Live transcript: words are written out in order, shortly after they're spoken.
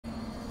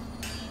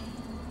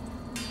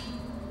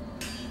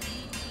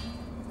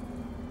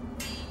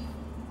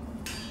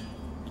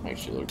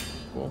Actually look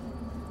cool.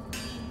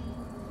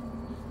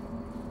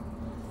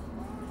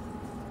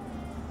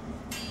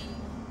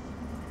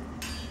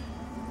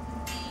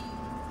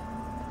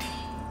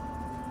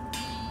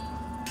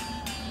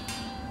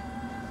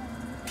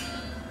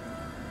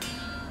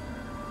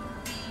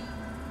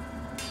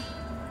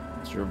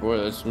 It's your boy,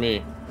 that's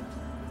me.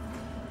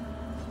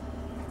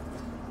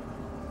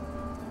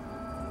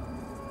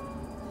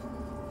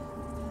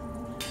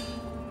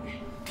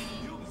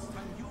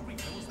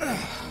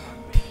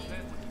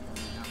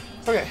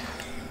 Okay.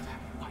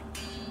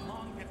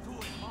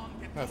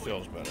 That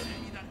feels better.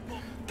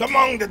 Come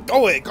on, get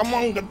do it. Come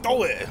on, get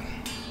do it.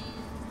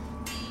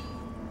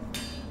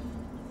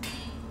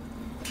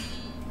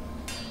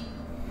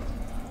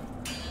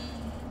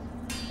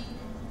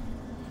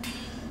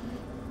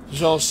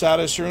 These are all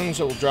status runes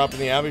that will drop in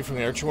the Abbey from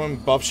the Archer one.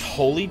 Buffs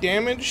holy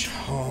damage.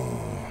 Oh.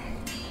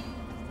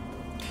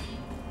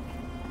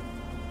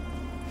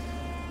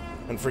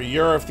 And for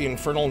Europe, the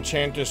Infernal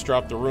Enchantress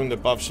dropped the rune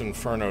that buffs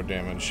Inferno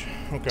damage.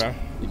 Okay.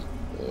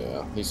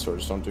 Yeah, these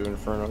swords don't do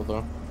Inferno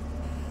though.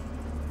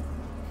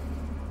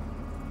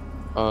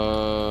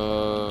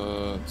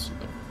 Let's see.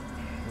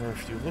 Or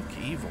if you look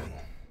evil.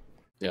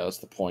 Yeah, that's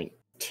the point.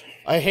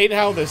 I hate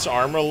how this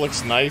armor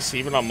looks nice,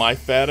 even on my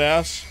fat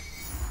ass.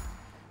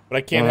 But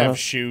I can't have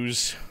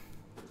shoes.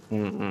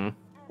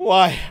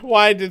 Why?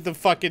 Why did the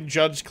fucking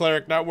Judge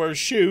Cleric not wear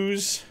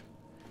shoes?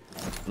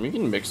 We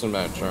can mix and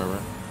match armor.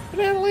 Good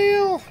night,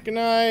 Leo. Good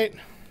night.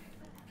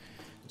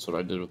 That's what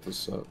I did with this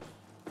set.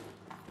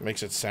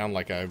 Makes it sound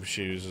like I have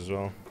shoes as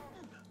well.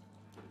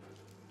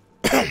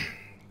 I'm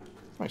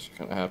actually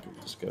kind of happy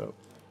with this getup.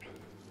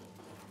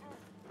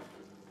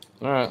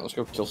 Alright, let's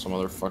go kill some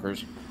other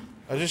fuckers.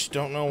 I just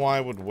don't know why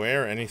I would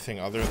wear anything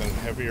other than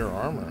heavier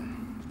armor.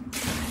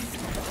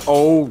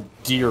 Oh,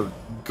 dear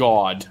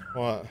God.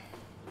 What?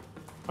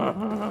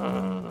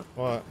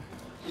 What?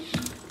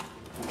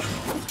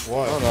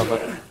 What? Oh,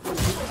 nothing.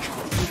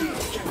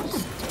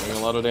 Doing a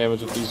lot of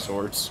damage with these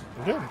swords.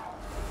 Good.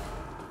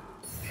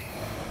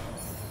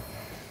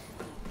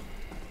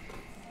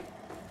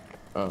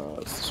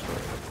 It's this way.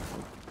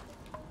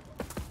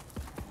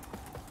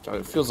 God,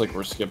 it feels like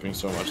we're skipping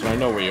so much, and I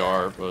know we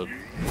are, but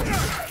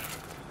I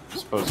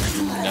suppose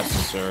it's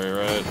necessary,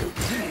 right?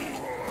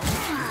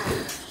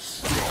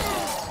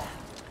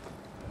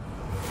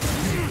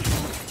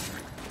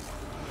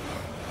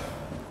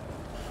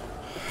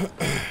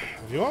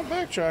 If you want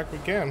backtrack, we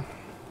can.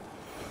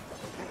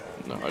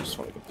 No, I just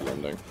want to get the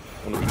ending.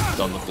 I want to be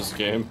done with this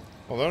game.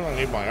 Well, then I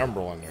need my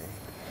Umbral ending.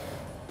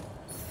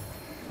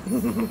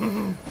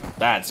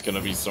 That's gonna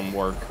be some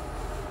work.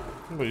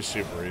 It'll be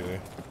super easy.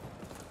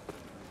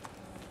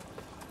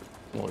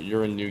 Well,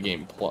 you're in New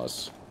Game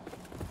Plus.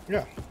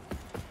 Yeah.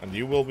 And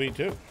you will be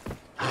too.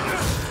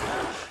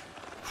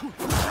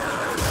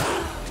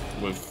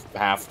 With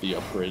half the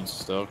upgrades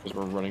still, because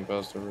we're running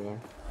past everything.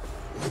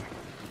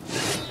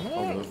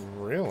 Not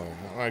really.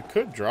 I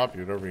could drop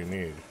you whatever you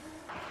need.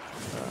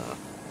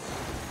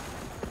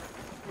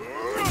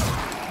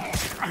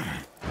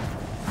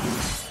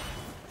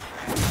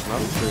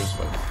 I'm curious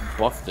if I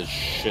buff the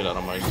shit out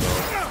of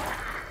myself.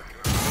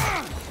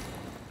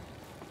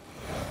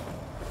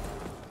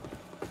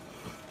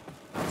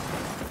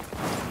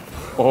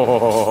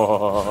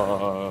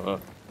 Oh.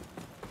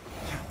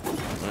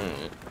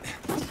 Alright.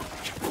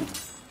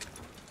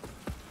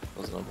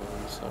 Wasn't up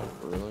on this side,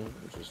 really?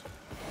 Just...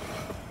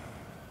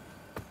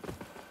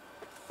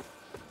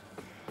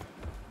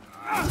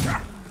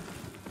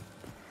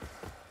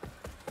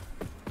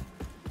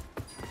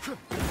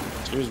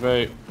 Excuse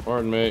me,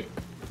 pardon me.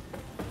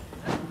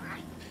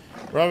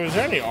 Rob, is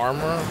there any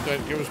armor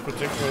that gives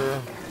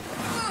particular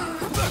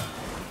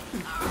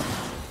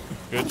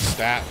good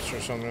stats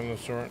or something of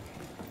the sort?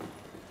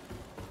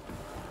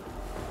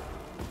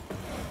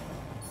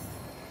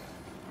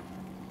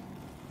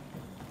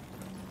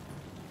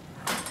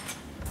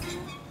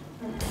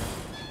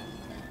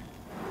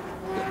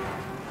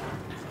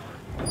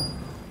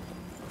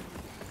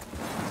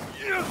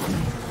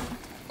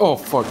 Oh,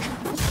 fuck.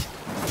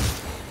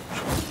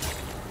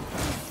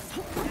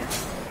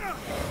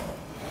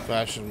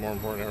 Fashion more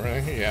important than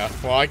everything? Yeah.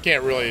 Well, I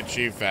can't really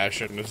achieve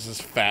fashion. This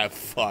is fat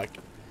fuck.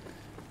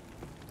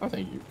 I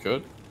think you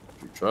could.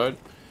 If you tried.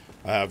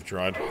 I have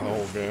tried the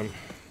whole game.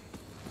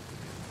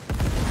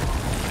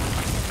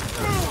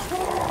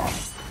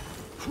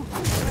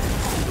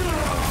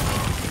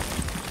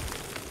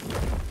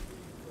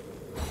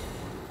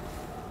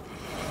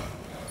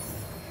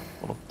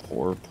 What a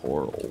poor,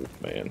 poor old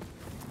man.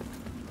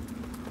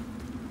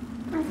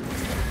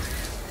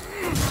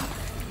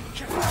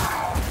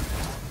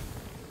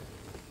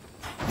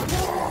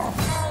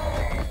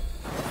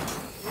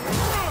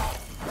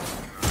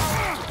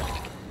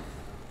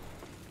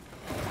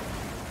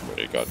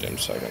 Wait a goddamn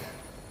second.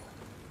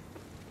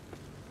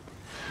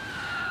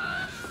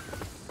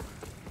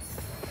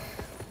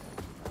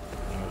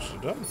 Nicely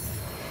done.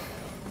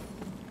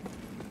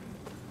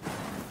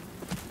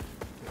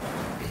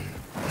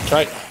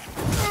 Try.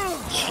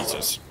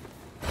 Jesus.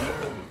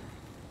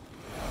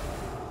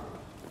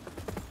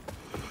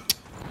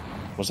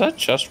 Was that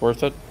chest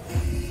worth it?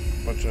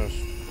 What chest?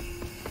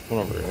 One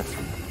over here.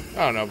 I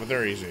don't know, but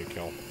they're easy to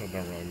kill. It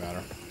don't really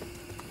matter.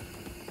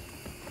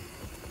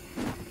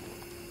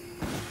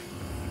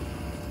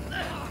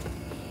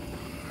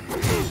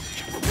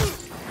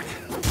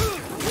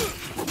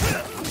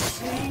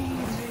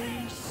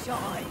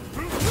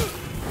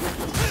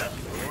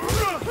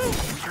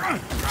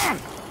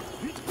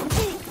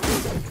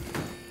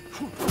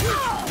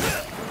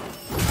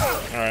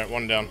 Alright,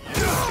 one down.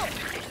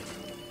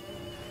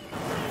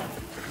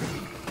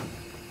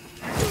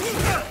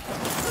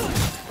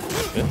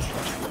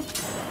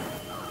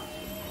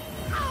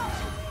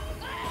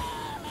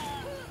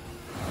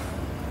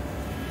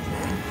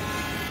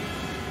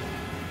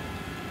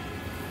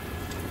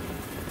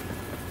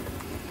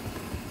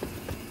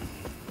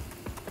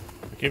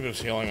 Keep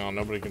this healing on,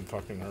 nobody can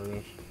fucking hurt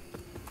us.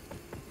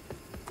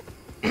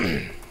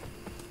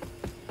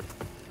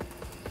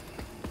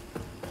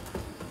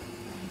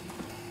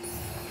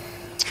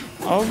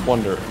 I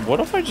wonder, what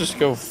if I just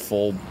go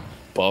full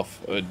buff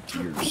a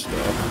deer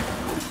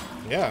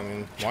stuff? Yeah, I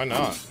mean, why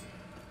not?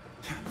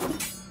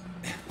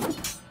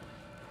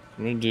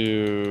 I'm gonna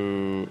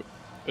do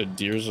a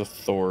deer's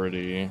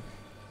authority.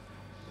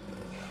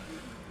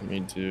 Let me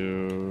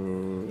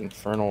do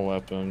infernal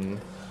weapon.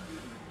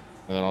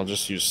 And then I'll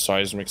just use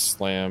seismic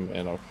slam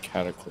and I'll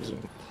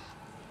cataclysm.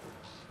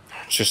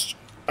 Just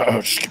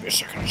give me a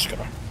second, I just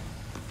gotta.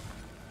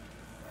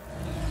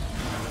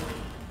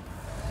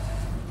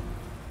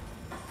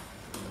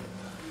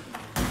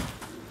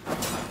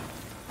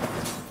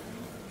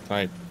 Can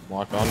I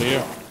lock onto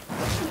you?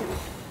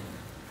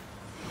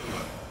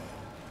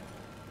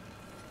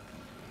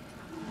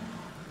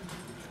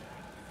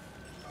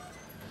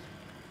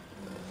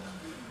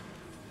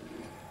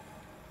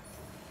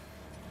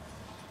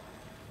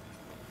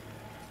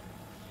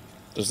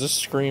 Does this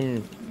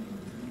scream?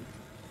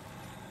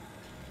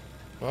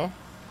 Huh?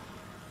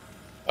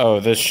 Oh,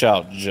 this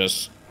shout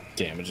just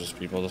damages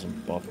people, it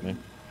doesn't buff me.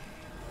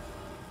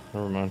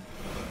 Never mind.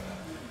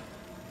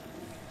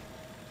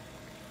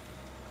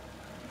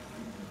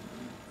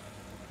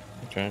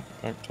 Okay,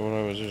 back to what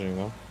I was using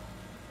though.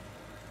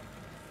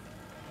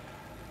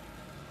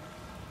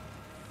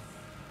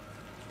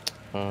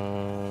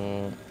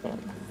 Oh.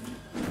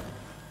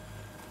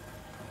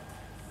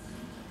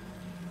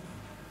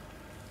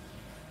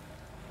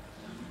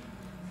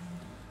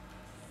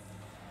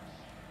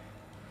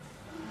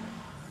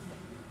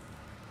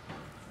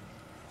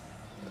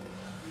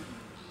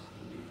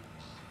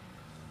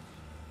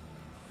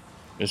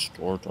 This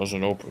door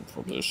doesn't open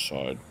from this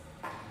side.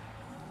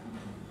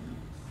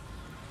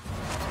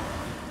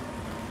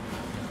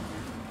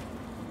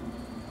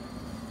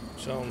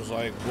 Sounds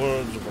like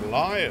words of a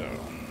liar.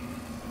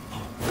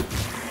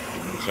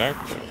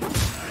 Exactly.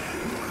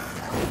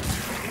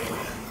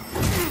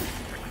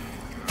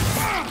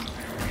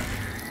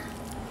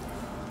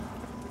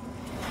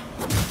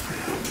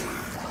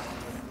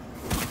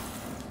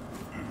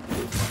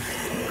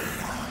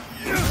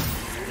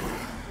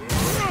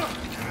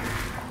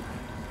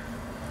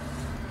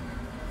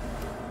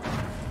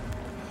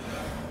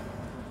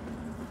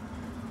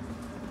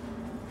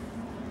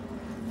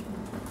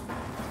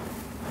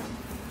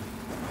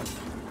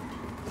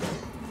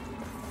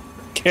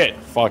 Get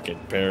fucking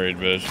parried,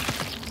 bitch.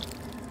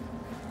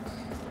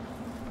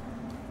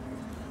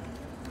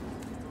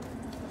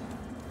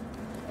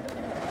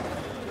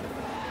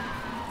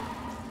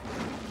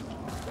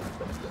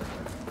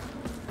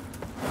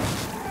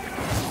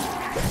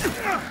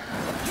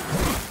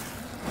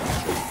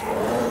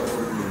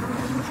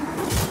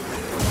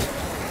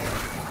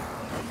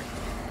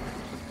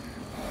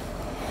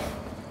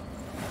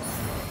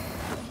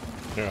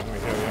 Yeah, let me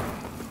heal you.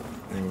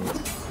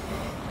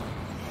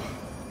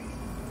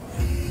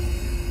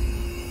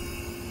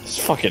 This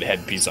fucking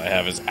headpiece I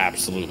have is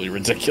absolutely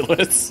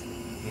ridiculous.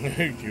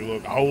 You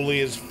look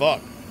holy as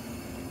fuck.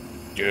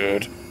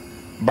 Good.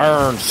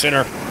 Burn,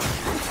 sinner.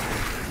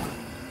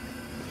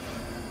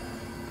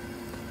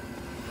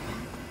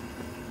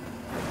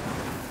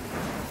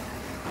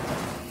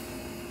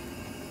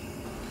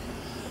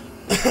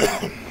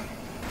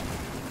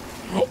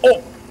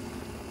 Oh!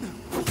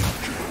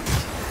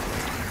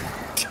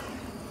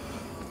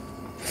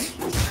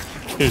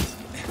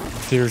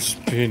 There's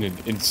been an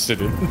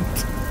incident.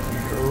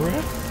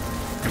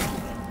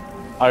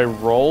 I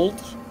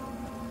rolled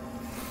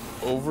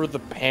over the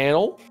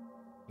panel.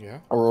 Yeah.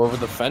 Or over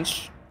the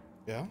fence.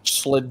 Yeah.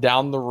 Slid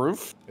down the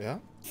roof. Yeah.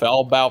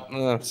 Fell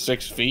about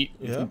 6 feet.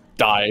 Yeah.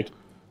 Died.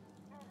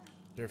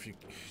 If you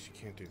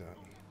can't do that.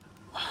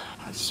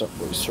 I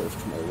subway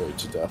surfed my way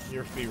to death.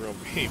 Your feet real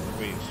beat,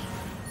 please.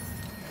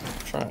 I'm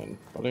trying,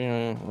 buddy.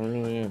 I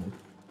really am.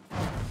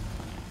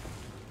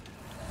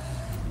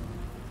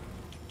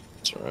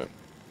 It's alright.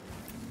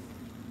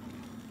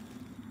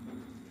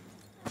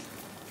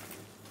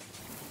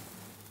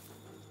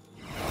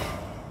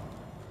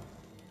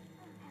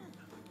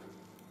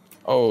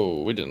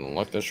 Oh, we didn't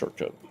unlock that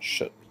shortcut.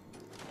 Shit.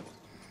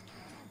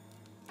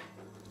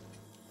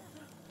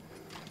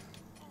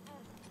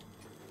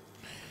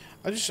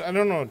 I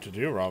don't know what to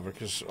do, Robert,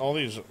 because all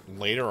these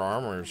later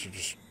armors are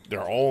just,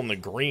 they're all in the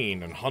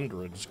green and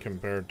hundreds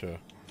compared to,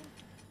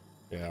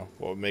 you know,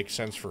 what would make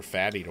sense for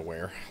Fatty to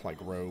wear, like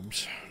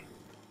robes.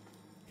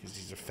 Because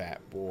he's a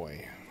fat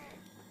boy.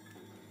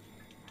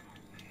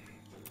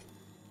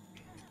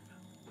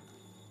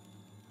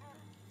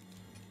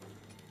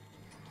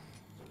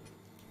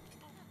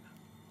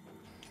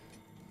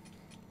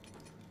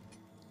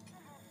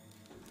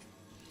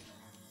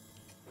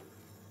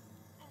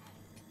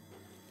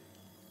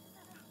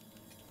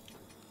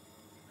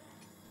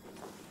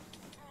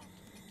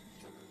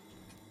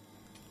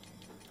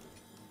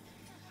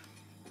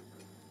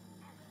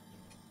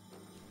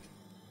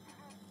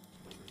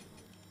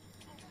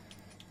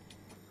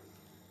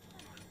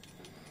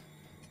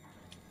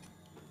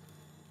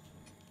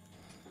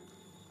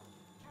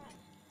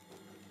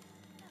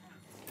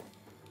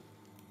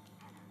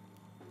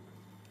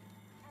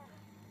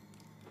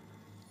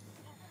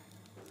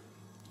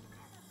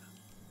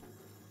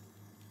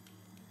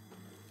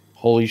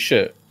 Holy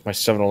shit. My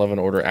 7-Eleven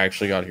order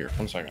actually got here.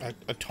 1 second.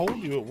 I told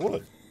you it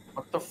would.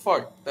 What the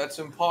fuck? That's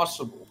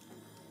impossible.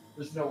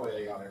 There's no way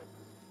they got it.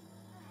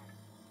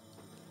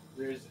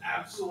 There's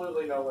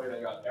absolutely no way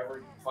they got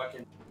every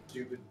fucking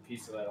stupid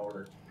piece of that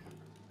order.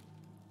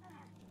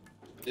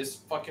 This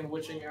fucking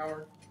witching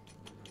hour?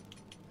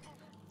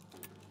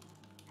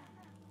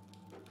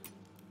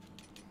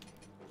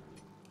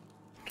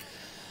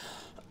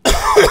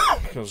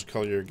 Because the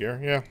color of your gear?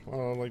 Yeah,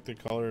 well, I like the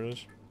color it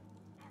is.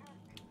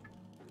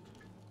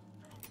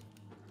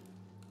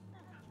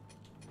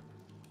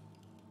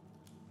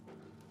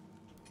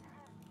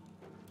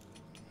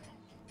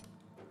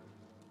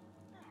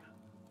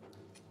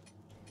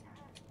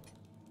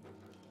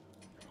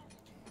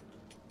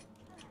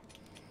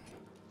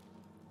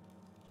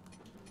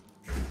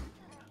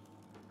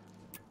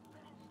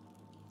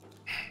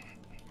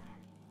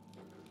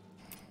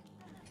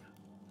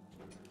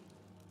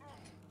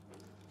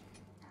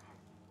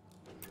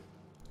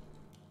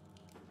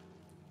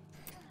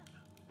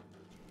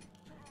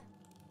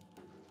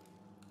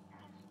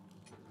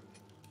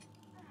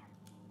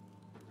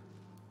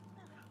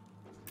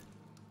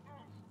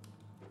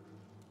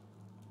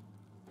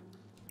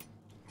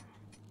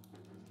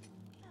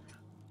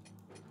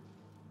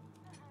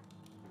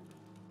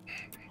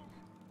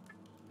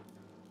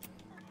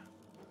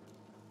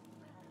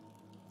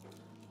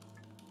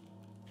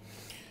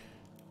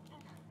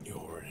 You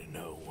already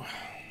know.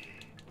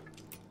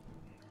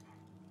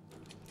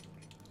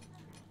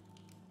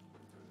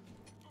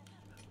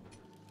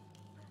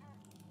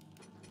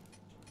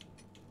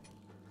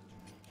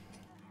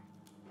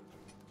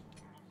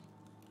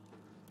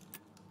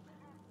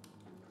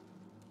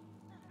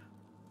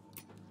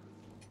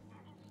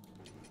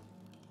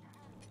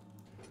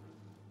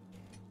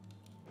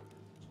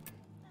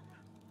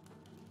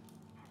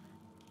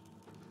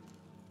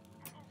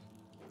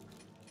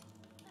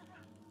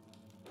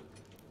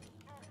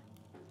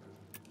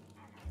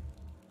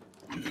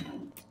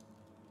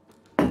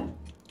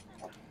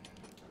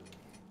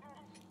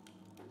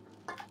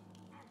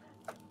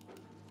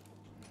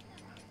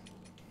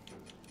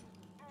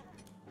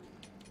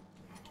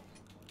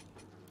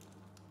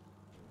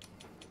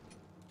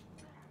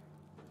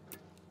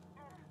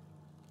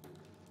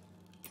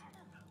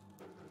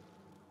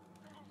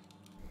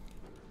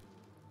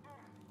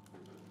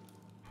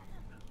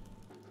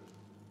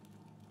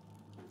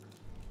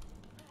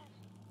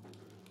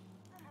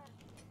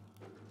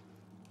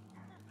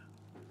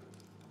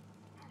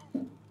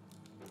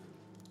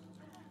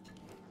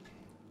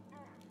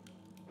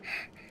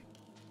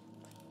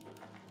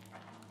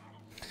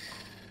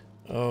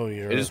 Oh,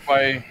 you're... It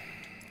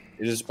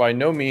is by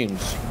no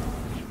means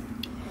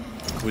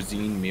a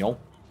cuisine meal,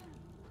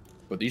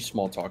 but these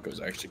small tacos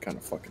actually kind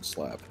of fucking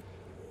slap.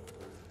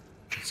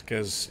 It's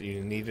because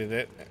you needed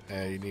it.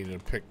 You needed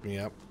to pick me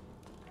up.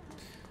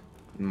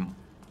 Mm.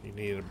 You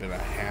needed a bit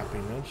of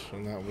happiness,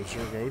 and that was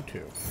your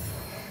go-to.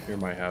 You're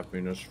my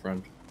happiness,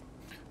 friend.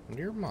 And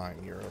you're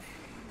mine. You're a...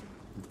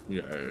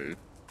 Yeah.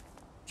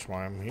 That's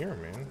why I'm here,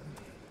 man.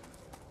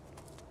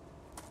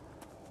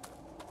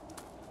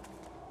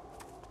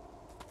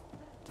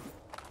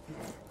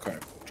 Okay,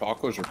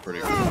 tacos are pretty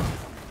good.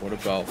 What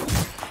about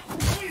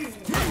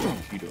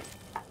keto?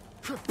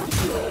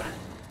 Oh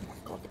my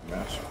god, the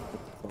mask.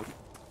 What the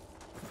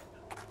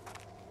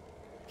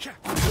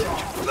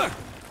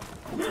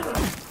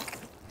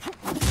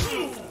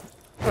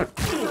fuck?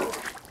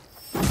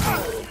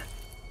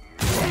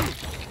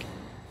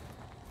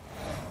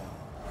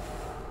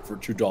 For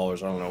 $2, I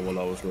don't know what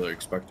I was really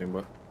expecting,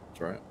 but it's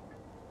alright.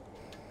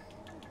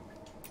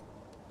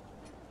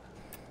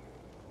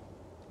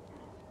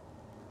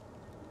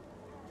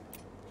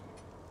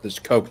 This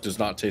Coke does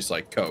not taste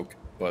like Coke,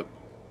 but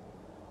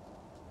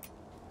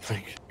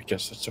I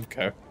guess that's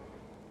okay.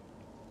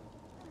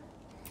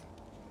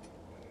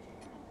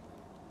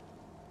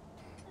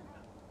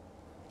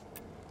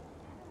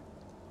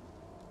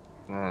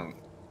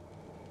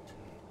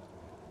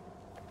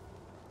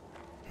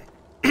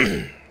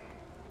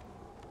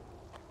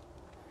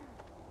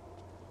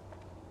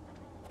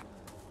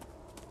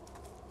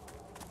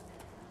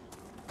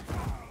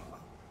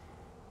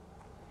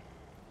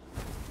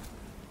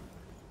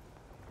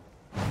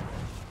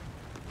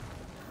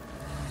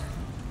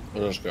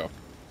 Let's go.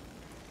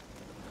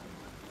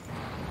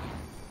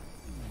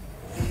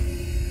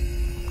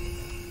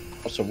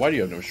 Also, why do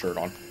you have no shirt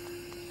on?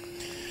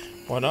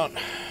 Why not?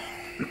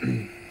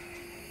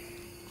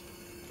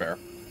 Fair.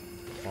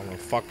 I'm a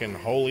fucking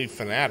holy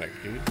fanatic,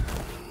 dude.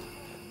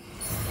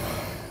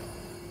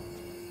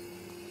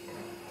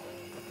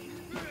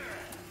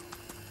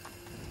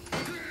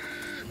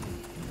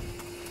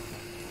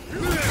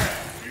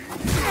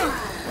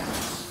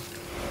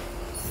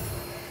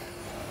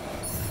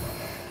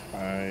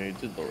 I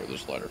did lower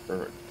this ladder.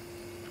 Perfect.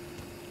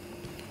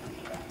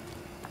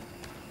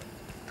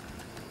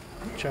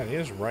 Chad, he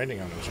has writing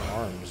on his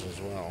arms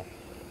as well.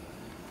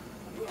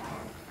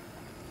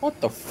 What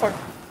the fuck?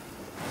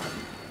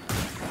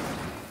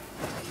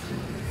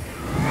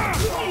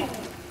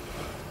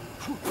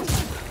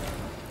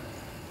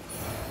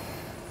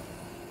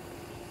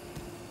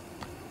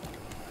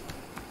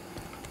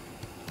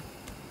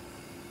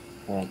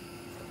 Well,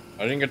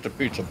 I didn't get the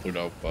pizza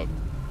Pluto, but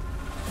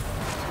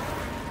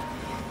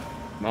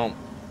no.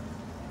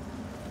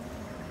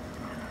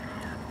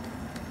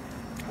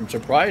 I'm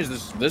surprised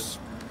this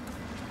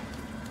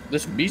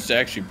meat's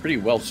actually pretty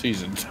well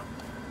seasoned.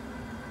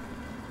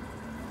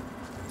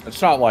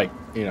 It's not like,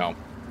 you know,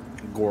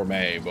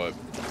 gourmet, but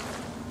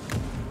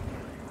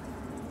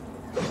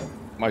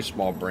my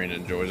small brain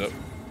enjoys it.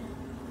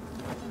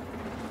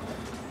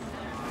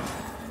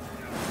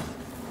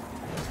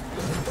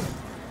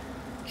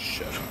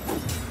 Shit.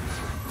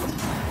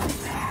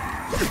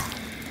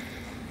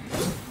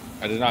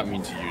 I did not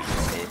mean to use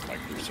both my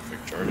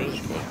crucifix charges,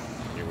 but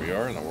here we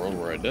are in the world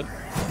where I did.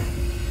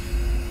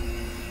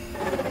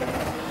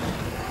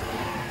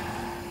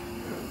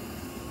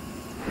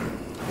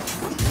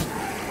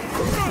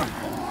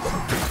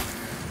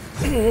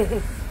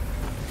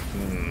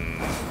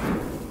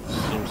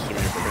 Seems to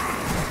be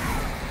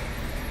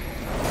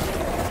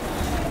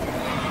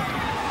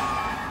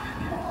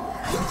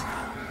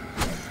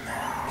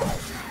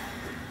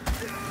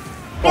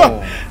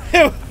Oh.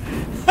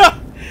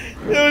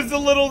 It was a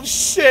little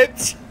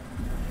shit.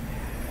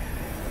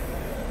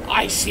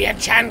 I see a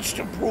chance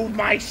to prove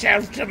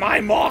myself to my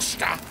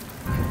master.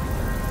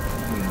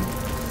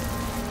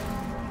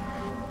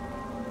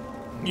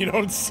 You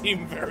don't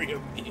seem very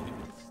amused.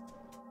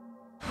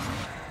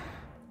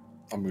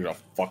 I'm gonna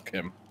fuck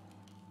him.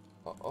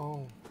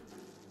 Uh-oh.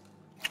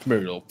 Come here,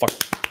 little fuck.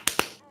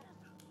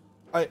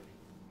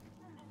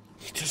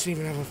 He doesn't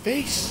even have a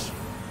face.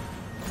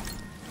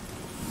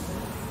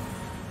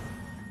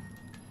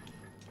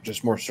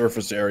 Just more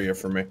surface area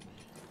for me.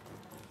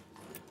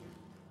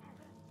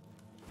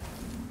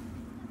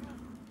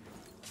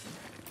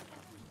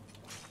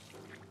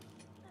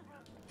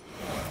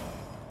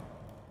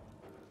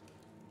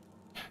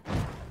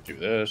 Do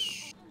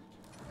this.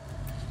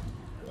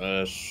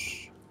 This.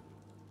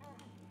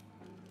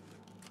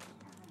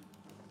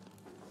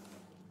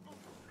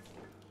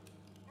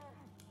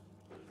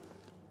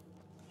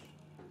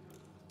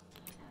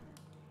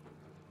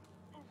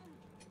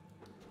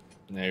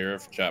 Hey,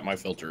 chat, my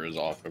filter is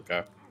off,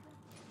 okay?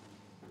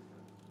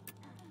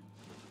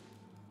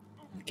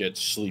 Get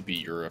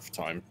sleepy Urif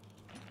time.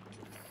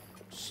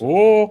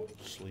 Oh!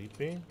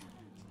 Sleepy?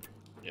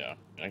 Yeah,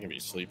 I can be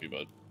sleepy,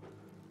 but...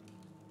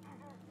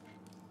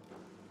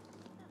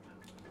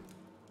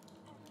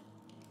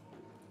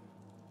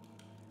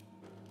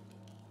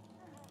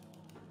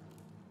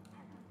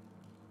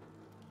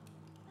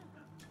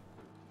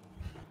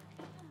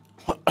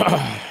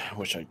 I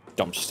wish I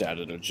dump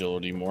statted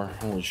agility more.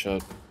 Holy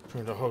shit.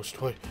 Turn to host,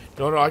 wait.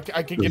 No, I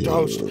can get to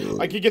host.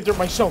 I can get there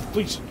myself,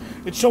 please.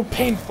 It's so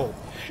painful.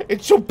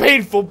 It's so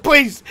painful,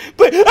 please.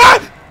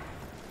 Ah!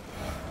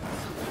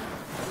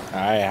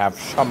 I have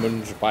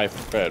summoned my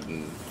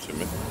friend to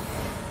me.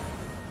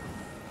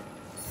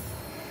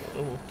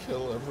 I will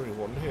kill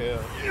everyone here.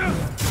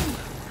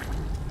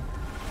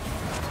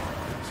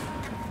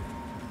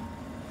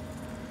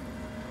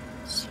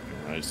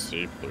 I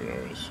see,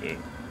 Pluto, I see.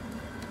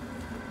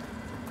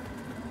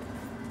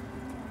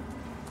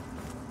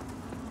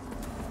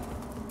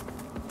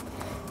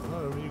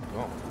 Where have you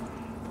gone?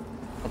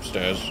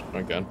 Upstairs,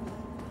 again.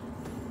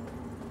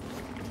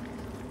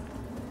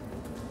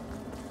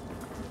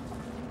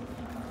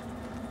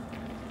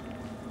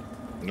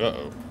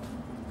 Uh-oh.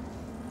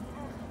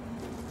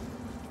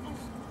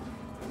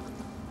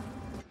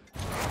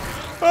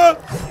 Ah!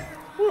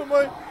 Where am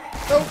I?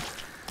 Help!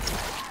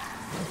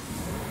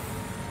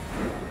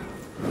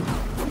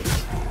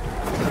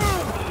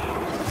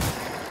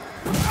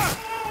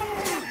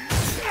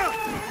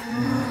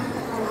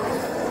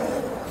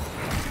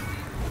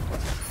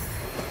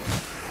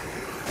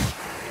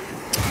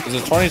 Is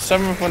it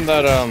 27th when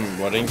that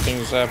wedding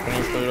thing's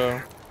happening,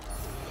 Pluto?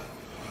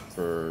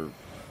 For,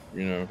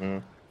 you know,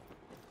 who?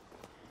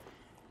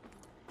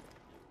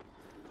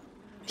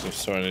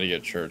 So I need to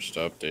get church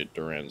to update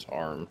Duran's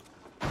arm.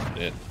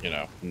 It, you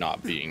know,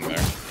 not being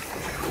there.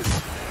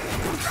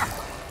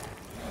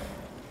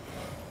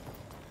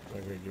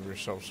 Maybe give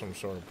yourself some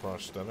sort of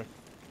prosthetic.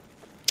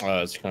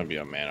 It's gonna be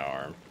a mana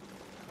arm.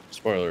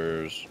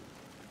 Spoilers.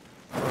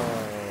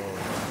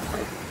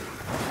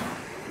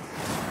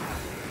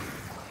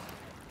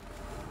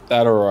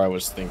 That or I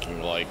was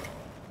thinking, like...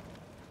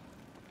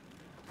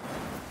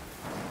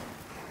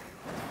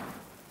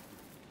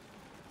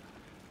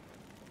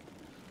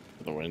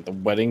 The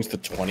wedding's the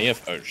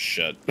 20th? Oh,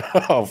 shit.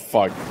 Oh,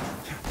 fuck.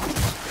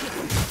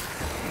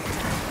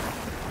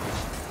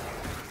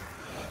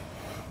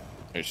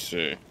 I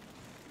see.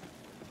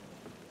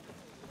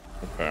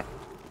 Okay.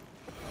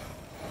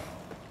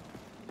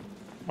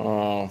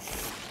 Oh,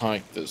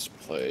 fuck this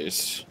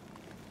place.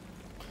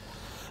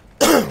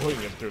 We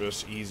can get through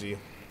this easy.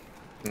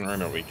 I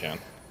know we can.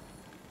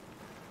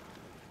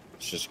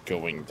 It's just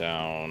going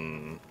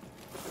down...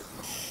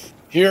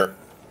 Here!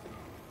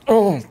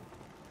 Oh!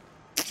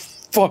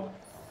 Fuck!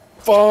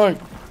 Fuck!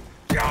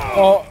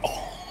 Oh,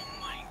 oh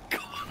my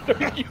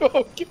god! Are you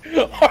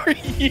okay? Are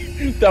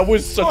you? That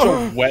was such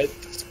a wet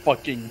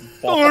fucking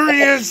ball.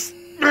 Orius!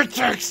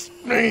 Protects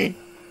me!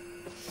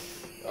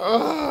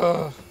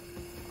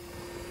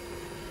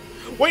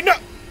 Wait, no!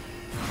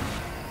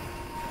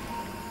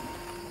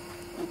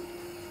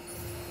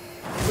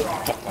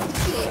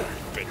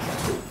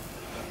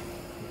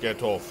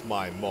 Get off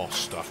my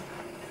master.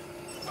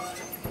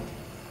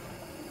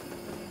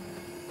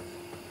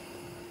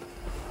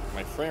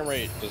 My frame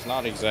rate does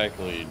not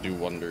exactly do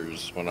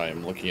wonders when I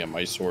am looking at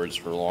my swords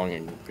for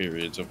long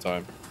periods of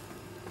time.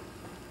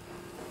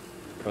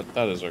 But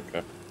that is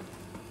okay.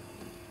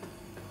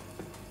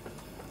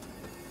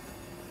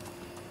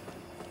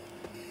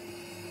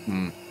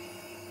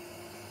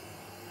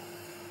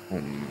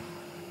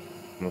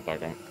 No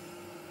talking.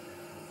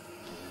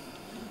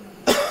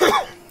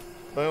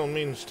 By all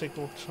means, take a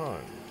little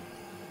time.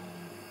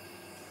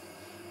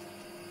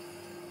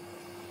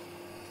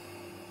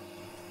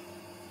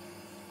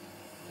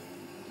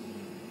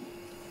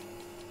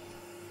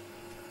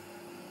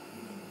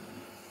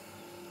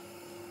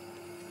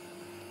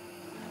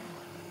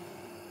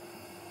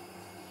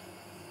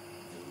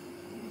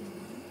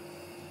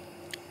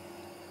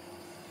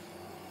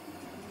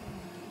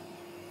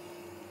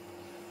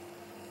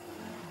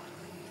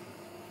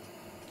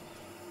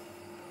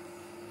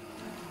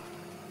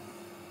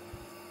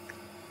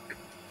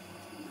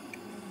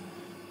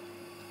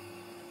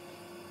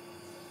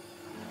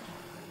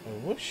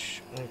 I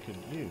wish I could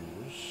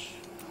use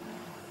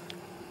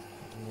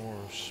more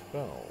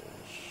spells.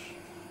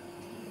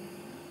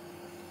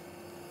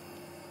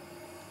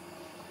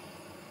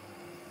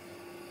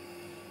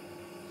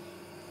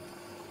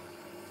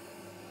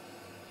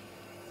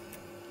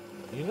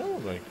 You know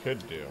what I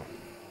could do?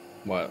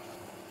 What?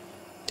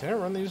 Can I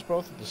run these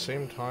both at the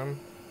same time?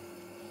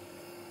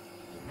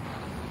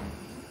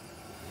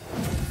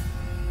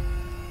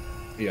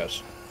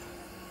 Yes.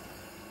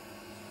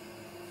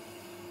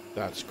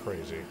 That's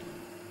crazy.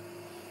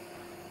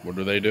 What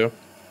do they do?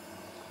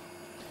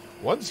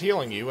 One's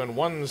healing you, and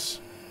one's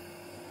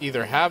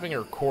either halving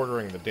or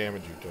quartering the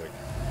damage you take.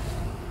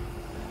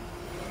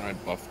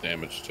 Alright, buff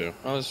damage too.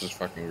 Oh, this is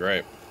fucking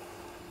great.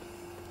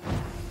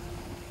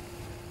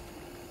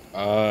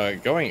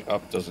 Going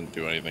up doesn't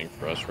do anything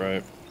for us,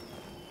 right?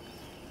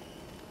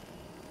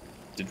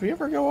 Did we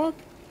ever go up?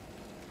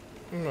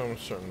 No, I'm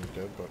certain it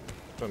did, but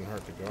it doesn't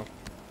hurt to go.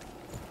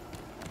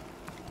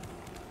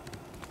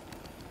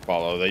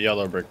 Follow the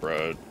yellow brick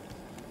road.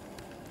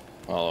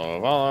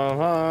 Follow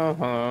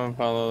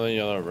the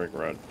yellow brick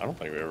road. I don't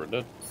think we ever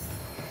did.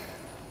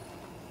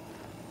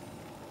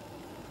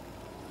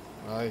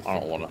 I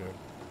don't want to.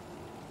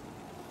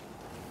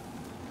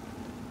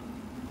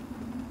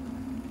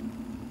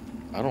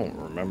 I don't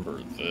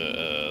remember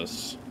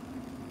this.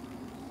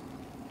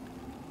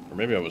 Or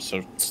maybe I was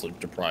so sleep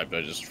deprived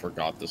I just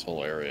forgot this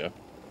whole area.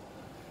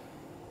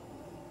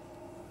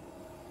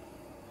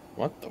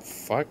 What the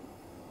fuck?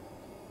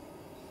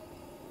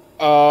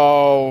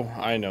 Oh,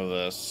 I know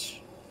this.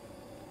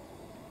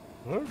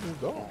 Where did you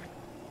go?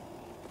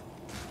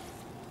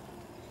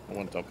 I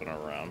went up and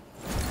around.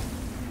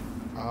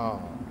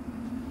 Oh.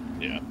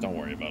 Yeah, don't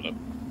worry about it.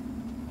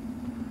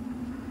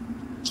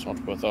 It's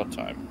not worth our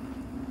time.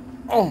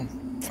 Oh,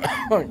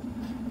 fuck.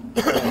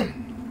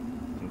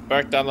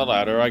 Back down the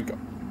ladder I go.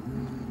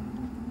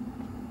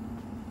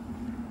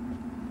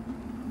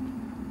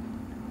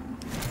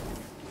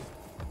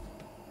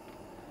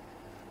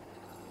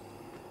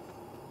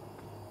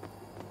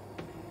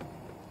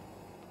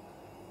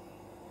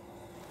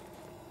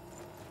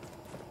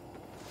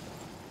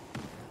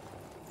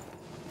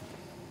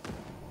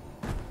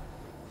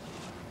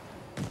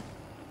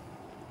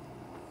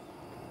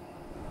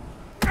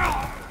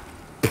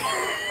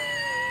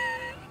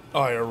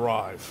 I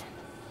arrive.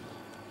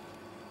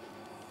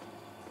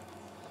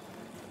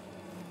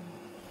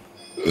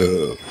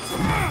 You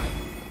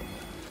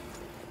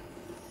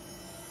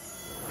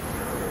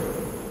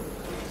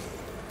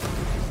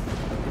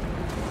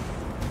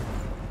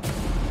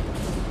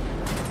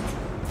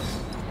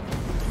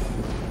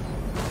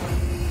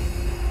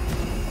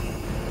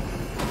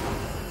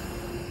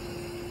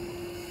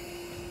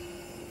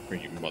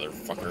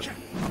motherfucker.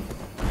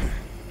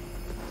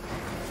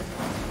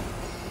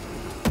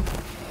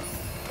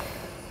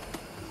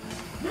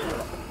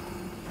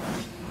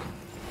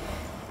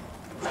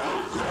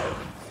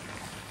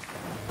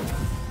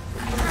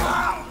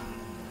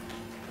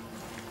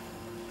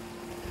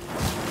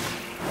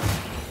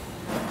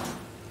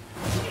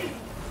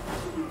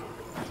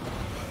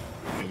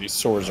 these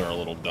swords are a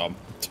little dumb.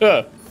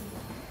 Tuh.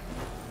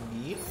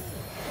 Yep.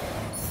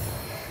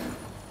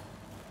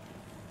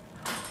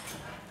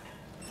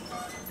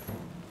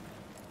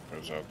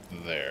 Goes up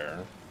there.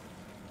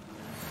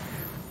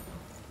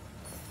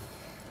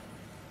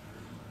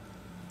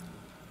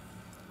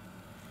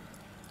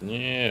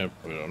 Yeah,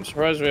 but I'm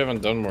surprised we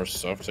haven't done more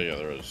stuff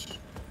together as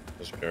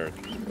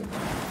characters. But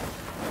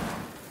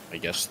I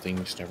guess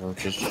things never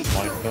just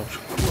lined up.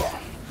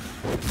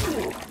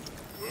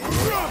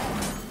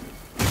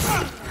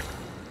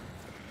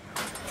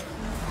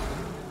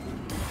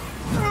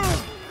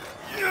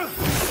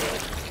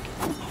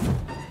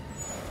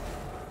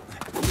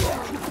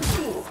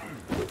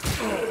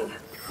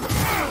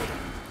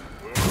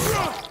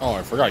 Oh,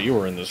 I forgot you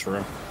were in this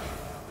room.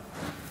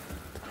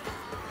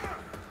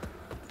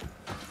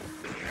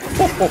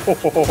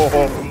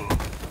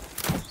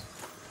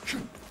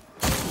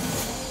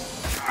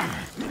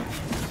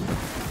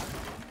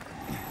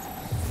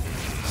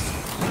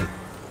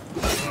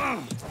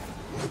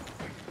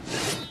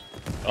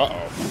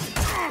 Uh-oh.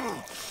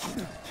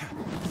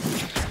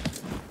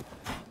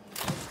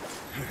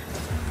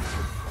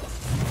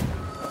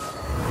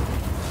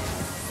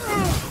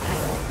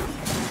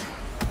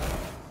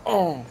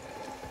 Oh.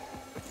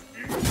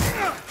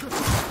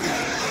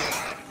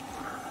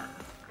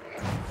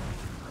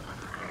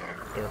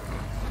 There.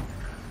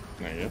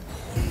 There you go.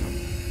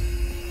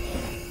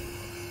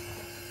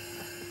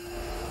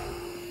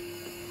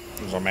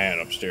 There's a man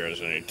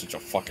upstairs and he teach a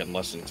fucking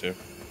lesson to.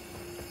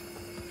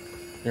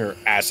 Here,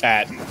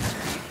 asshat.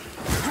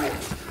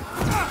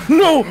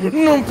 No!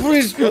 No,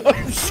 please!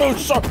 I'm so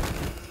sorry!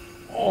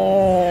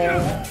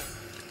 Oh.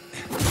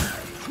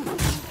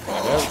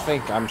 I don't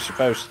think I'm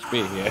supposed to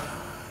be here.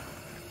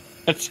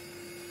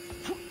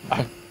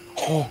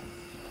 Oh.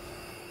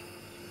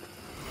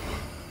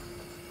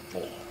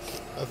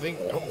 I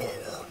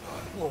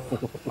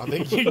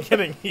think you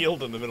getting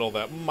healed in the middle of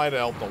that might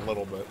have helped a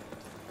little bit.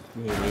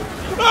 Maybe.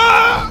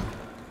 Ah!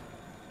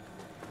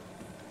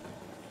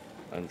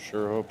 I'm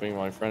sure hoping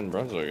my friend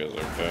Brunswick is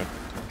okay.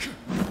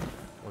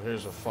 Well,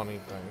 here's a funny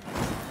thing.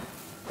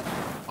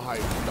 I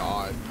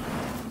died.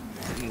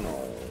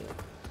 No.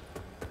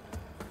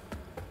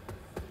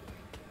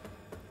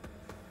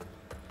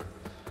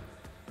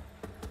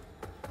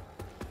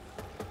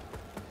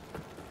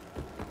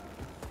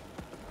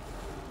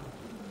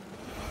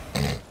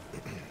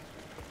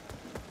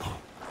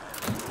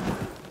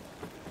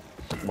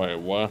 Wait,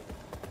 what?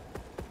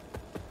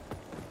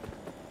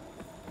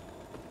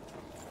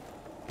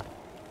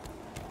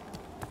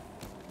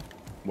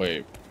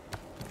 Wait.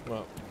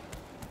 Well.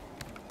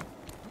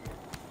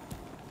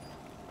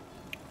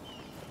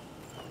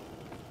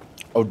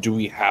 Oh, do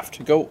we have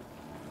to go?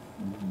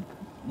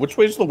 Which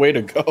way's the way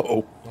to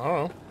go? I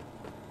don't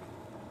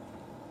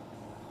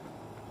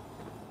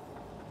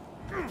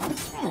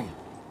know.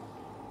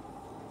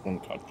 One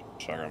touch.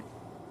 Second.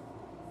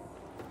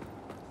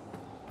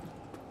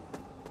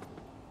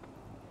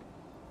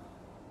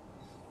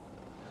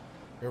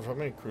 Here, how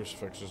many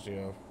crucifixes do you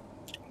have?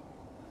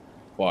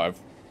 5.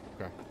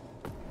 Okay.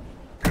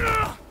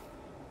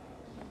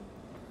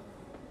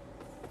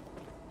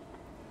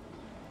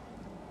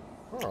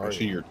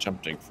 Actually, you're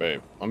tempting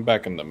fate. I'm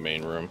back in the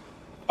main room.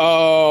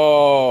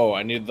 Oh,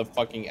 I need the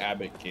fucking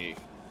Abbott key.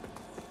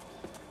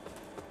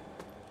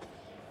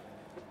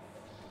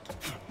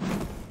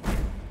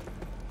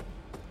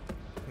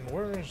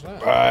 Where is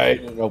that?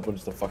 Right, it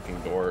opens the fucking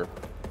door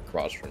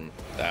across from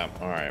that.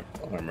 All right,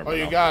 I remember. Oh,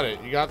 you got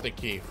it. You got the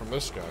key from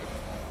this guy.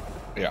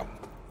 Yeah.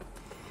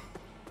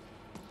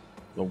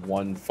 The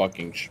one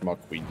fucking schmuck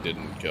we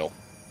didn't kill.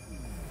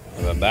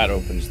 And then that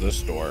opens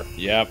this door.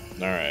 Yep.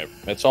 All right.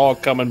 It's all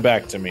coming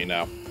back to me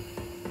now.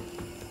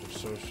 I'm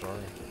so sorry.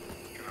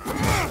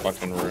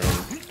 Fucking room.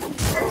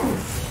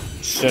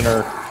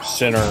 Sinner,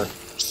 sinner,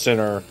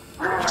 sinner,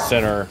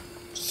 sinner,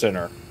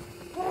 sinner.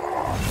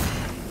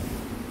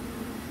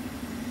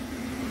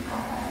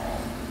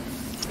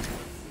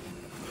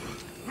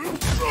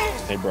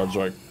 Hey,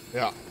 Brunswick.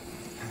 Yeah.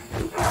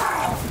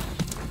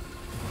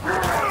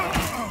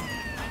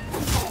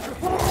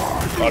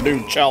 A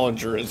new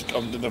challenger has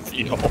come to the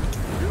field.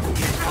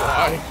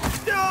 Why?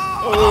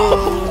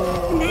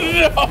 Oh,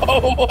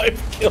 no!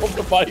 I've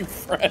killed my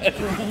friend.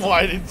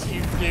 Why did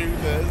you do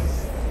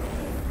this?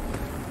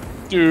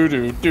 Do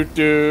do do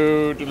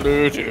do do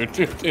do do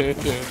do do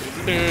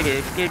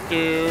do do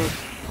do.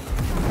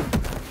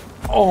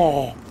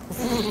 Oh,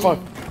 fuck!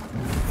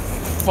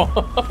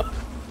 Fuck!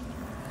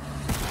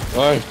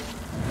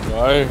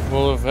 I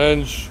will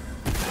avenge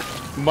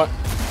my.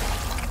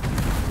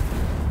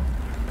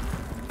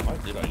 Why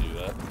did I do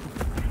that?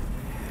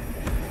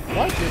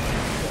 Why did you do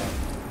that?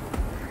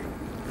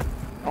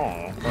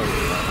 Oh.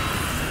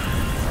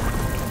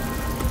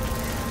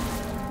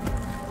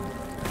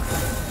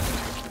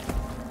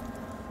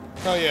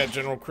 Oh yeah,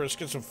 General Chris,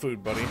 get some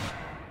food, buddy.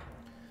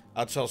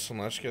 I'll tell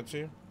Slanesh get to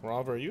you.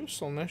 Rob, are you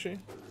Slaneshi?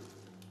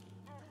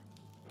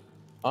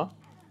 Huh?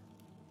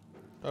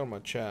 Oh, my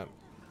chat.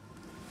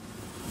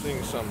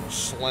 Seeing some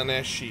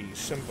Slaneshi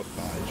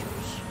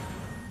sympathizers.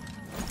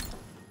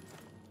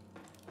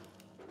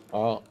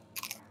 Oh.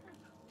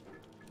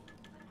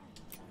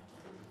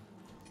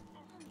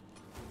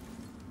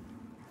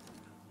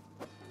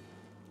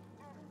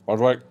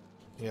 Brunswick?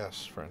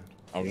 Yes, friend.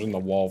 I was in the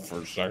wall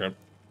for a second.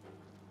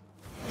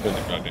 Just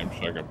a goddamn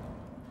second.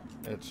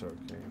 It's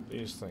okay.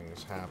 These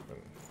things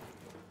happen.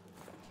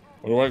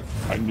 Brunswick,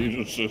 I need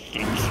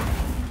assistance.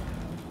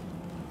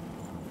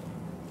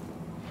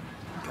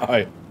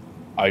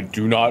 I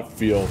do not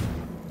feel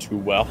too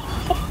well.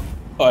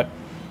 What?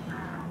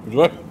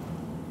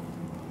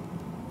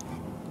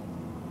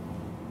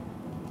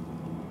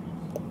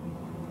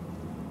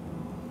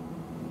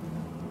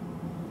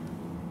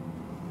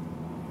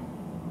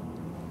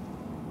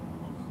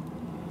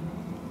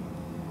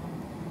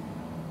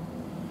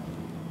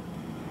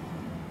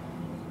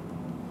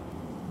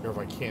 Or if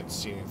I can't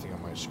see anything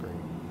on my screen.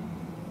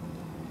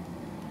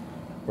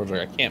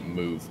 I can't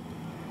move.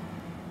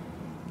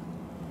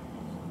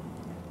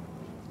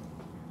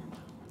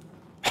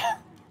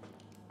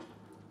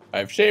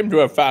 I'm ashamed to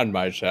have found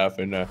myself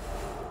in a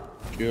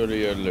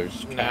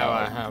curious cow. Now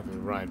I have you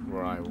right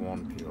where I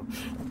want you.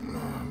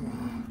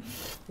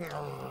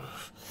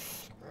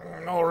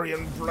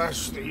 Orion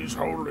bless these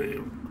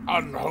holy,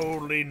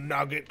 unholy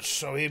nuggets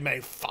so he may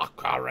fuck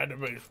our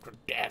enemies to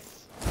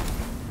death.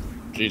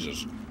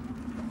 Jesus.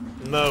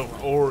 No,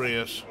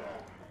 Orius.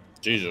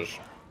 Jesus.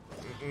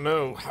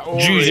 No,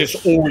 Orius. Jesus,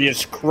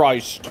 Orius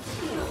Christ.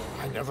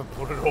 I never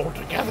put it all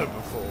together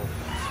before.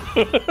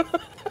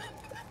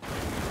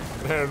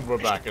 And we're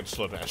back at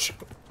Slanesh.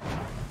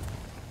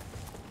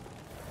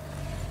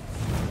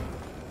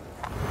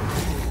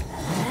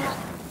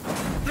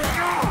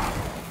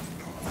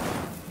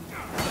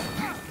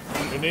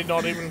 We need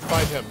not even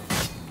fight him.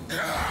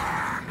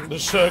 The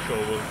circle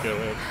will kill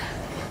him.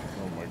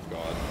 Oh my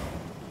god.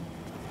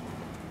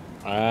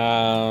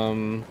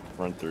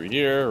 Run through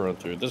here, run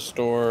through this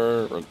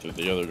door, run through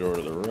the other door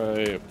to the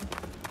right.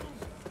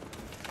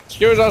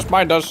 Excuse us,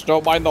 mind us,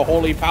 don't mind the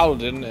holy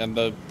paladin and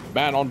the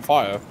man on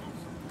fire.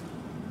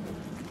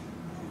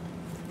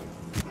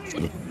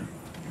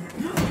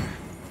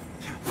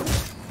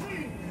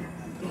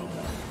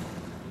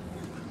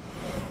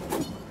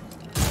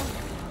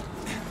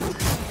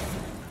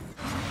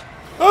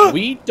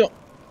 We don't...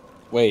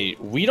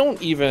 Wait, we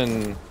don't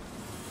even...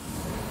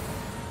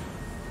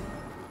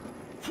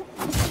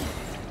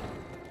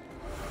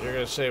 You're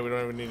gonna say we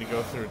don't even need to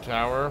go through a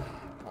tower?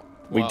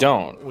 We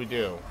don't. We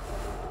do.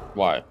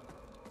 Why?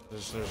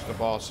 There's the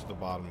boss at the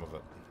bottom of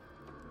it.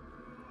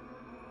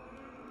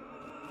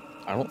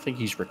 I don't think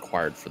he's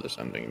required for this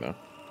ending, though.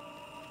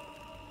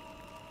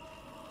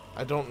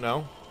 I don't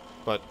know,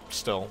 but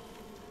still.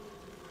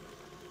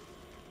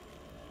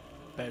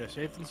 Better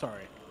safe than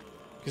sorry.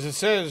 Because it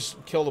says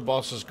kill the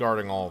bosses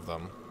guarding all of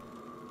them.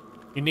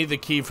 You need the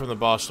key from the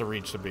boss to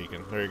reach the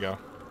beacon. There you go.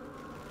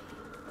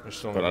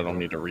 But I don't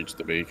need to reach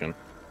the beacon.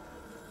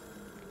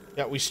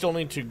 Yeah, we still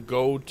need to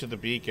go to the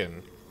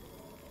beacon.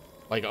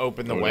 Like,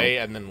 open the way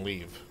and then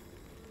leave.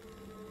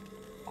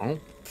 I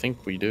don't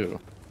think we do.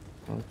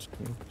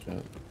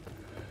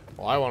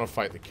 Well, I want to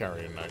fight the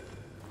carrier knight.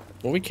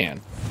 Well, we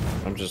can.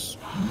 I'm just...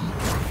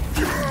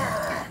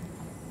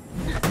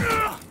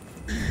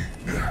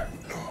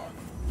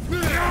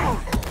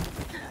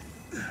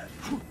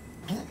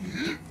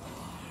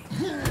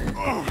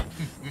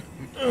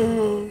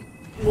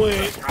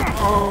 Wait.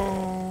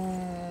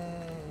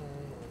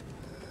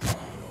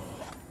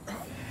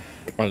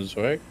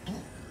 Brunswick?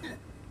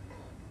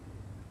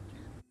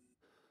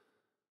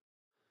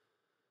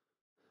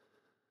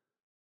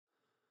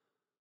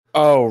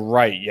 Oh,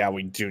 right. Yeah,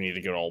 we do need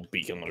to go to all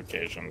beacon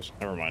locations.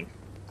 Never mind.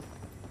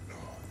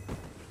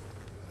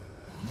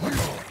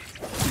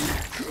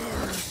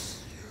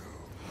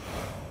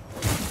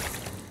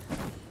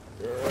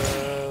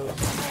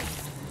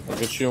 I'll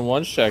get you in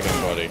 1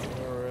 second, buddy.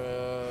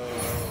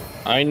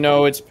 I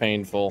know it's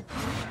painful.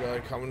 Guy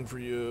coming for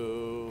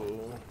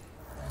you.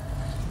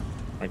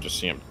 I just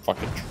see him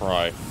fucking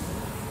try.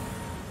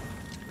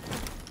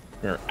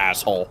 You're an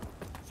asshole.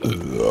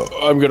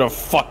 I'm gonna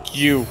fuck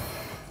you.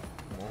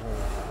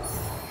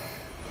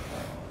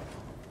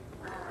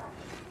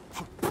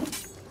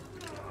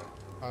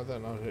 How'd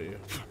that not hit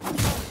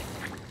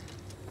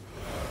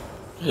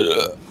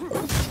you?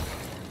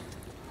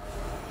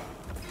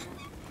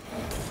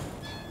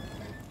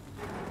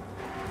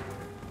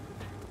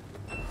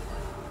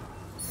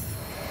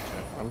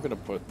 I'm gonna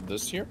put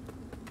this here.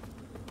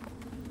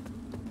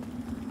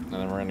 And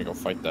then we're gonna go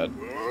fight that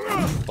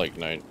Lake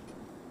Knight.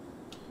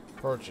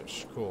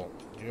 Purchase. Cool.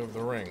 You have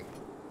the ring.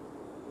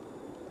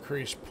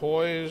 Increase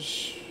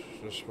poise.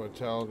 Just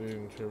vitality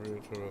and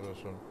tribute to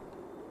this one.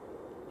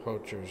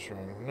 Poacher's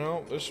ring.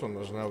 No, this one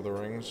doesn't have the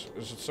rings.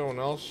 Is it someone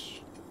else?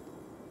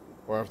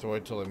 Or I have to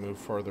wait till they move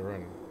further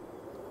in?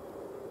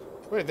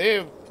 Wait, they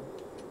have...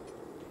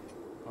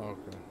 Oh,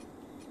 okay.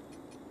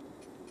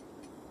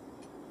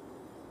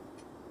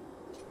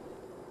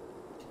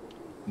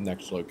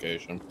 Next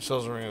location.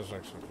 Sells the ring as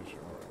next location.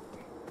 Alright.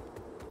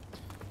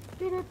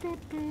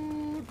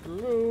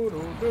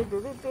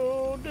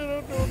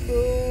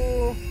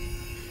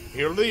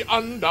 Hear the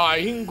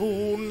undying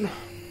goon.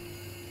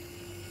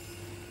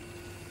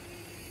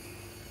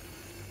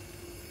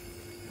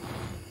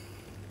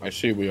 I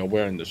see we are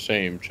wearing the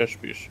same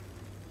chest piece.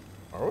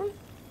 Are we?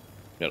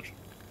 Yes.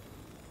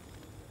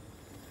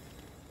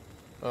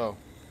 Oh.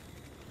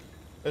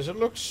 As it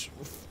looks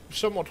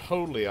somewhat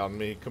holy on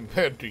me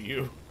compared to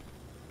you.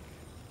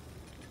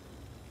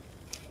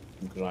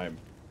 Because I'm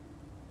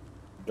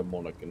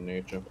demonic in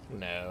nature.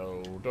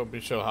 No, don't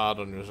be so hard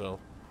on yourself.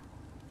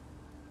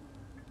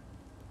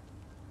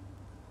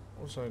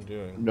 What's I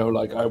doing? No,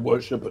 like I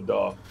worship a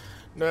dog.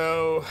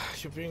 No,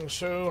 you're being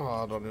so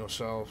hard on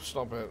yourself.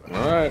 Stop it.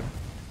 Alright.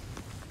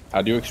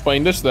 How do you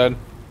explain this then?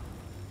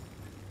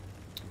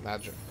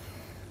 Magic.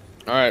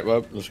 Alright,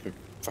 well, let's go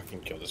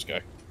fucking kill this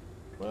guy.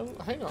 Well,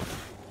 hang on.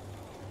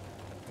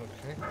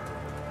 Okay.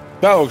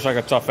 That looks like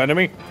a tough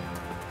enemy.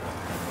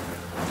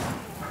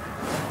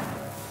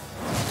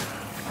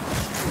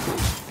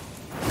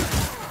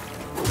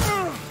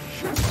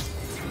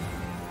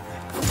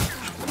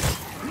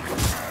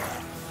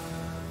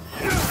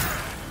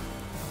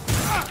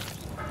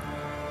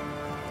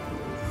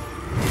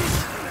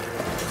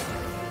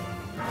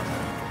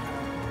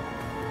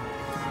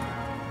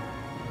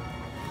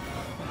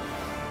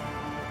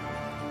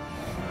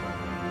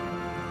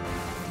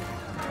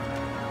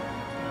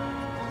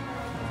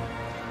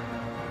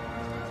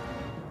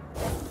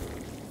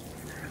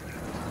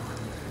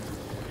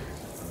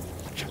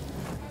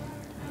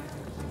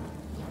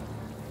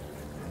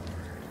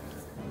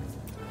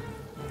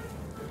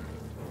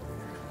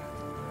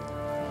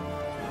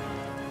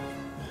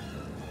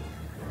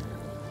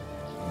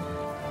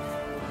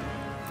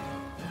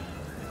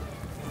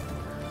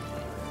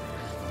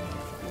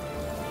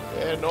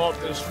 Fear not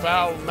this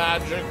foul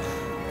magic.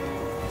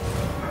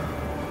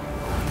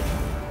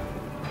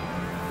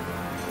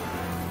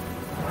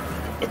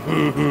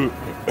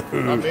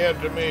 Come here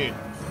to me.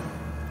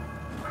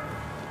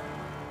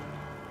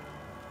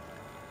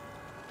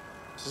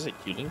 Is this a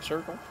healing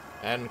circle?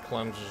 And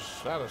cleanses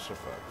status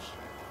effects.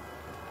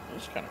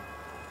 It's kind of...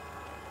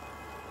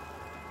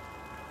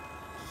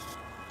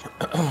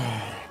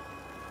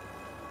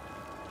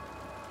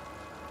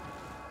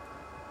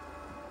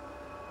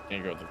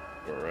 Can't go to the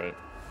door, right?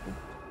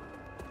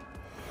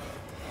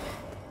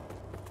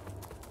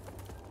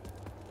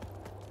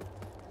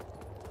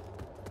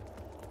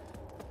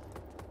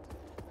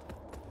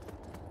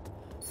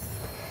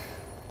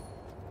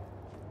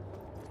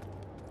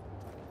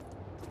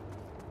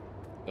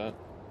 That.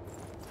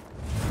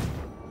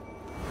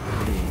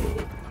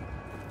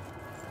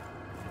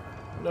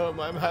 No,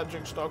 my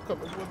magic's not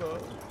coming with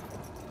us.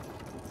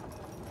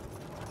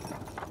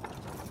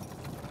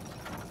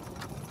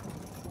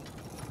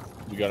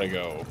 You gotta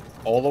go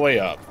all the way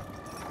up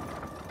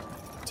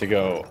to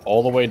go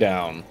all the way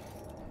down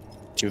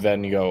to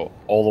then you go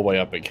all the way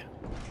up again.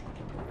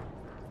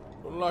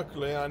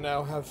 Luckily, I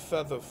now have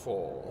feather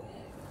fall.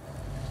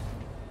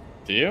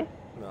 Do you?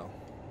 No.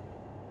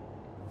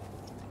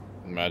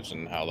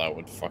 Imagine how that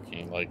would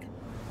fucking, like...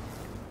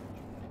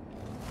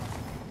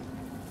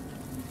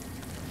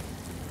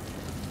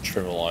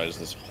 trivialize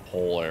this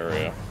whole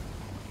area.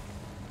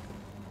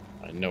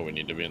 I know we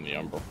need to be in the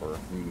Umbra for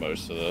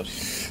most of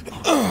this.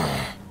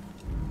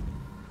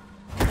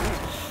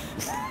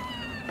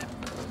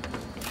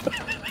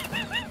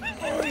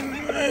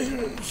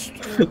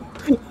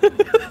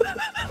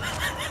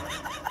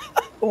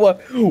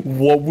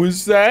 What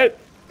was that?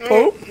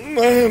 Oh,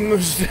 my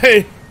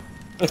mistake.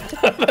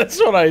 That's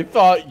what I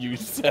thought you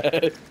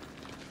said.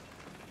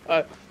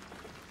 I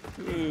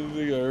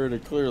think I heard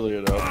it clearly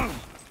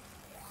enough.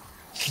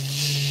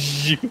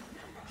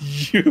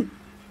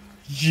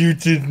 You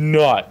did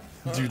not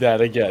do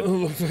that again. It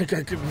looks like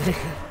I could make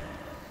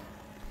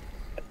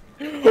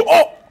it.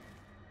 Oh!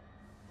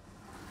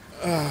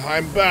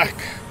 I'm back.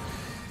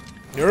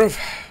 You're a...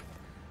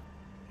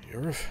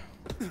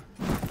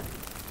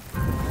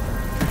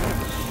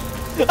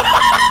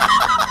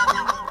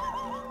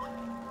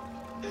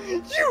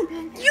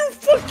 You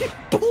fucking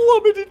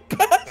plummeted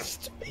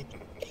past me.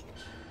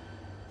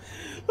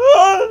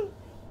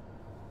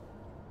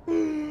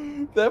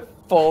 That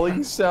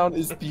falling sound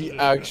is the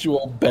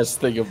actual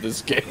best thing of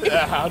this game.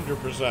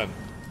 100%.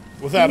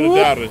 Without a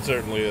doubt, it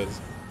certainly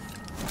is.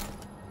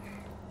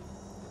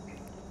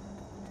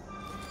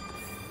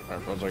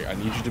 Alright, I was like, I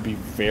need you to be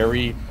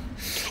very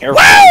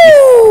careful.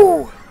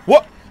 Woo!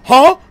 What?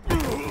 Huh?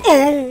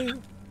 Oh!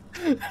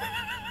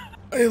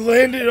 I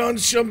landed on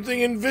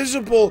something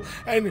invisible,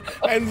 and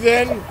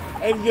then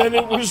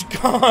it was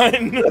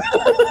gone.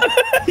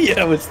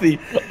 Yeah, it's the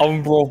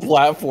umbral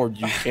platform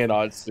you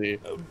cannot see.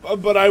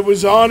 But I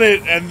was on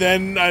it, and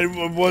then I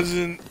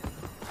wasn't.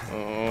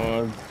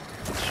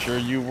 Sure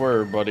you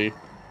were, buddy.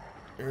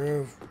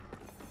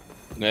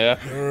 Yeah.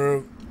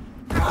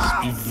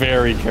 Just be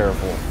very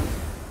careful.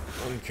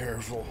 I'm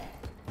careful.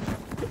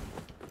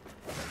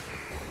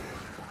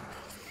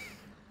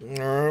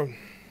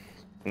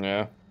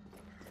 Yeah.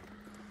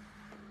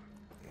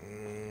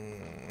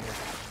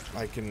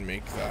 I can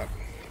make that.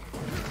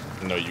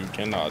 No, you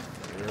cannot.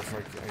 If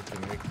I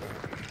can make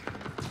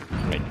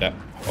that. Make that.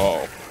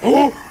 Oh.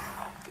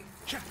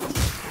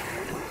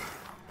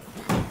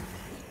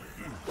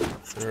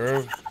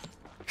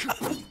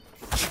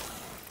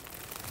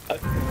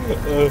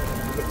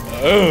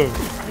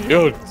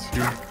 You're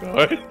too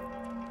good.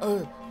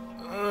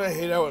 I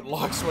hate how it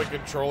locks my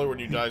controller when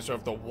you die, so I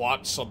have to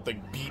watch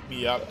something beat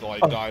me up till I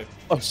die.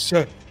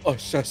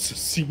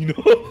 Assassino.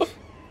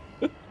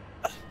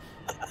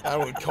 I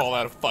would call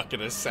that a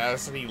fucking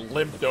assassin. He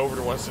limped over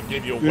to us and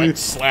gave you a wet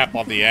slap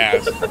on the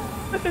ass.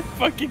 It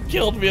fucking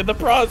killed me in the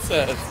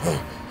process.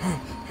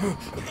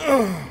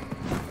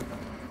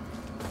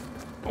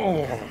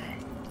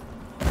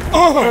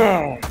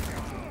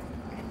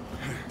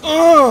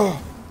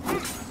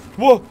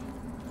 Whoa!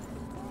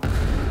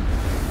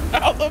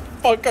 How the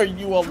fuck are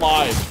you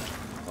alive?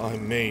 I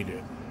made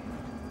it.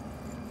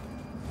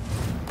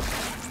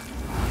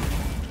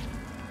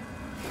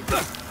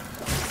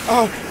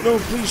 Oh, no,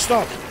 please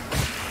stop.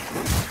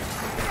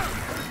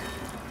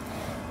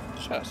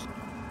 Chest.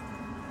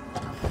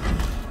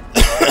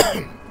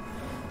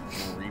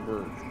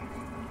 Rebirth.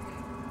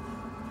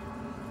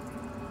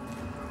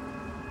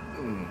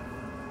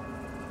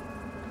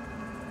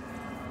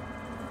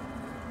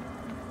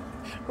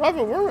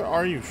 Robin, where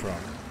are you from?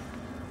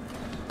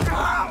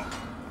 I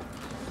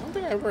don't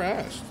think I ever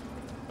asked.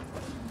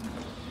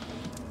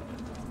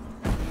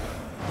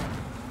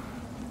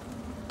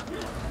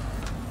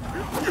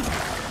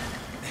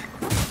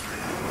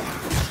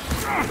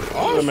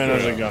 Oh, a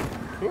minute ago.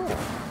 Cool.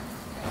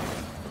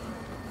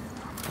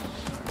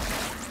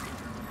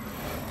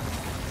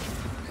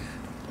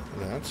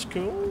 That's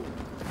cool.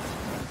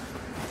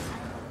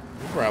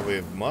 You probably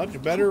have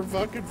much better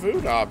fucking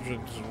food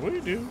options than we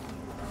do.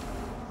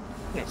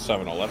 Yeah,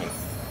 7-Eleven.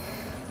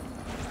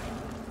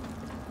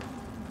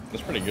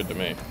 That's pretty good to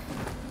me.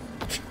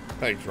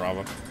 Thanks,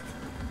 Robin.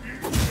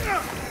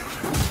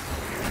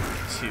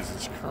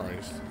 Jesus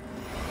Christ.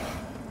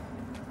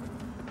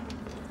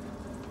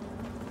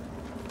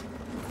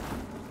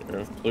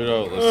 If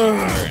Pluto, listen,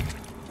 alright.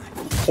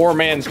 Poor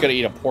man's gonna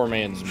eat a poor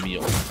man's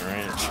meal,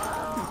 alright?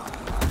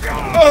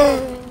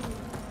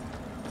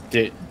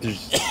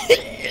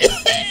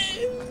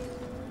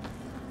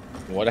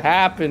 What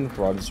happened,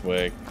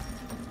 Brunswick?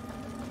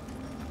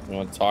 You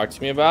want to talk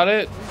to me about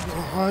it?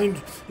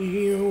 Behind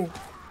you.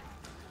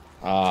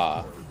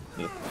 Ah,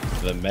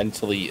 the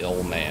mentally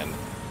ill man.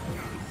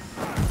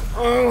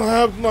 I'll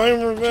have my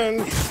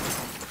revenge.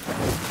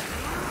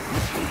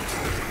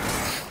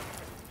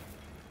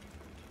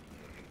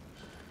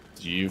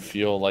 Do you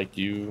feel like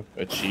you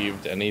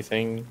achieved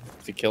anything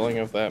with the killing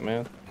of that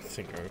man? I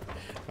think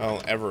I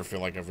don't ever feel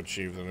like I've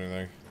achieved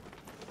anything.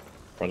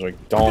 Brunswick,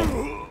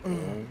 don't.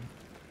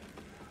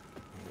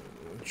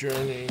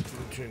 Journey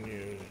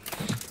continues.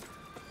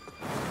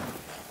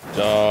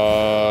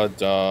 Da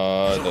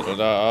da da da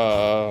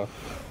da.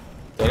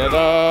 Da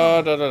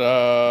da da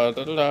da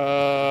da da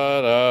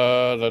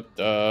da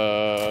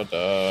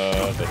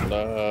da da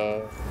da.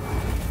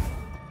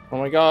 Oh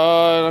my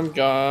god, I'm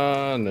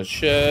gonna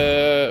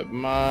shit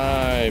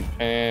my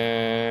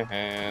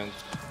pants.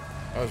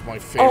 That was my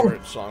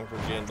favorite song for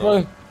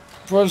Gandalf.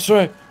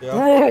 Brunswick.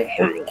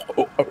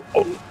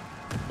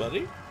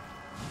 Buddy?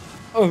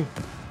 Oh.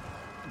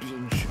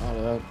 Shut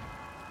up.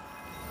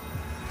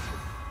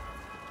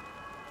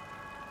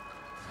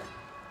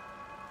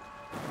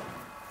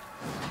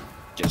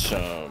 Get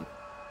some.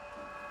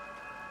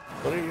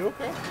 Buddy, are you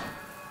okay?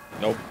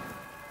 Nope.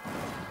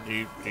 Do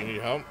you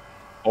need help?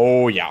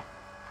 Oh yeah.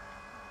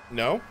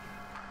 No?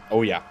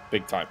 Oh yeah.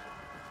 Big time.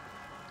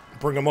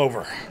 Bring him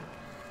over.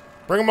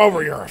 Bring him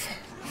over, Yerf.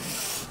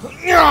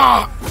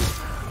 Yeah!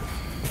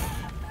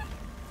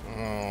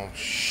 Oh,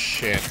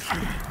 shit.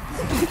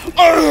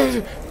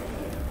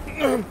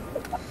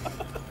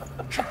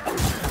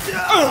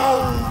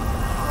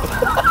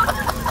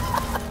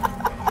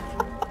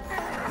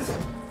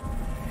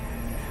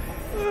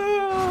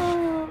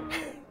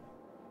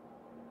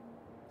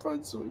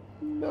 Brunswick,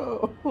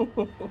 no.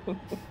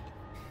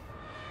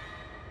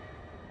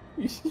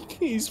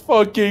 He's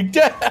fucking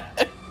dead.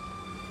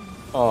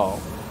 Oh,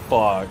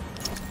 fuck.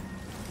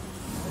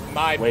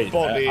 My Wait,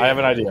 body. I have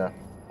an idea.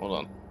 Hold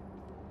on.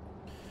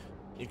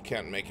 You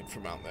can't make it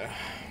from out there.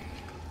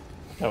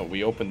 No,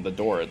 we opened the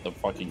door at the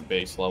fucking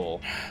base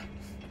level.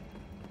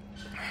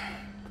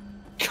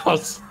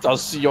 I'll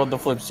see you on the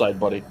flip side,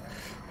 buddy.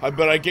 I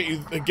bet I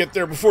get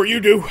there before you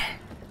do.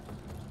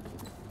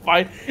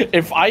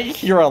 If I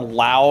hear a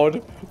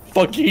loud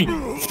fucking...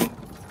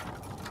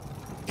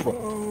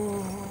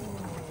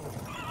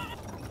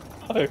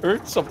 I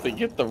heard something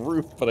hit the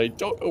roof, but I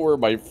don't know where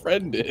my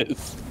friend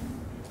is.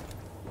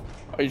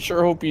 I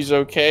sure hope he's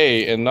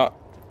okay and not...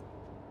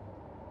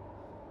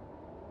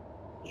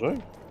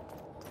 Sorry?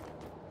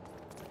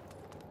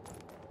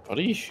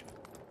 Buddy?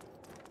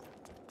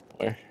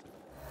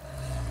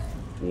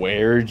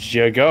 Where'd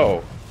you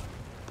go?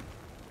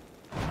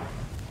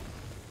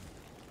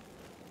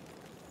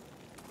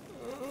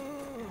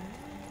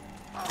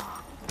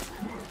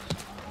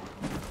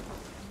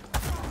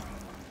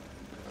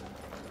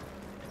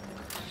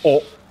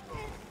 Oh.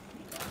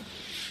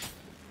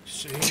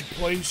 Same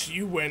place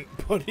you went,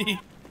 buddy.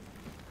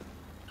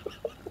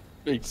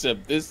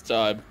 Except this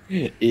time,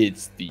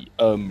 it's the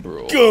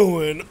Umbral.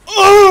 Going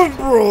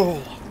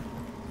Umbral!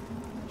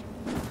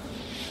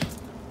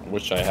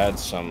 wish I had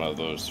some of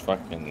those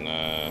fucking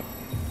little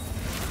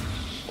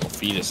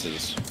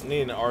fetuses. I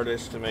need an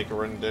artist to make a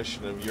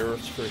rendition of your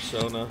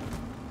persona.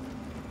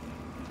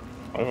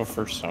 I have a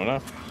persona?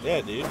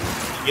 Yeah, dude.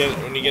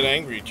 When you get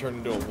angry, you turn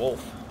into a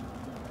wolf.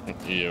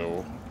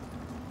 Ew.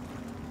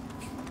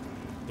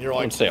 You're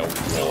like, say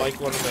you're like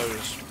one of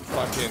those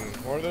fucking,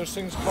 what are those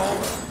things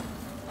called?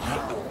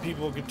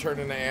 People who could turn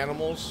into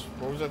animals.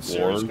 What was that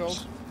series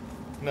called?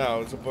 No,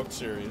 it's a book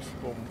series.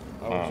 When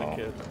I was a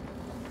kid.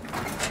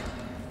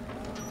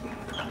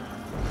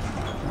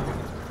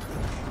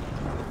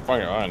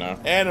 Fuck, I know.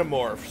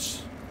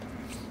 Animorphs.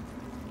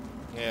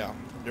 Yeah,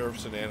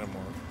 nerfs and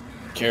animorphs.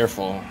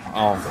 Careful.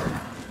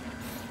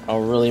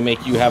 I'll really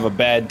make you have a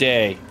bad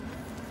day.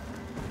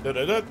 Da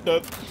da da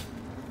da.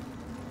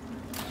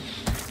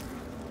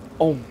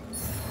 Oh.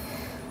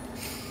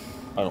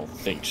 I don't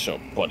think so,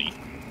 buddy.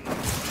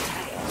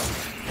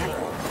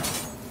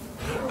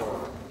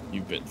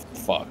 You've been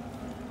fucked.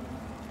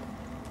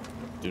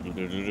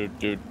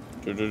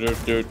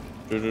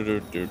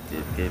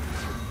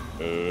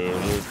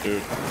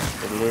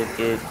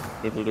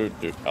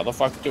 How the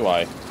fuck do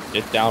I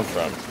get down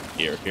from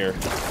here? The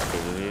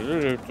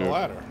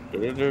ladder.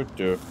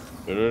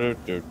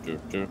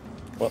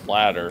 What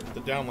ladder? The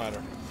down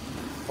ladder.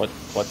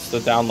 What's the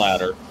down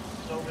ladder?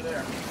 It's over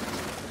there.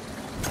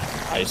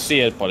 I see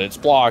it, but it's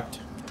blocked.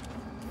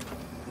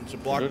 It's a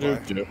block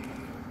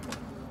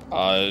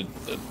by.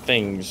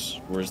 Things.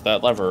 Where's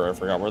that lever? I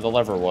forgot where the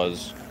lever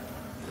was.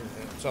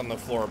 It's on the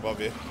floor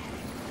above you.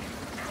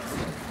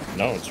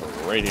 No, it's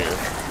right here.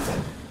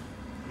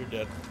 You're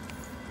dead.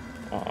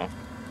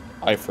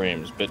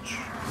 Iframes, bitch.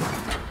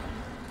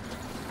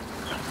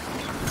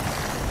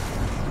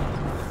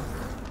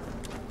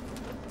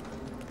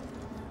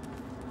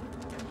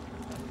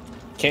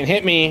 Can't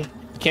hit me.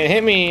 Can't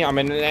hit me. I'm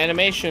in an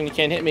animation. You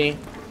can't hit me.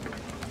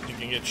 You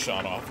can get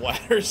shot off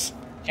ladders.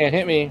 Can't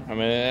hit me. I'm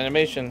in an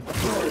animation.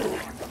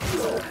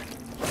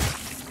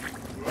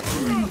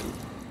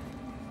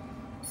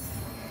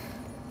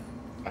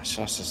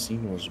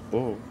 Assassino's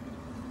bow.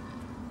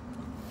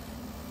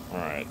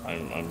 Alright,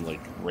 I'm like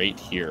right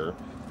here.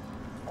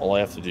 All I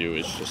have to do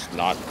is just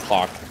not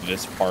cock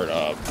this part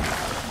up.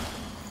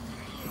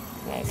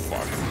 Oh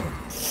fuck.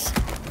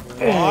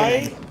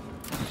 Why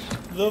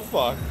the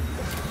fuck?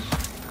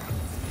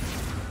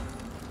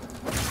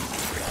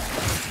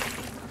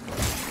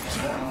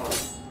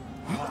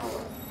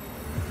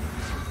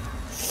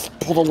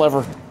 Pull the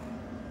lever.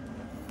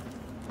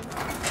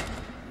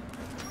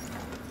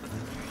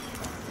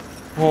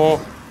 Oh.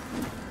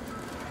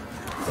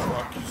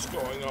 What is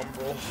going on,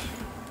 bro?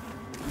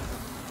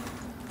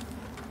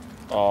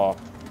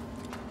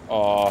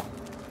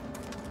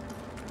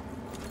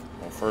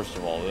 Well, first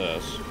of all,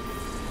 this.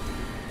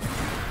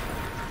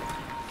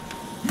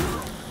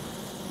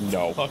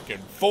 No. Fucking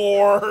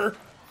 4.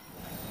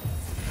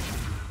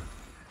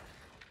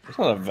 There's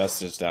not a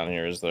vestige down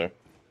here, is there?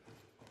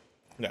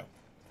 No.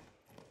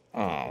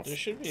 Oh. There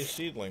should be a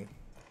seedling.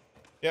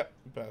 Yep,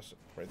 you pass it.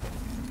 Right there.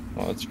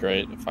 Well, that's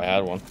great, if I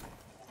had one.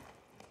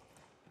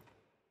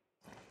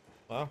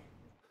 Wow.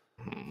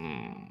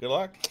 Good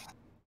luck.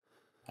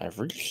 I've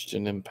reached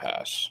an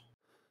impasse.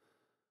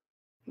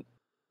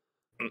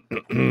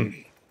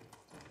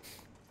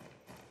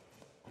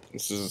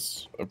 This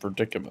is a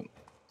predicament.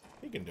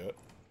 You can do it.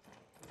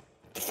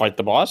 To fight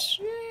the boss?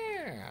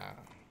 Yeah.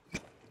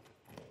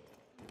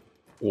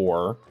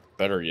 Or,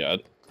 better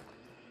yet,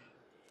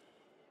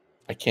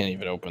 I can't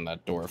even open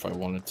that door if I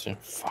wanted to.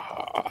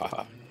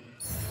 Fuck.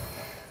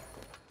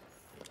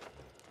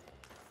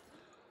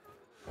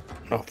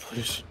 Oh,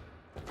 please.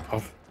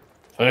 Oh,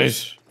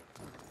 please.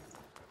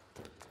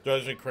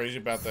 Drives me crazy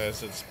about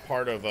this. It's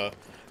part of a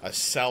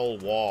cell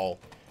wall.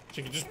 So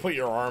you can just put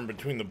your arm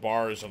between the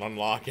bars and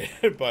unlock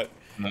it, but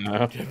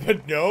no.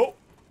 But no.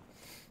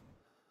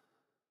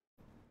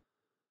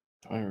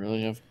 Do I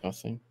really have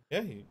nothing?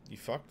 Yeah, you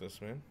fucked us,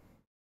 man.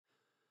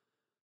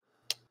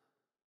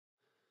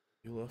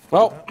 You left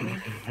well, without me.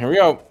 Here we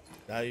go.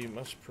 Now you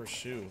must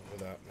pursue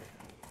without me.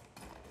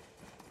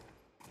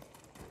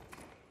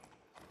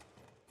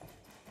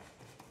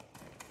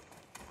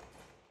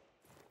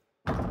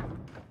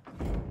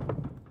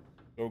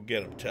 Go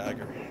get him,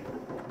 Tiger.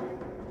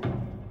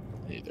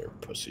 Hey there,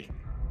 pussy.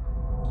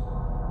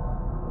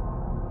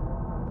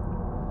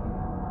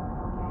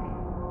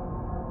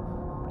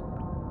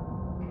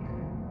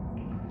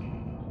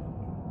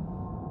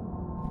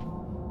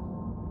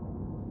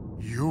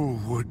 You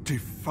would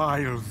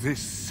defile this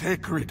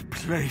sacred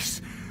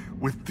place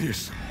with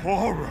this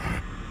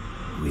horror.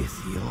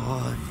 With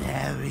your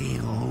very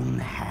own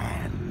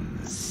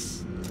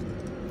hands.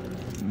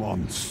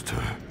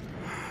 Monster.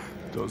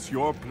 Does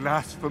your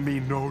blasphemy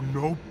know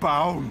no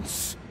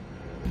bounds?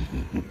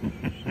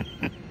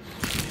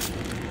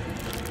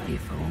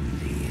 If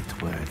only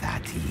it were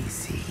that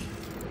easy.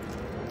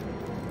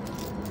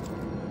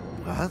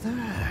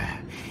 Brother,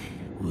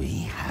 we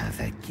have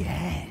a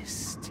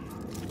guest.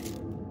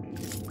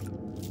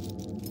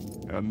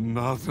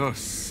 Another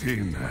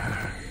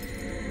sinner.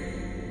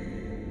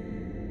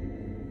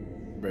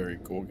 Very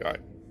cool guy.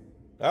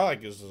 I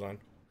like his design.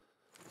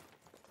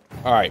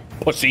 Alright,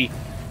 pussy.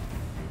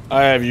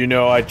 I have you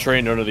know I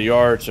trained under the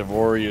arts of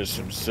Orius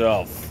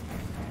himself.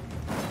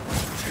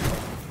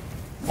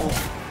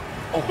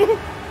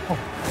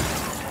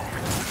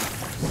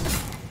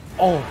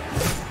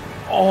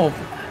 Oh,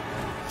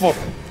 fuck.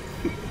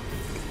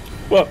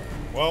 What?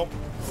 Well,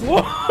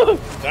 What?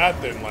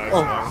 that didn't last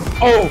long.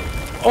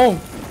 Oh,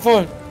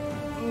 fuck.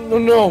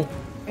 No.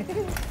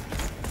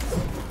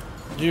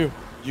 You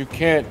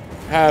can't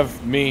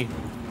have me.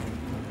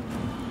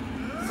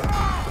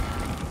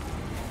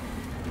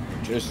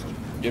 Just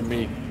give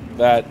me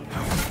that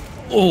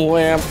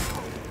lamp.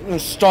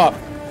 Stop.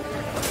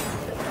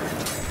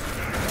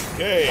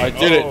 Okay. I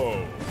did it.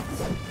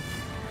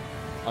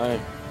 I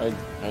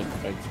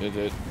did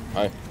it.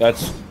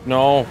 That's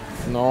no,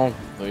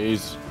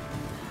 please.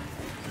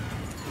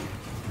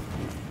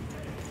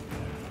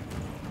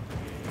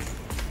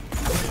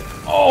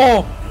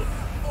 Oh!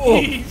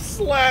 He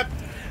slapped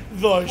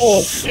the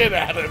shit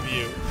out of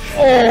you.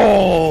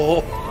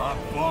 Oh!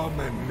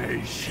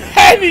 Abomination.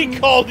 And he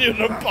called you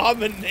an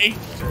abomination.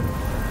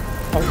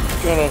 I'm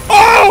gonna.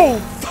 Oh,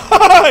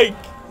 fuck!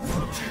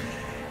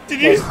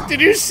 Did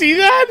you see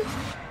that?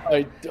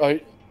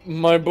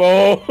 My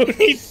bow.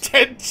 He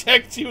dead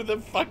checked you with a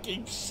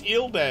fucking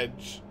shield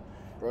edge.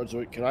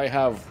 Brunswick, can I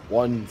have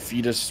one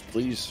fetus,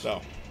 please? No.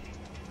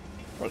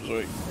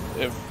 Brunswick,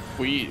 if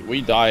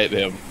we die at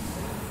him,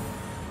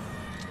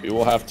 we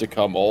will have to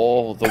come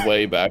all the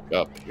way back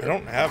up I here.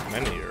 don't have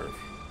many here.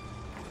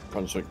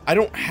 Brunswick, I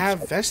don't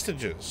have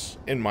vestiges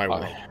in my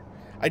world.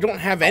 I don't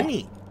have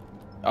any.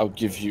 I'll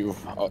give you.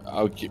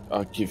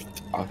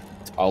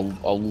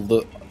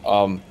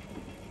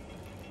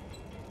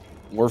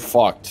 We're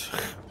fucked.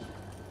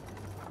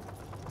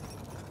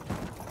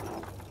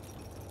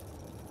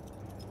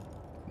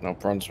 Now,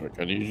 Brunswick,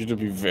 I need you to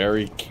be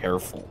very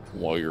careful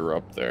while you're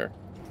up there.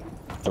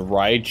 The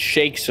ride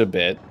shakes a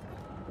bit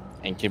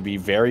and can be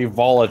very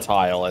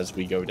volatile as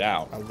we go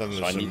down. I've done this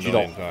So I a need you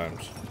million to.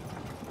 times.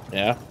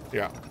 Yeah?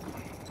 Yeah.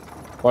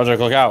 Brunswick,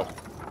 look out.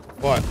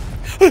 What?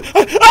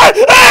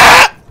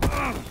 That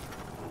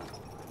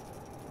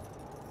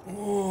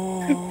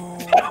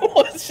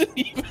wasn't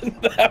even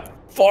that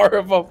far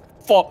of a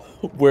fall.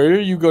 Where are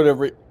you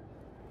gonna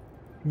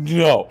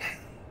No.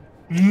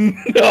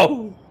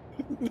 No.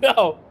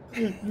 No.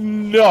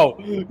 No.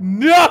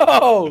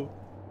 No!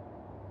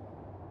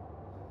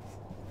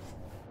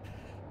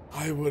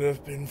 I would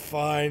have been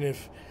fine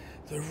if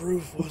the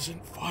roof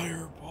wasn't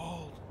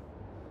fireballed.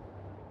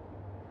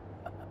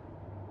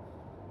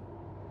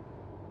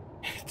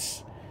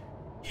 It's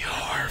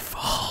your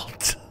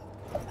fault.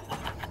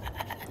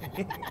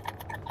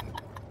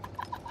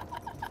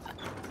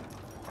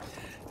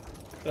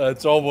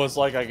 It's almost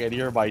like I can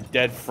hear my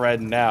dead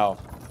friend now.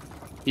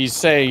 He's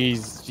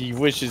saying he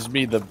wishes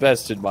me the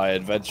best in my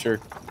adventure.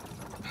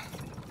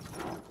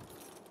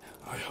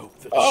 I hope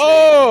that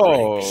shade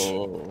breaks.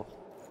 Oh!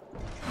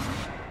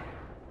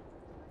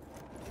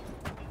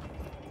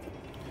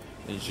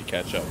 You should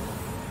catch up.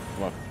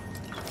 Come on.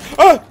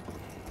 Ah!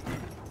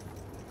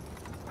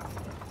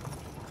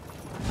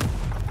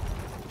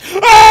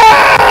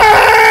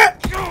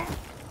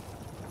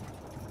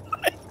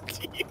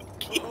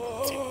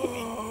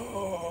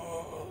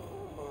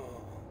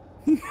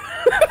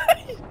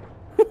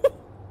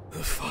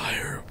 The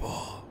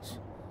fireballs.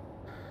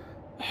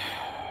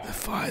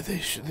 They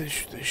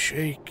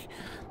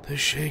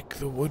shake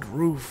the wood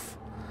roof.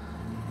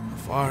 The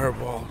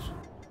fireballs.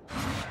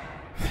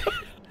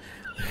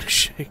 They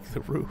shake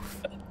the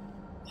roof.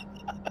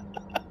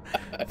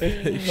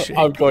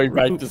 I'm going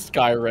back to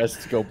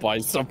Skyrest to go buy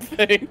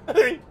something.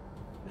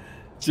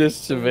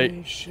 Just to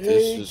make this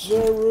is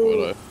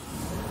what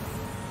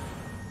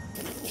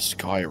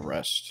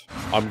Skyrest.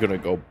 I'm gonna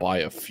go buy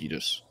a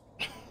fetus.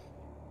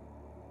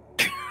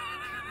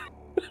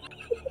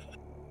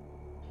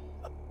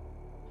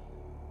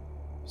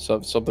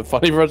 Something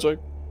funny, Brunswick?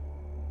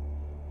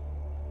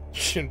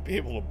 You shouldn't be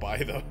able to buy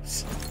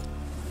those.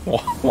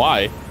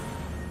 Why?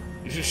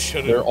 You just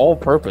shouldn't. They're all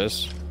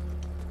purpose.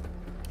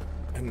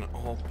 An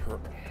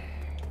all-purpose.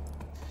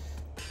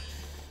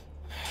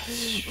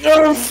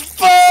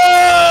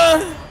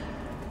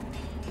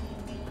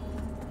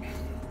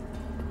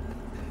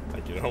 I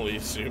can only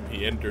assume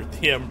he entered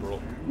the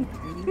emerald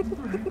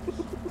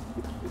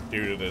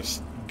due to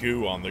this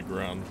goo on the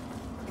ground.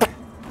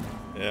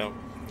 Yep,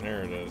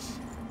 there it is.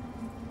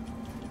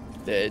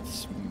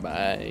 That's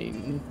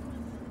mine.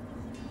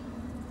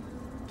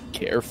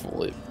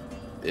 Careful, it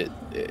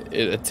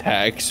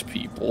attacks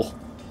people.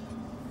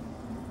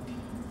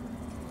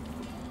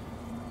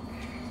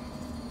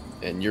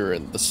 And you're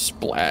in the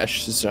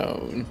splash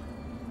zone.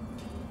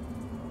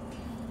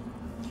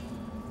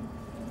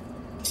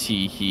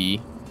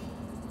 Tee-hee.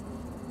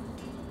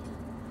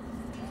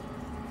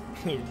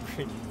 You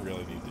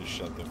really need to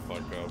shut the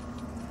fuck up.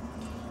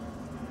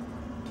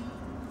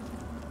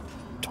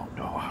 Don't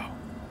know how.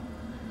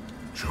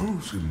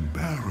 Chosen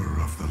bearer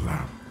of the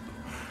lamp,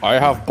 I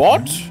have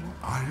bought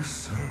I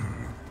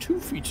serve. 2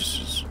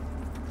 fetuses.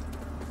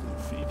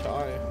 Feet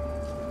high.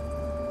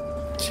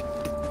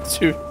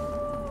 Dude.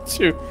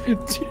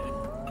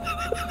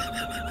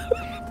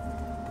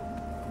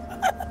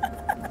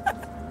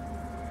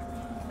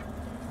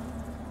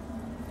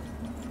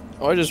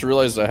 Oh, I just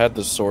realized I had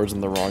the swords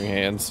in the wrong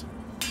hands.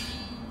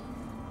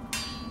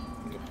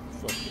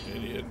 Fucking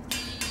idiot.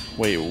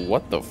 Wait,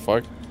 what the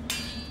fuck?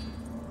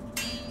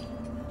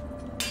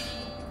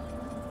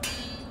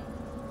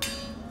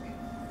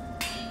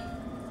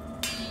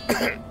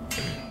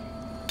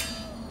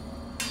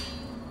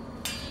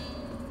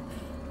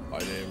 My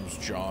name's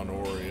John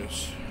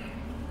Orius.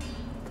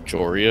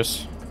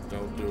 Jorius?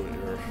 Don't do it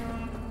here.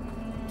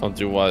 Don't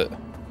do what?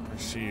 I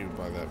see you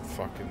by that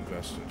fucking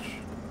vestige.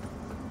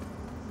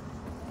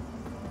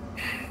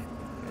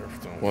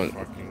 Earth, don't What?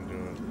 fucking do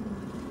it.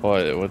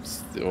 What?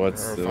 What's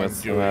Earth, I'm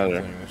the doing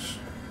matter? things.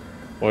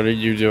 What are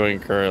you doing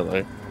currently?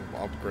 I'm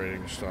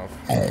upgrading stuff.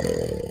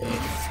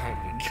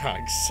 Fucking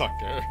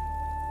cocksucker.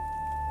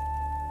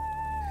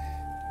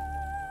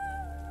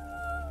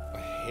 I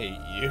hate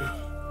you.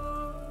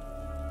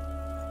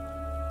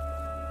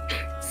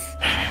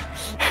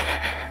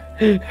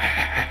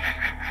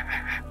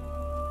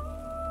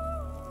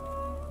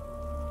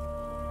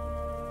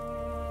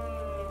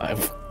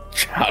 I've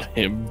got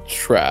him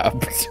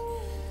trapped.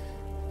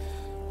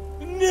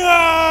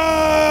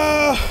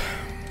 No!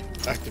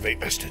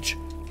 Activate vestige.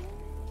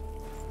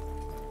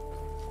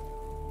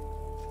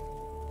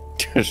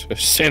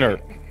 Sinner.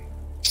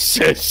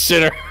 Sinner.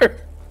 Sinner.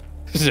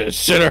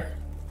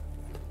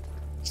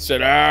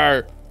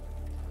 Sinner.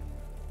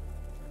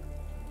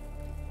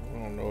 I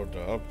don't know what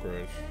to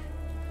upgrade.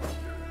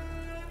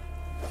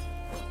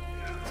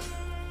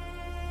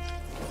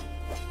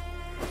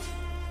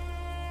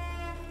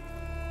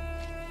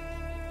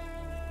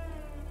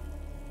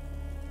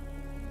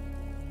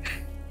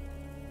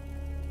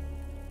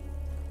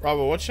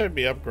 Bravo, what should I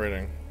be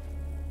upgrading?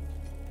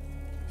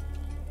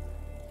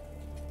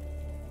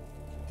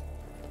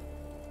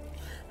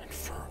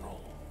 Infernal.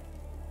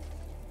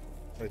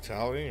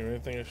 Vitality? You really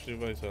think I should do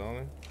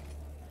vitality?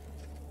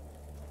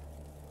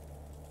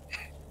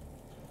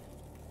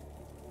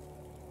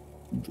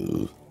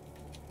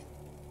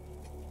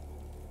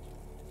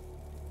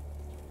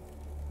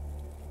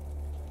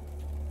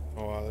 Oh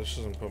wow, this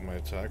doesn't put my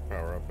attack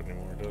power up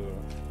anymore, does it?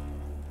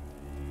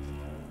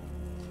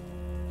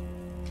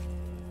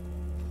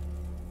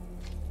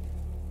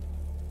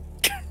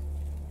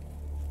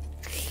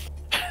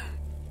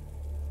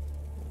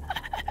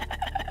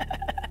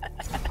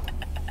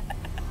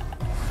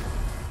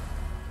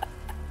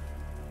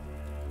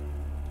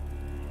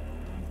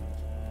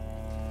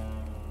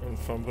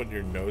 Fun putting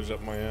your nose up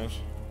my ass.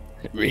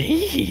 Oh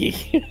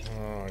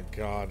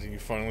god, you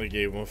finally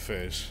gave him a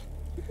face.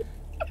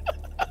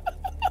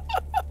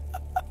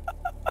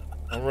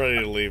 I'm ready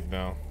to leave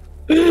now.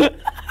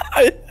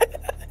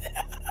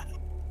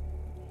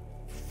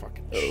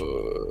 Fucking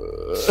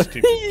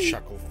stupid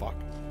chuckle fuck.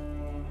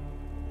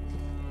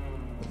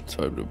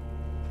 Time to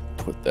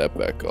put that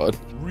back on.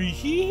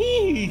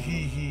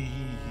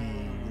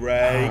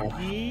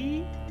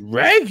 Raggy?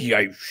 Raggy,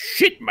 I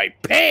shit my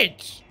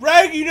pants!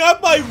 Raggy,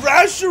 not my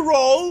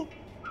casserole!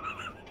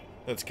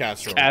 That's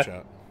casserole,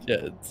 chat.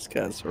 Yeah, it's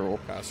casserole.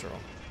 Casserole.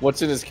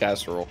 What's in his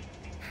casserole?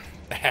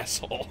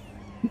 Asshole.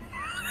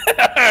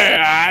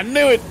 I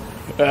knew it!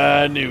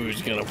 I knew he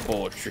was gonna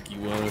pull a tricky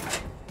one.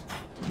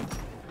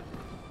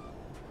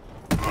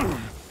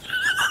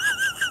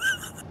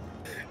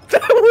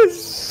 That was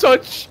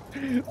such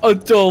a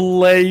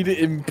delayed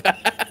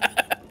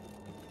impact.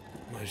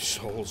 My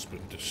soul's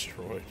been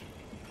destroyed.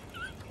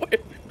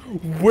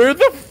 Where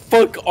the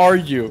fuck are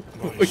you?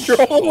 My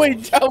You're all the way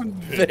soul's down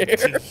been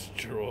there.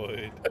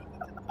 destroyed.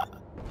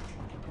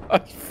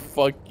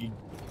 Fucking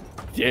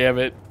damn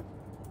it.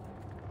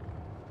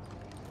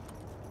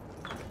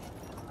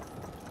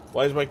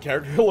 Why does my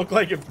character look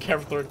like if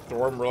Ketheric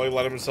Thorm really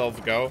let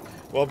himself go?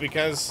 Well,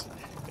 because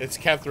it's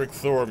Ketheric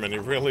Thorm and he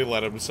really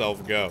let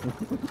himself go.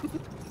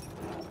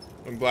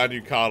 I'm glad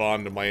you caught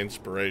on to my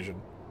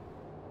inspiration.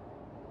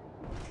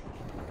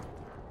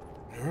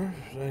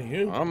 Is that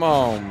you? Come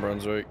on,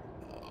 Brunswick.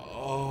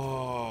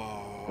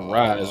 Oh,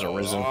 Rise,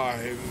 Arisen.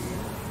 I'm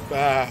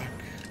back.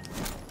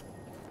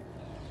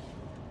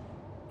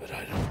 But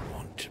I don't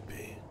want to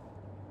be.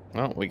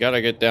 Well, we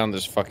gotta get down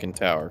this fucking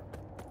tower.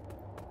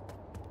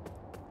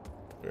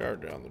 We are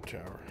down the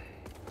tower.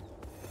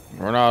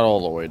 We're not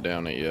all the way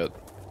down it yet.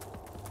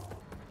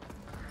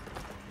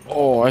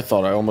 Oh, I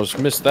thought I almost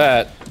missed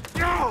that.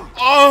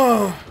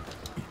 Oh!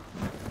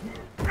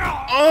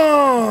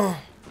 Oh!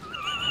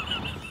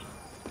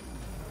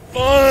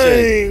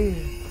 Fine!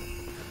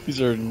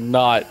 These are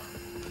not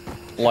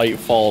light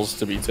falls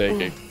to be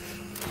taking.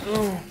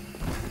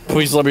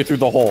 Please let me through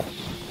the hole.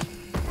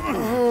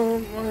 Oh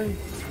my.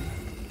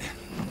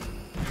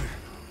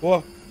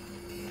 What?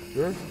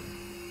 Sure?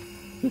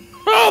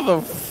 How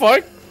the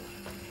fuck?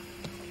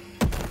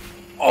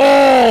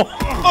 Oh!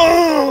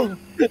 Oh!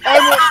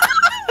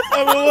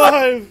 I'm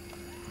alive!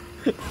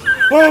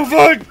 Oh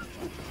fuck!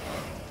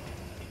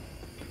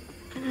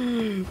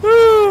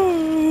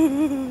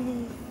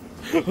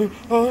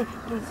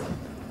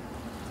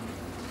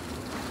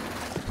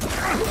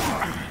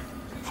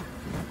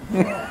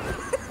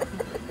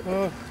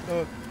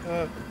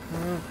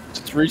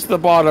 Just reach the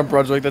bottom,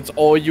 Brunswick. That's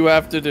all you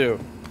have to do.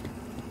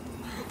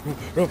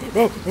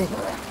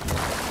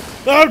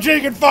 I'm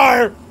taking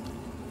fire!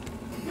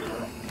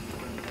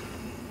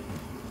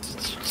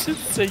 Just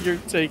say you're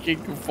taking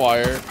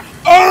fire.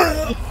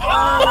 Oh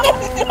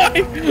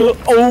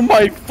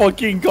my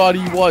fucking god,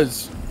 he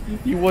was.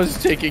 He was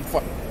taking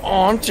fire.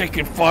 Oh, I'm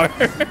taking fire.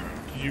 Did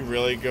you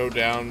really go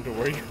down to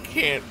where you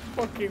can't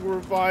fucking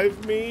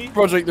revive me?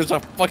 Brunswick, there's a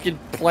fucking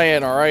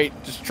plan, alright?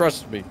 Just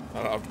trust me.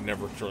 I've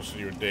never trusted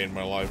you a day in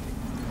my life.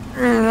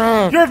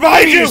 You're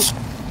behind you!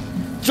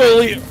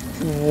 Jolly.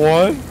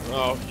 What?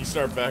 Oh, you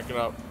start backing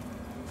up.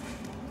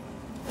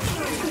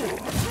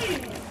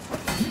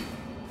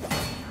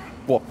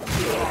 What?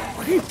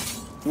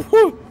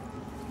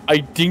 I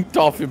dinked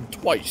off him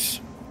twice.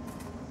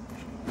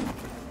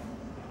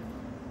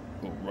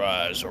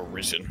 Rise or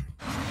risen.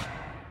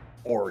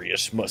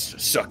 Orius must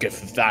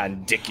sucketh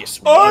thine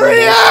dickus.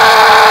 Orius!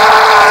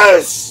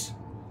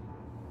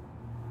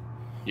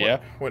 Yeah?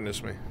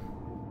 Witness me.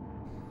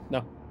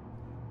 No.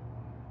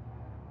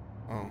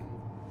 Oh.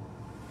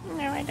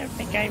 No, I don't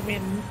think I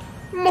win.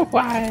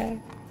 Why?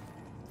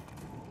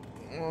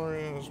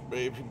 Orius,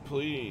 baby,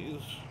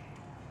 please.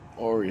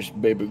 Orius,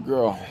 baby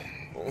girl.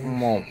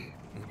 Come on.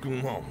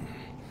 Come on.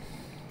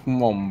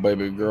 Come on,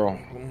 baby girl.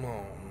 Come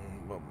on,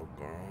 baby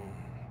girl.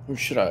 Who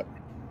should I...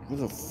 Who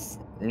the f...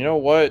 You know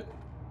what?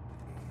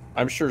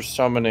 I'm sure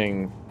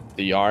summoning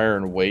the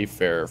Iron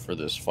Wayfarer for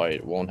this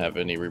fight won't have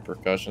any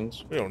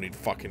repercussions. We don't need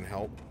fucking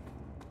help.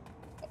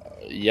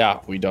 Yeah,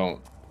 we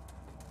don't.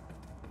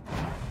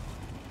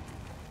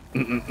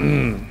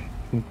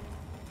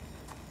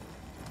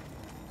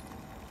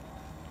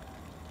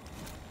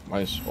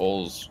 My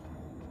souls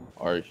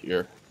are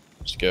here.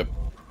 Skip.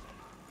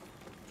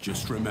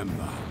 Just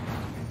remember,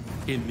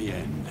 in the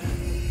end,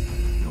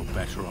 you're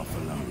better off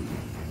alone.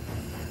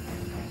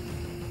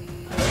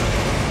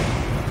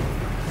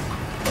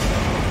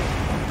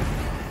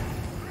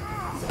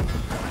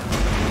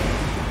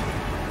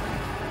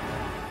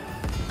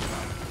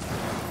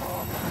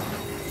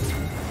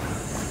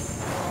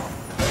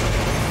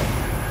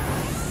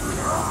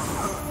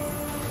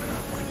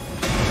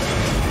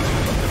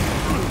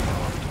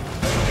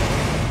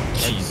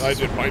 I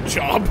did my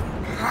job.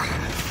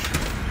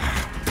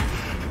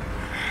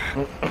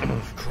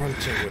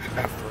 Grunting with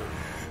effort.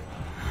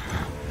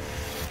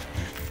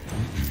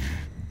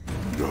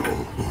 No.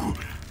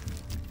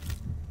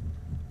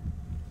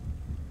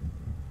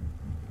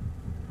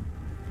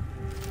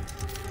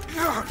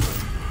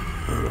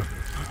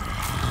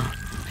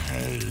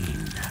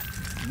 Pain.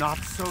 Not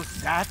so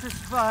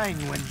satisfying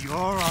when you're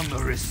on the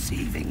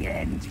receiving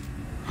end.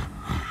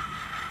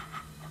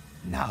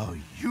 Now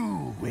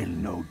you will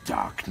know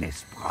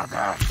darkness,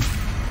 brother.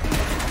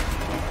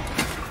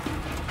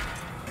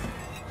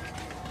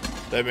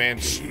 That man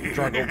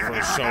struggled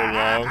for so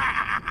long.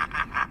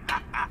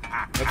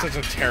 That's such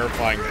a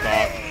terrifying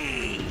thought.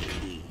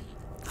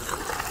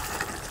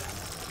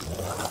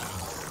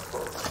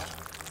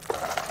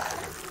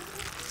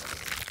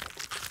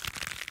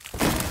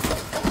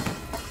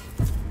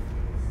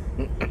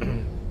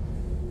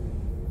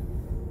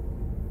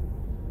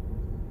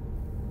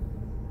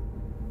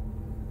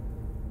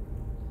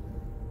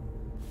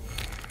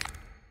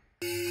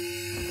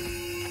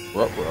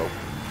 Ruh-roh.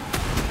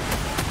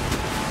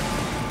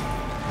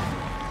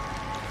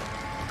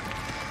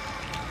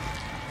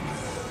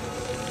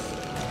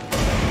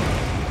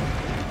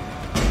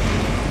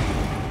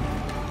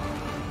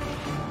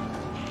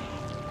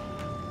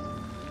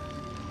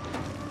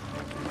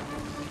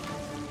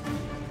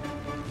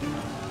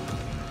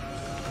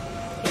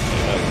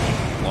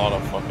 A lot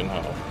of fucking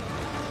help.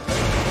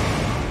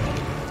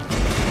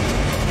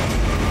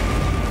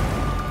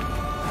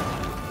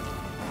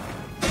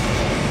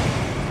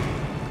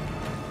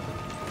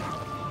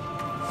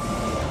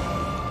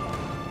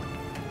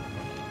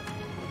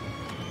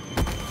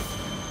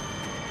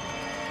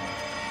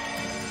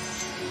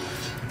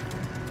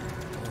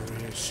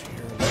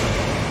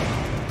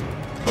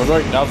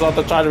 Right, now's not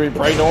the time to be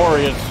praying to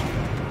Orius.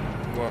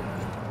 What?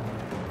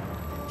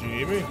 Do you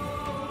need me?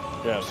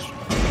 Yes.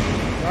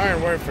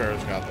 Iron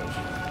Wayfarer's got this.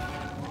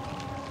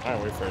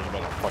 Iron Wayfarer's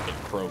about to fucking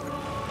croak.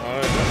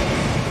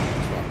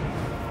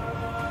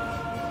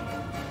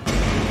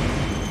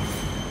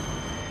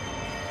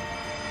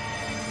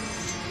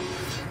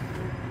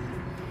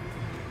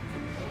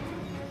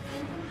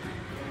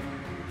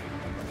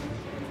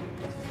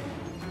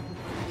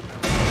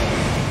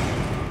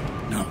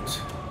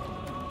 Not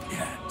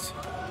yet.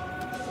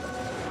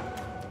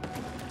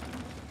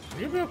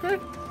 You be okay?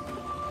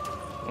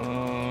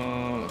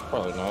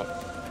 Probably not.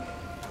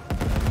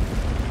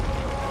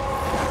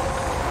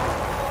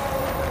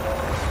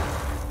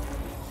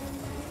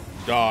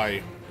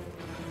 Die.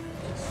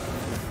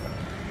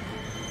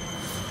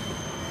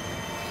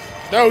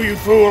 No, you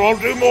fool! I'll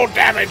do more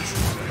damage!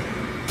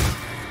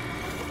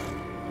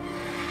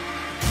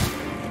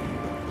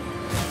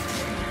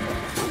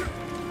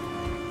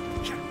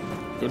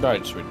 Good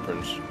night, sweet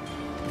prince.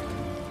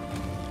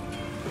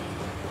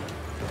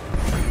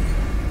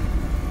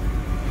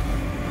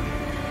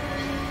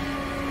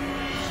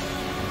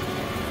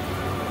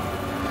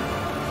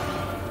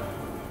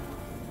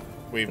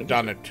 We've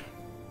done it.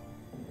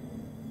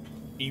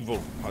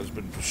 Evil has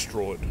been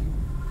destroyed.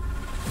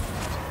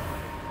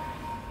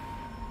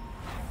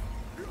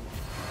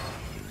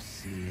 You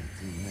see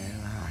it in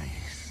their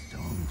eyes,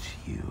 don't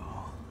you?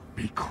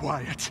 Be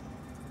quiet.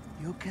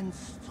 You can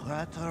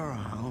strut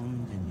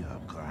around in your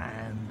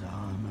grand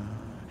armor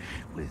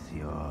with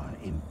your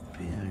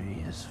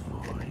imperious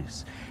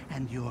voice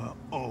and your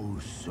oh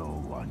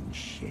so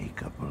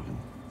unshakable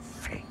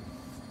faith.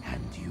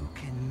 And you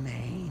can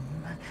maim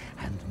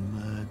and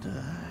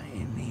murder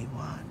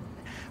anyone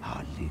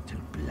our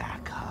little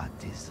black heart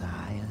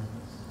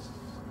desires.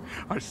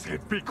 I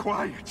said be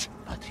quiet.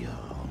 But you're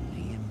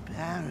only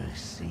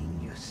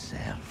embarrassing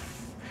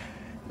yourself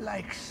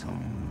like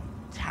some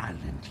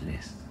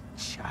talentless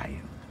child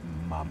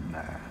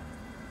mummer.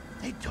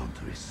 They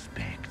don't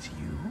respect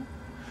you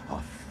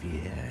or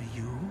fear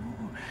you,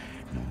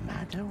 no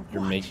matter what.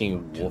 You're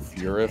making Wolf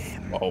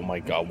Urith? Oh my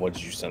god, what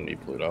did you send me,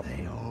 Pluto?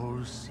 They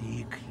all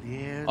see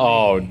clearly.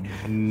 Oh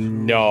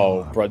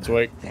no,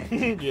 Brunswick.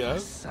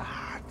 Yes.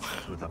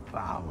 To the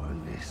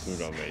powerless,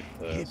 Pluto made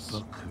this.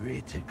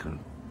 hypocritical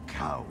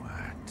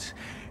coward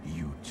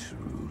you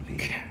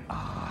truly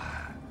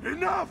are.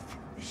 Enough!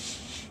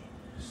 Shh,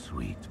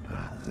 sweet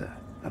brother.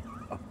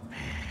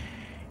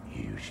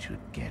 You should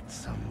get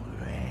some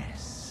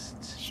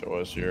rest. Show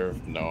us your.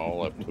 No, I'll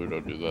let Pluto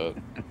do that.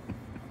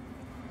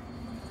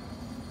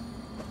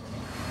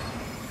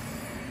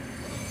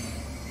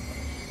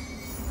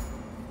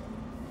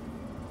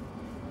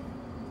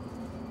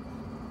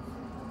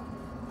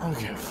 I'm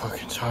getting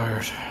fucking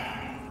tired.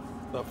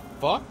 The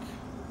fuck?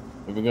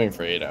 We've been going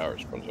for 8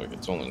 hours, Brunswick.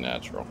 It's only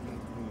natural.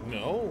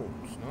 No,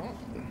 it's not.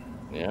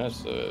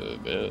 Yes,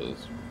 it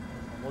is.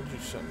 What'd you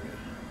send me?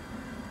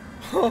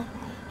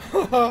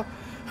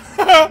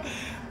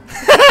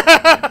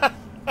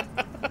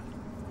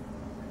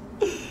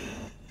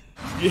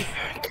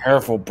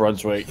 Careful,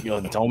 Brunswick.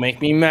 You don't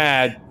make me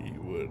mad.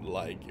 You would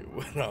like it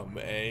when I'm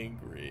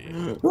angry.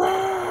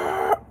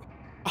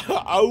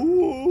 Ow.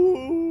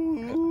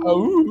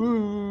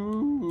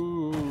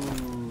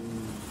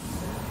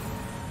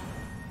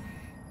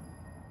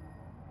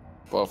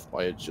 Buff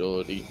my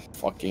agility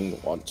fucking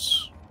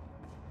once.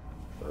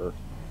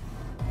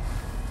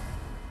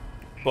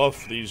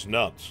 Buff these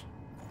nuts.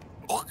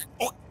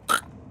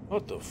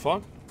 What the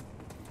fuck?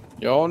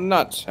 Your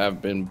nuts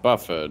have been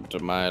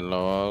buffered, my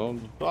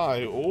lord.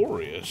 By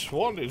Orius,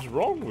 what is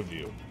wrong with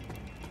you?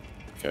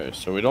 Okay,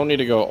 so we don't need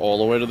to go all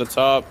the way to the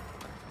top.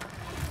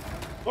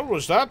 What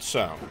was that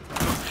sound?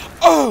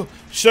 Oh,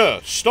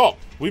 sir, stop.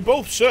 We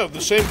both serve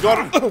the same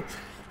god of...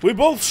 we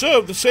both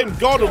serve the same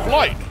god of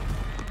light.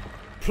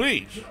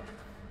 Please.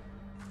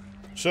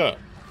 Sir.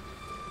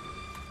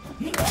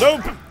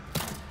 No.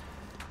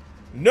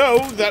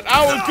 Know that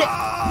our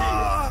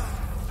god...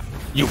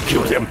 You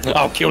killed him.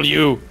 I'll kill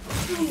you.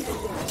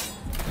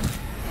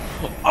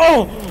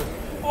 Oh!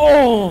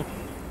 Oh!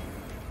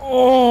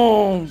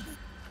 Oh!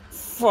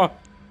 Fuck.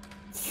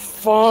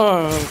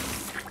 Fuck.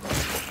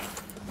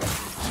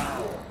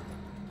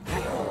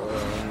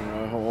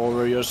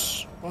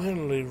 Orius.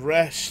 Finally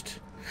rest.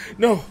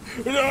 No.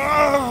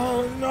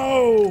 No.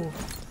 No.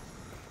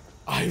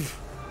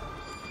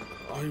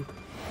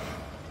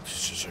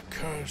 This is a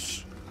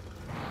curse.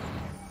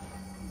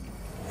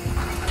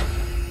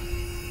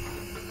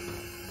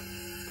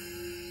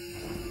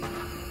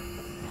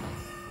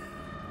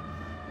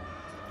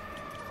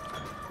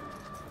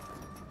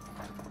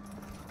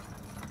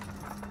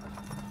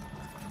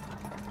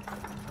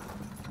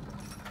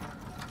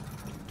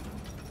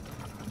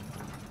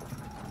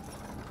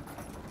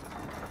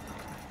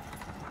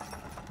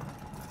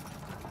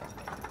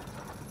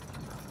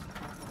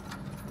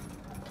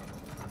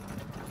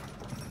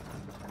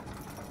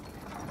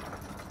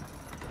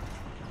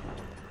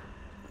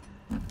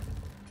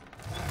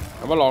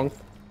 Come along.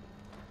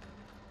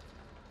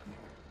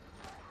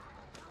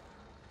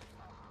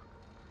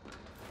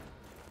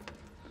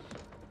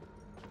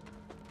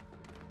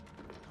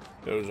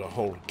 There was a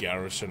whole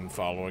garrison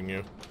following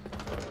you.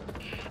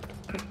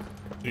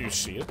 Do you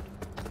see it?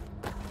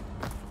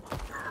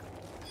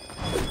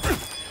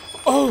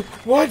 Oh,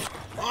 what?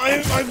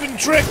 I've been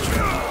tricked!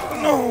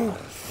 No!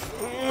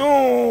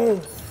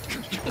 No!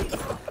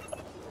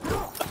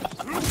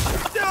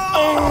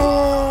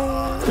 Oh!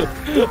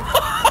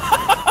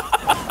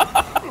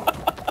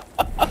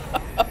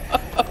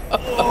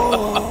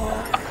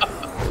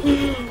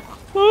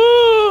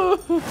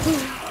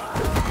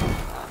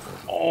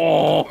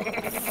 Oh!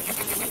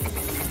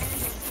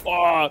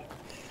 Fuck!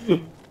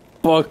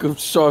 Fuck! I'm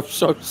so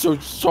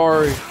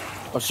sorry.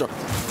 I'm sorry.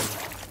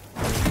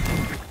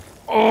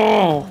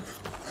 Oh!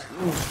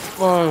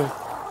 Fuck!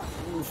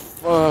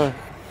 Fuck!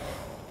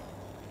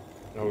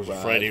 I was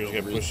afraid he was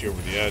gonna push you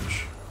over the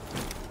edge.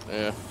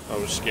 Yeah. I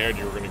was scared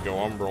you were gonna go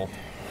umbral.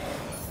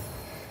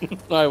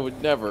 I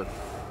would never.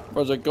 I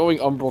was like, going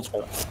umbral's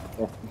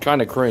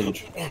kind of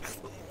cringe.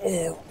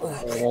 Oh.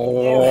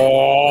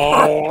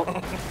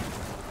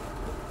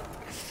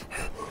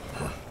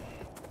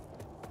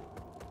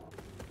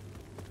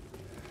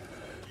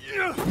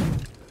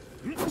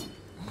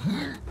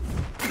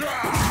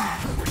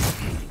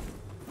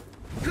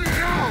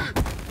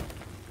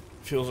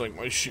 Feels like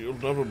my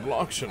shield never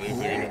blocks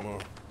anything anymore.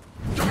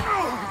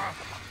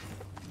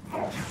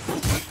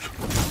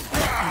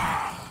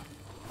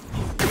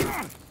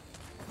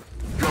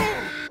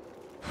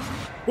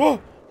 Whoa!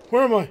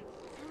 Where am I?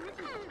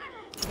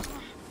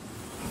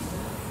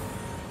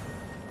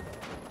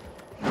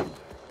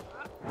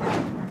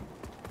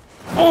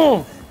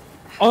 Oh!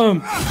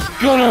 I'm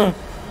gonna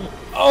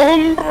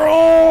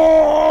bro!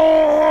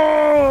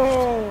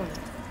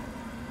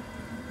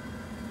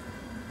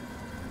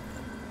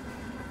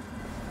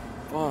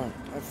 Fuck,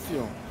 I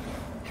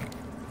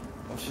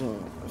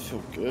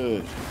feel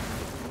good.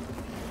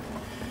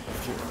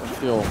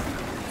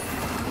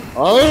 I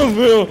don't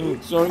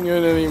feel so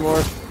good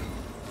anymore.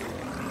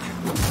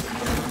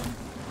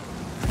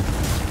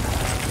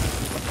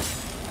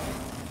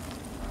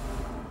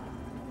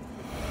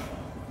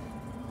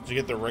 Did you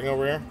get the ring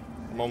over here?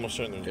 I'm almost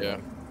certain there's Yeah.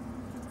 one.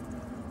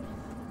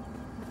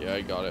 Yeah,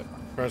 I got it.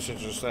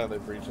 President's just said they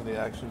breach of the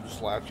action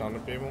just latch onto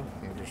people.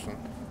 Interesting.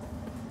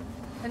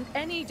 And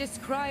any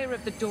descrier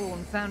of the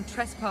dawn found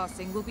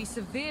trespassing will be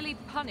severely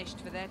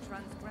punished for their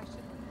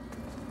transgression.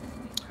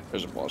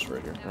 There's a boss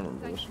right here. I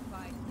remember this.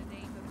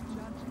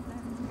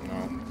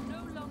 No.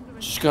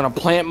 Just gonna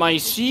plant my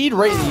seed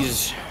right in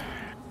these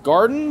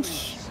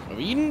gardens of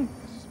Eden.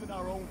 This has been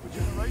our own for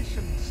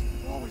generations.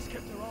 Always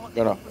kept our eye.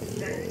 Gonna.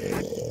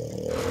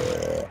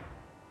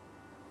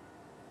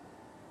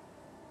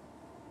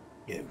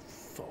 You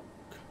fuck.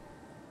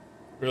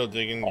 Real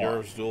digging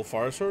Europe's dual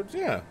fire swords?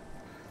 Yeah.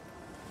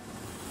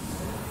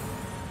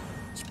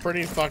 It's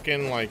pretty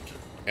fucking like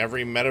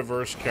every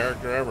metaverse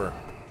character ever.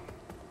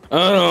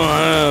 I don't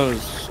have a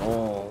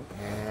soul.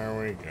 There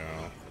we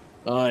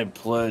go. I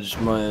pledge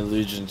my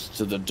allegiance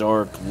to the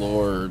Dark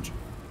Lord.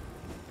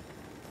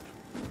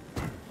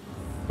 Come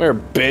here,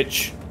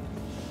 bitch.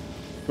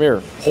 Come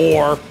here,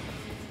 whore.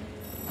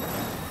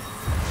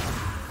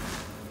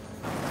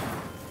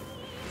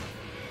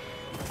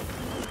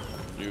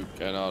 You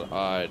cannot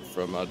hide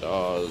from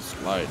Adah's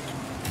light.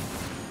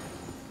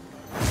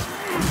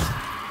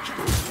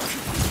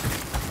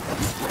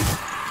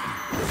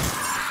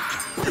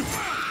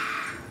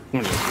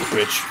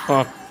 Bitch,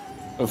 huh?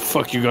 What the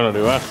fuck you gonna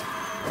do, huh?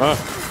 Huh?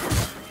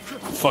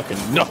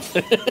 Fucking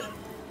nothing.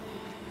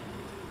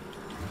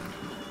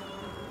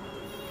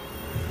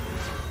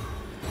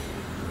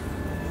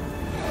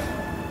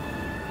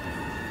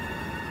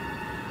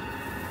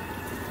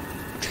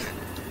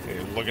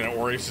 You're looking at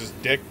Orius'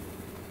 dick.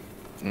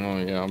 Oh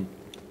yeah,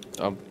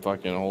 I'm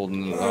fucking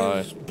holding the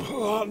eye.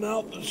 Blotting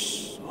out the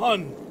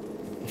sun.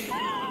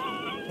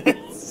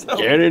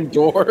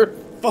 Ganondorf.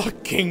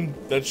 Fucking.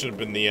 That should have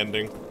been the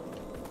ending.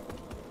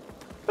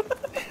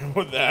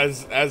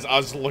 as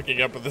us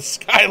looking up at the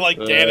sky like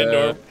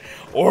Ganondorf,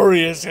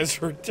 Orius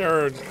has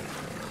returned.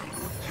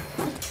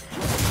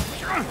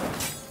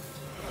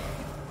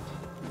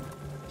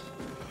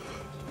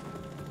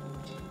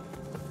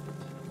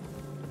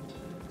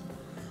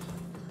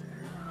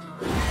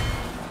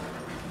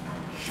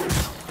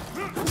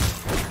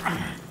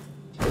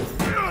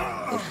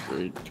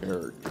 Great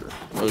character.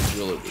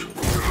 Agility.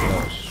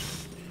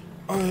 Yes.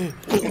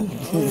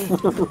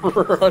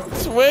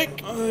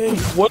 Brunswick?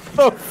 What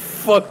the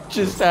fuck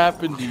just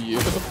happened to you?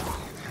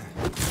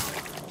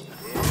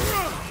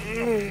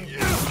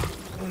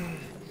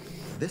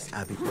 This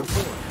Abbey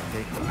before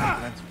they can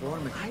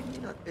transform it. I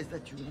mean, not is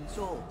that you in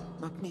soul,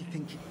 not me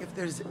thinking. If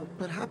there's,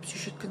 perhaps you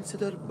should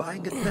consider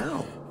buying it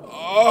now.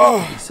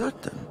 Be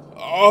certain.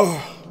 I'm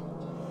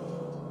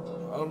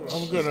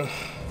gonna.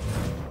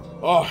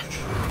 Oh,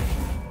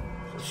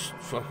 just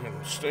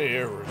fucking stay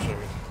here for a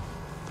second.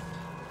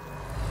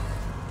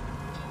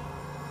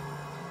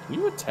 Can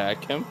you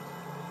attack him?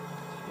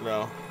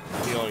 No,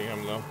 I'm healing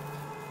him though.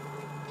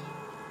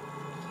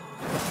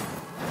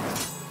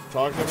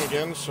 Talk to him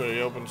again so he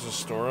opens his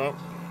store up.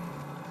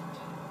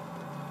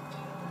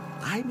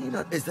 I may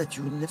not is that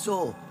you in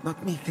soul,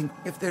 not me think.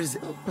 If there's,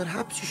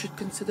 perhaps you should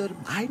consider.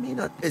 I may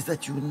not is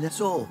that you in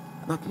soul,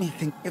 not me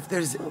think. If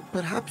there's,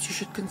 perhaps you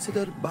should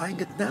consider buying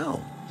it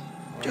now,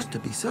 just to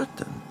be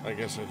certain. I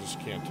guess I just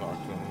can't talk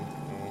to him.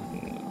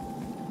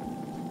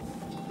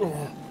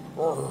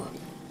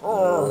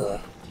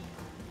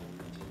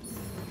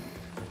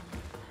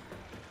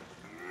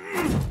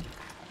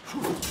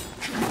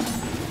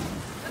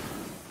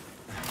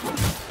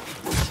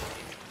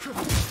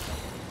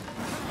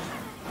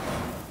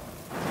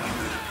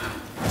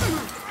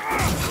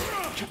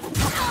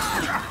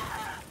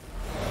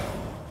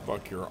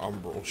 Fuck your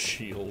umbral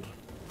shield.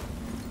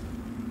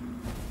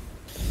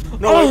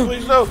 No,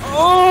 please no!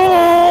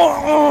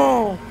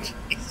 Oh!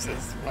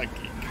 Jesus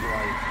fucking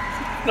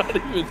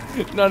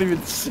Christ. Not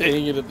even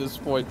saying it at this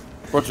point.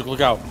 Brunswick,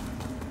 look out.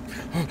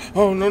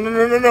 Oh no no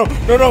no no no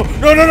no no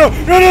no no no no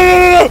no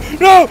no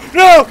no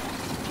no!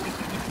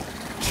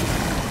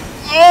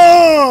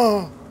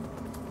 Oh!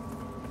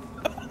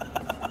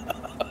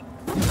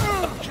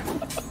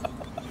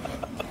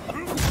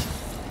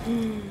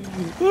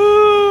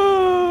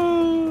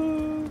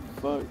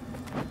 Fuck.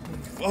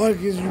 Fuck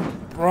is your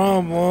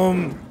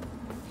problem?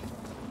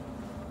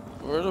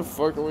 Where the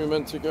fuck are we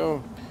meant to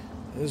go?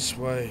 This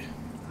way.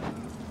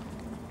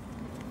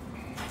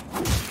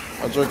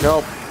 Brunswick,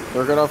 help.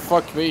 They're gonna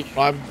fuck me.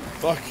 I'm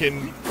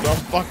fucking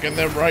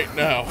them right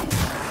now.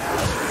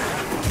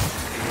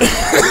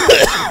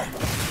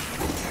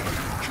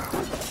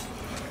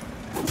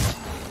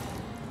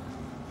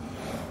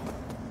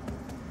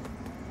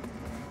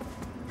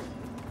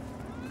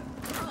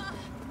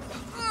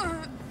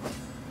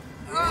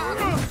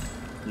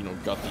 You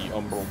don't got the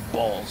umbral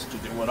balls to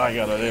do what I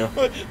gotta do.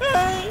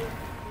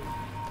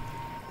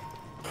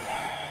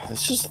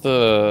 This is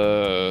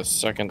the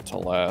second to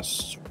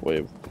last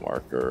wave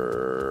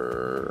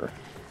marker.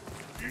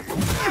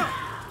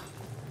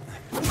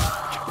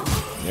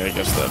 Yeah, I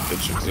guess that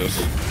bitch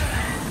exists.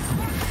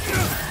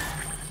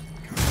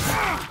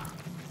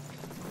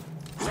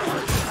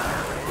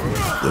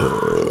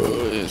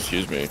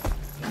 Excuse me.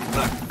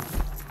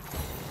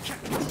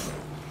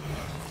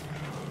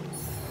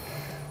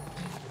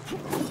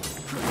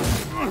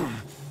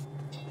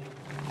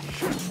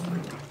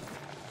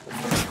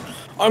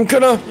 I'm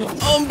gonna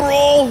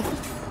umbral.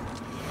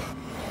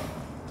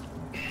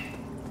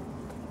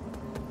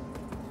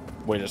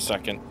 Wait a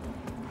second.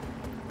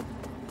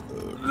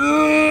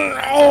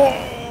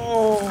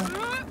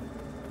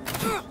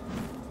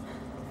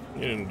 You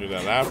didn't do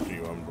that after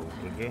you umbral,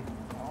 did you?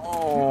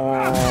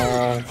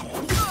 Oh,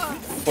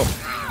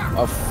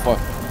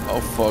 fuck. I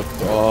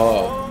fucked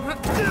up.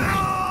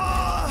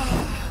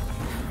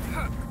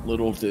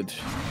 Little did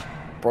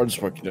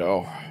Brunswick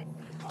know.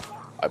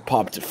 I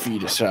popped a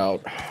fetus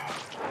out.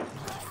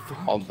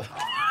 On the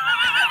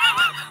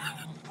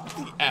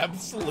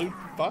absolute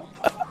fuck.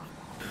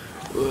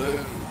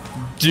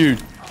 Dude,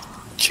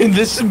 can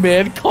this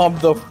man calm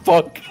the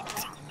fuck?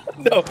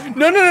 No.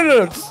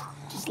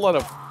 Just let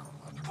him.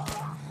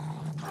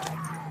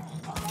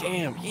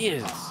 Damn, he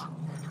is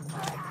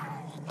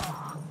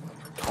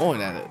going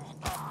at it.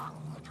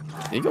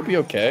 He gonna be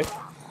okay.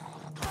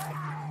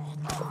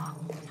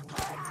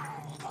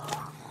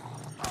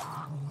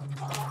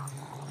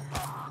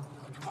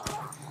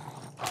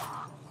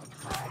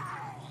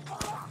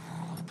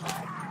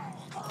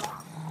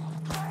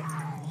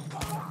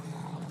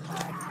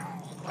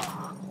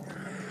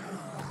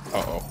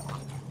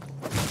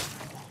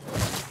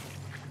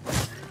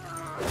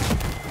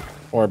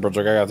 Alright,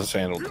 Brunswick, I got this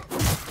handled.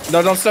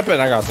 No, don't step in,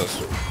 I got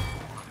this.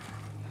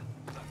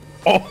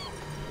 Oh!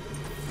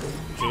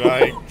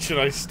 Should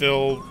I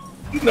still...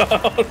 No.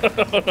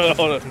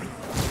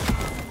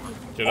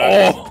 Should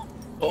I...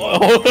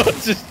 Oh,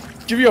 just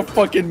give me a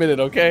fucking minute,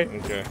 okay?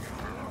 Okay.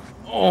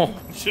 Oh.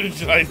 Should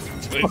I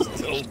still...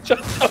 Shut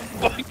the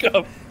fuck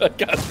up, I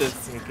got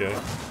this. Okay.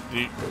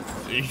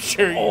 Are you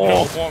sure you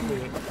don't want me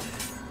to...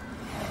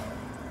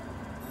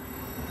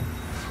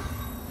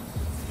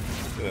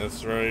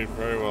 That's very,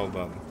 very well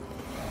done.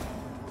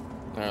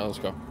 Alright, let's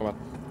go. Come on.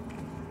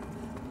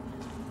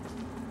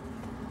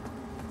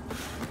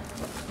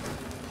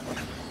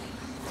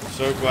 I'm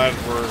so glad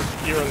we're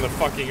here in the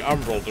fucking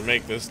umbral to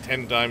make this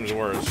 10 times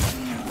worse.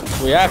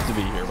 We have to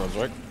be here,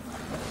 Brunswick.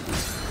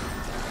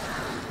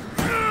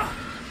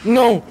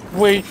 No!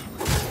 Wait!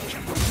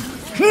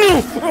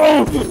 No!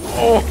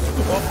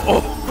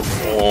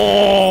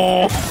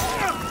 Oh!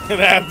 It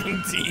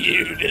happened to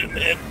you, didn't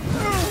it?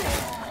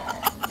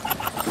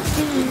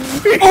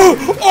 No!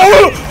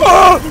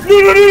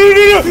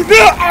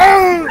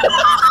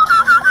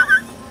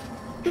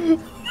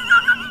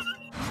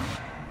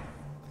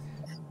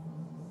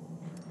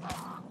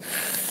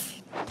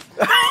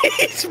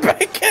 He's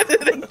back at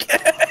it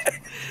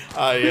again!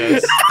 Ah,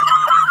 yes.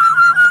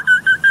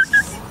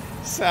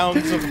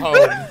 Sounds of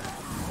home.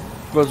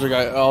 Brunswick,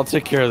 I'll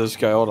take care of this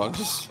guy. Hold on,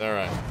 just...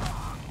 Alright.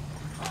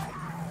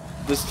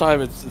 This time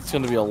it's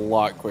gonna be a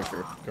lot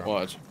quicker.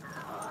 Watch.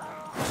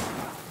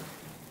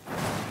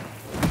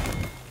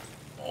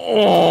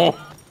 Oh!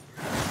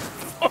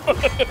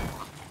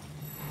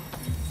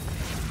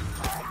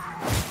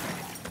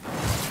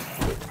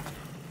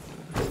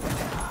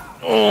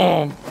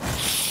 Oh!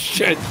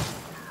 Shit!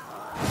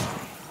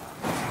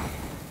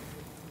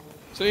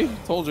 See?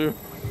 Told you.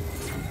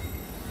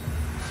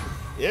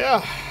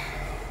 Yeah.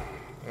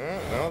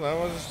 No, that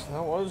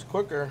was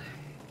quicker.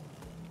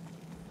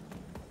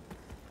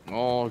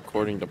 All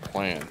according to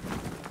plan.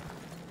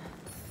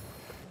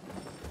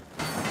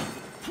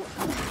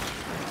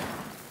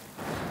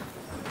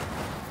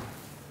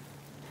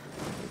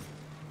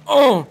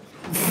 Oh!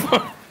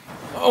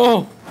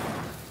 Oh!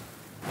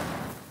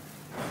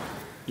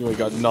 You ain't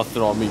got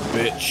nothing on me,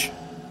 bitch.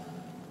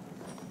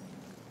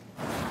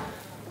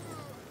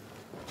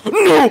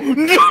 No!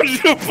 No!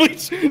 No!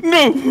 Please!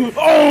 No!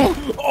 Oh!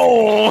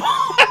 Oh!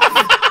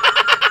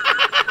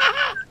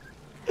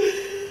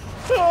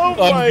 Oh I'm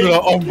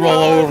gonna my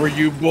umbrella over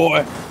you,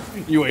 boy.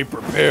 You ain't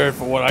prepared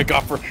for what I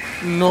got for.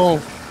 No!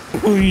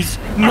 Please!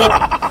 No!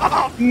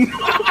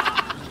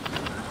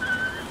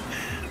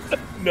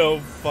 No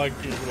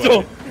fucking way.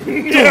 No,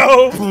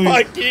 no please.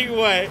 fucking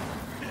way.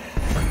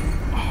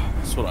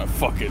 That's what I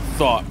fucking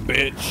thought,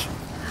 bitch.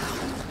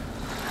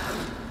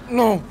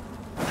 No.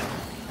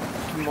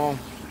 Come on.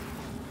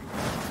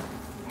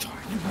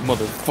 You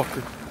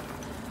motherfucker.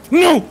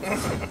 No!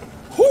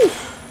 Whew.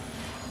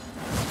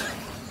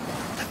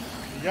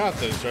 You got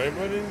this, right,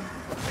 buddy?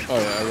 Oh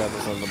yeah, I got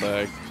this on the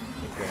bag.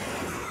 Okay.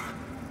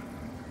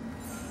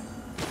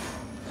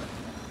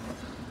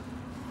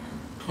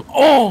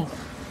 Oh!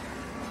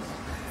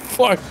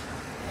 Fuck!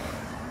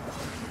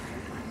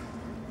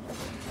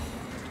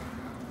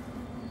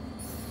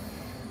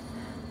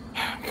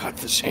 Got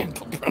this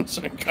handle,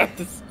 Brunswick. Got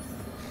this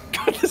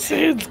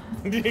handle.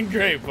 You're doing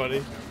great,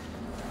 buddy.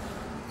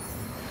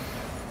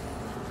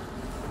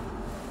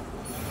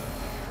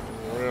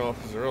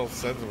 There's a real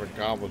sense of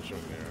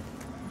accomplishment here.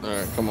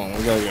 Alright, come on,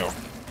 we gotta go.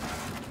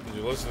 Did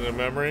you listen to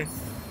memory?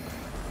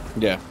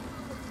 Yeah.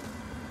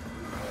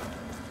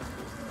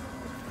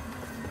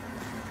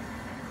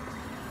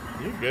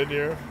 You good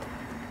here?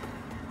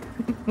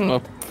 Oh,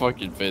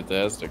 fucking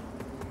fantastic.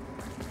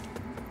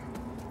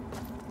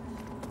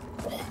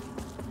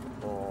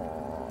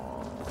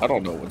 I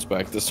don't know what's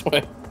back this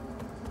way.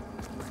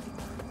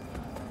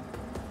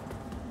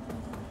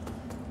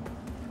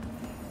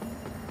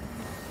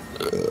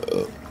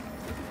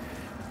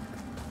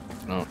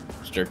 No,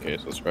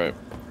 staircase, that's right.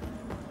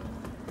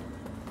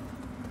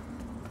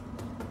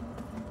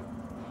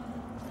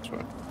 That's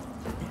right.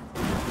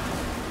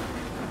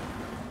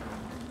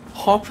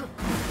 Huh?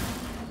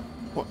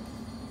 What?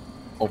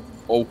 Oh,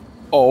 oh,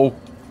 oh.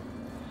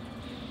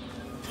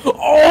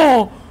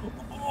 Oh!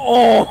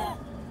 Oh!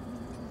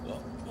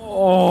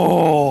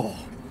 Oh.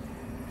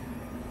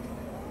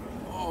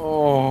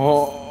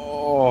 Oh.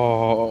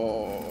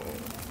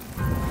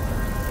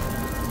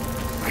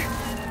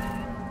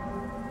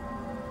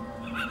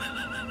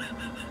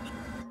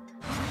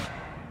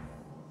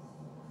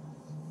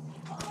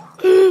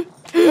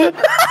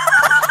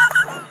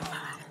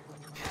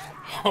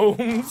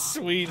 Home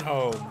sweet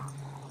home.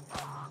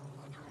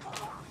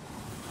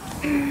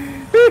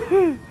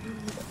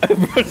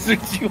 Brunswick,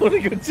 do you want to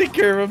go take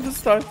care of him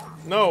this time?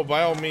 No,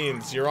 by all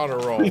means, you're on a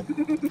roll.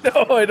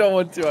 No, I don't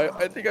want to.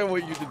 I think I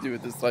want you to do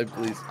it this time,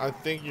 please. I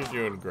think you're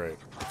doing great.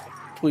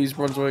 Please,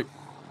 Brunswick.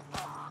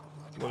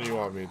 What do you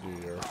want me to do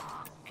here?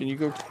 Can you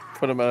go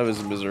put him out of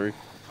his misery?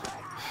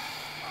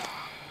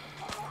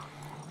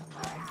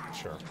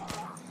 Sure.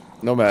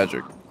 No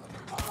magic.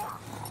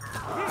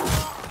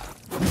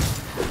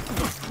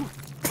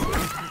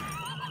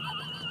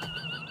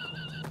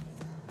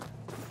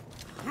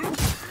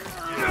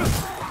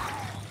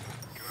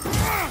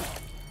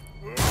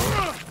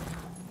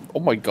 Oh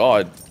my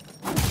god.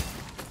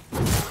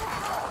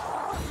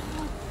 How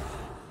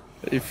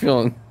you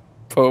feeling,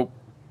 Pope?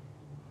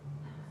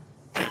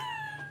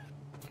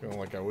 Feeling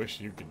like I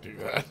wish you could do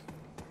that.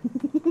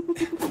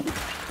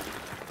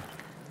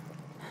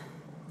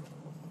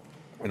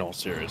 In all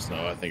seriousness,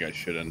 though, I think I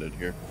should end it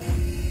here.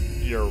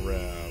 You're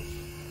Rev.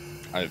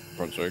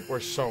 Brunswick. We're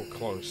so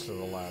close to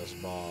the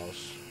last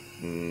boss.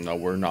 No,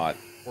 we're not.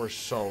 We're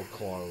so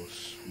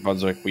close.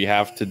 Brunswick, we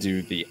have to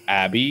do the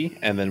Abbey,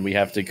 and then we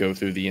have to go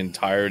through the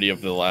entirety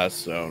of the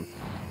last zone.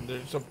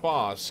 There's a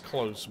boss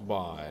close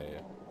by.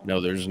 No,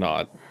 there's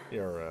not.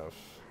 You're Rev.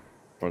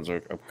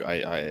 Brunswick,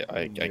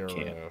 I You're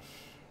can't. Rev.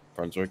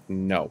 Brunswick,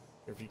 no.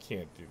 If you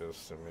can't do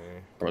this to me.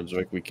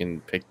 Brunswick, we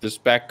can pick this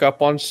back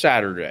up on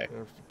Saturday. If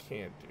you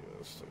can't do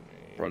this to me.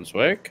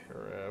 Brunswick?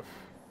 You're Rev.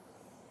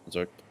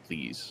 Brunswick,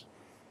 please.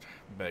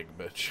 Beg,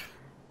 bitch.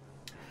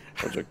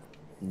 Brunswick,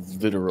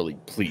 literally,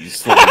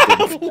 please.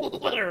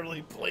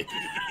 Literally, please.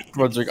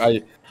 Brunswick,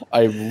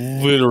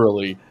 I'm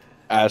literally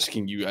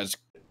asking you as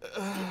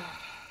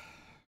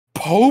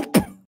Pope?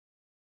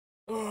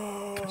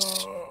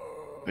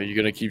 Are you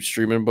gonna keep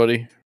streaming,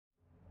 buddy?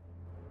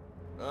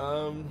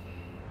 I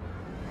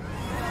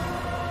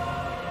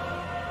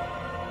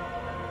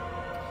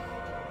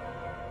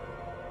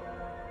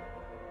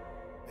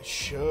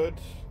should.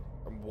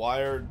 I'm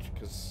wired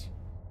because.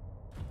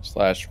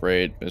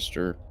 /raid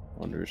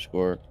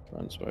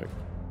Mr._Brunswick.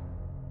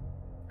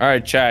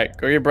 Alright, chat.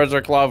 Go get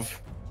Brunswick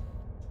love.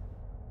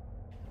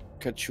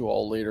 Catch you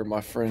all later,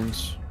 my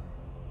friends.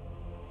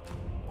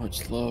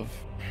 Much love.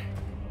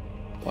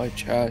 Bye,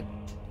 chat.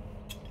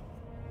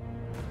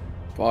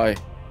 Bye.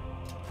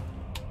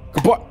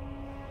 Goodbye.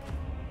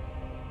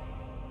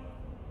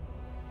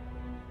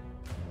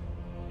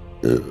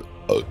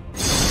 Incredible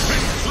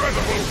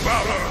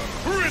valor!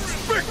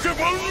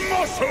 Respectable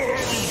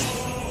muscles!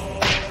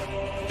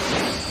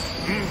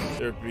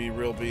 There be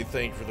real B,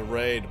 thank you for the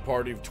raid.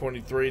 Party of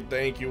 23,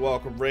 thank you.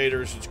 Welcome,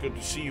 Raiders. It's good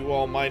to see you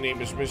all. My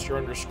name is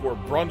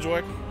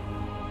Mr._Brunswick,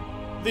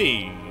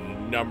 the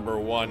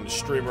 #1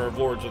 streamer of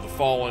Lords of the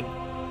Fallen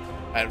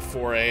at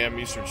 4 a.m.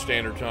 Eastern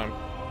Standard Time.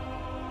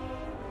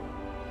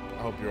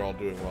 I hope you're all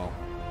doing well.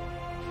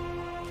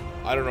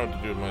 I don't know what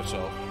to do with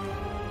myself.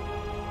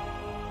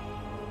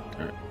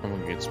 Alright, I'm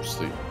gonna get some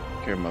sleep.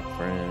 Take care of my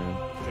friend.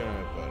 Good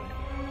night, buddy.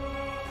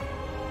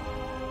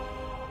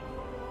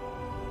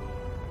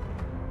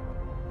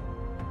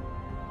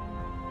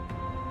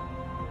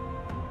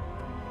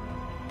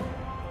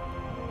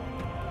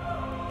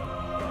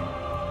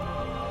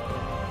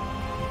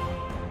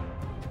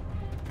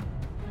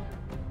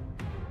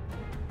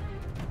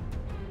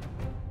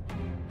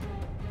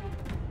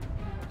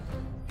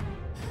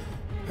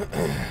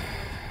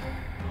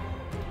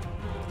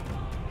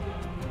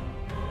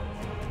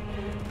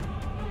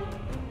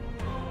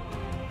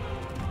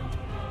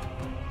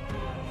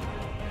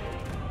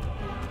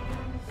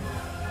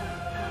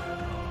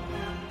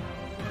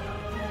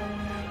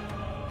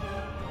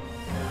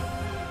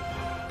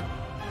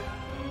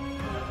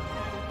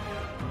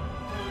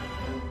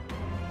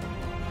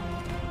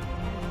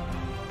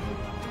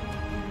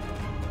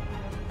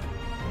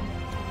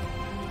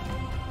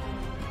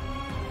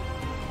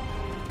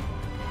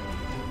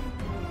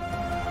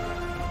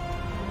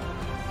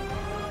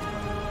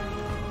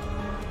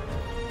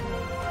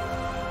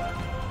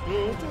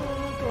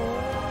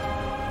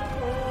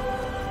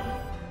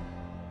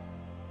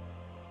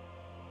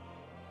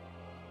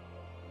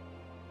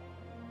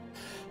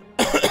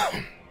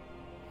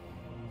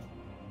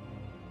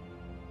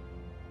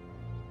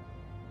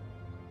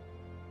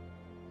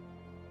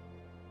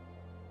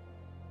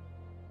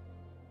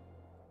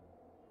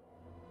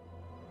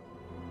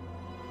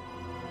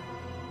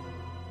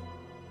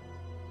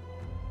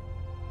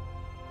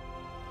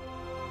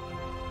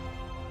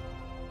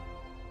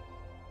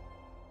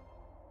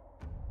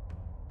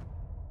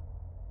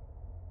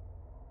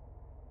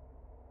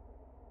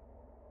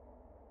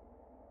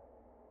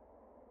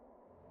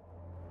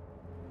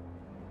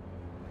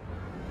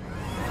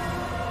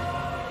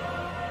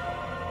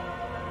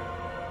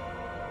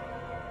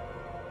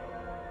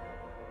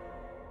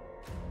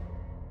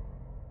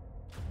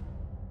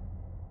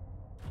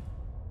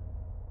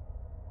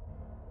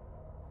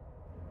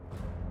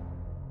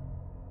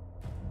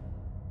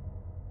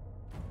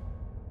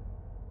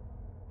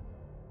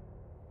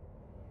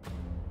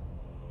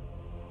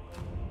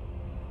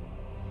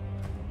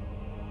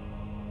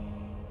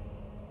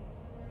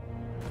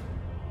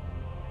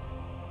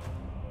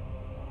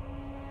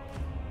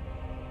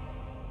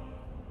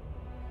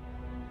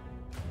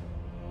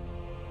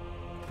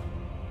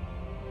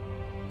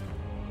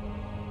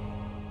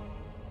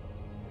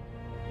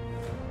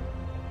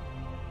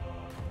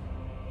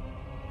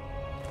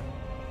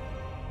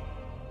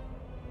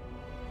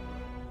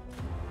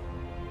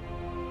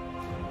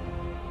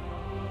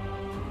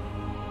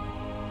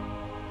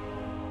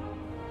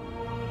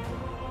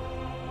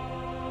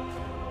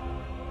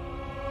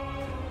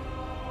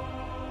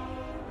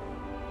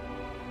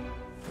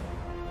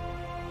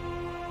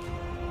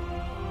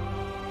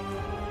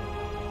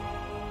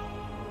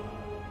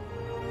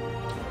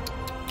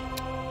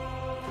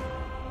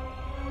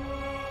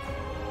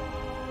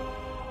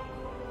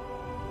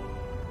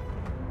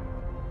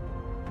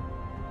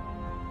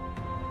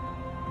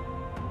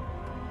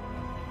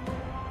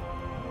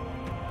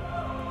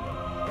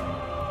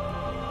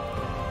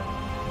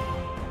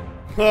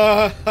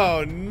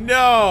 Oh,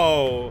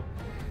 no!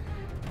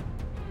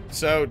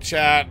 So,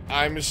 chat,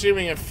 I'm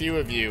assuming a few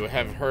of you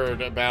have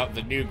heard about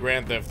the new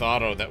Grand Theft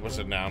Auto that was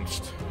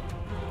announced.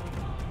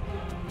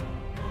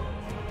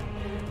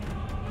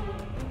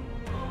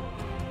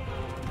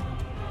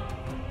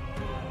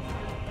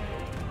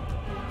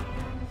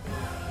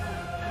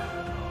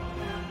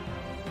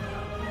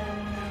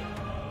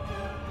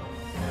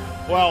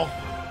 Well,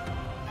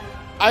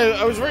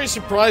 I was very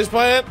surprised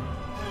by it.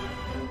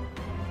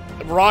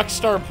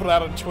 Rockstar put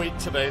out a tweet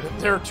today that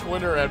their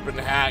Twitter had been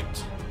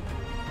hacked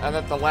and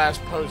that the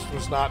last post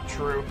was not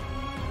true.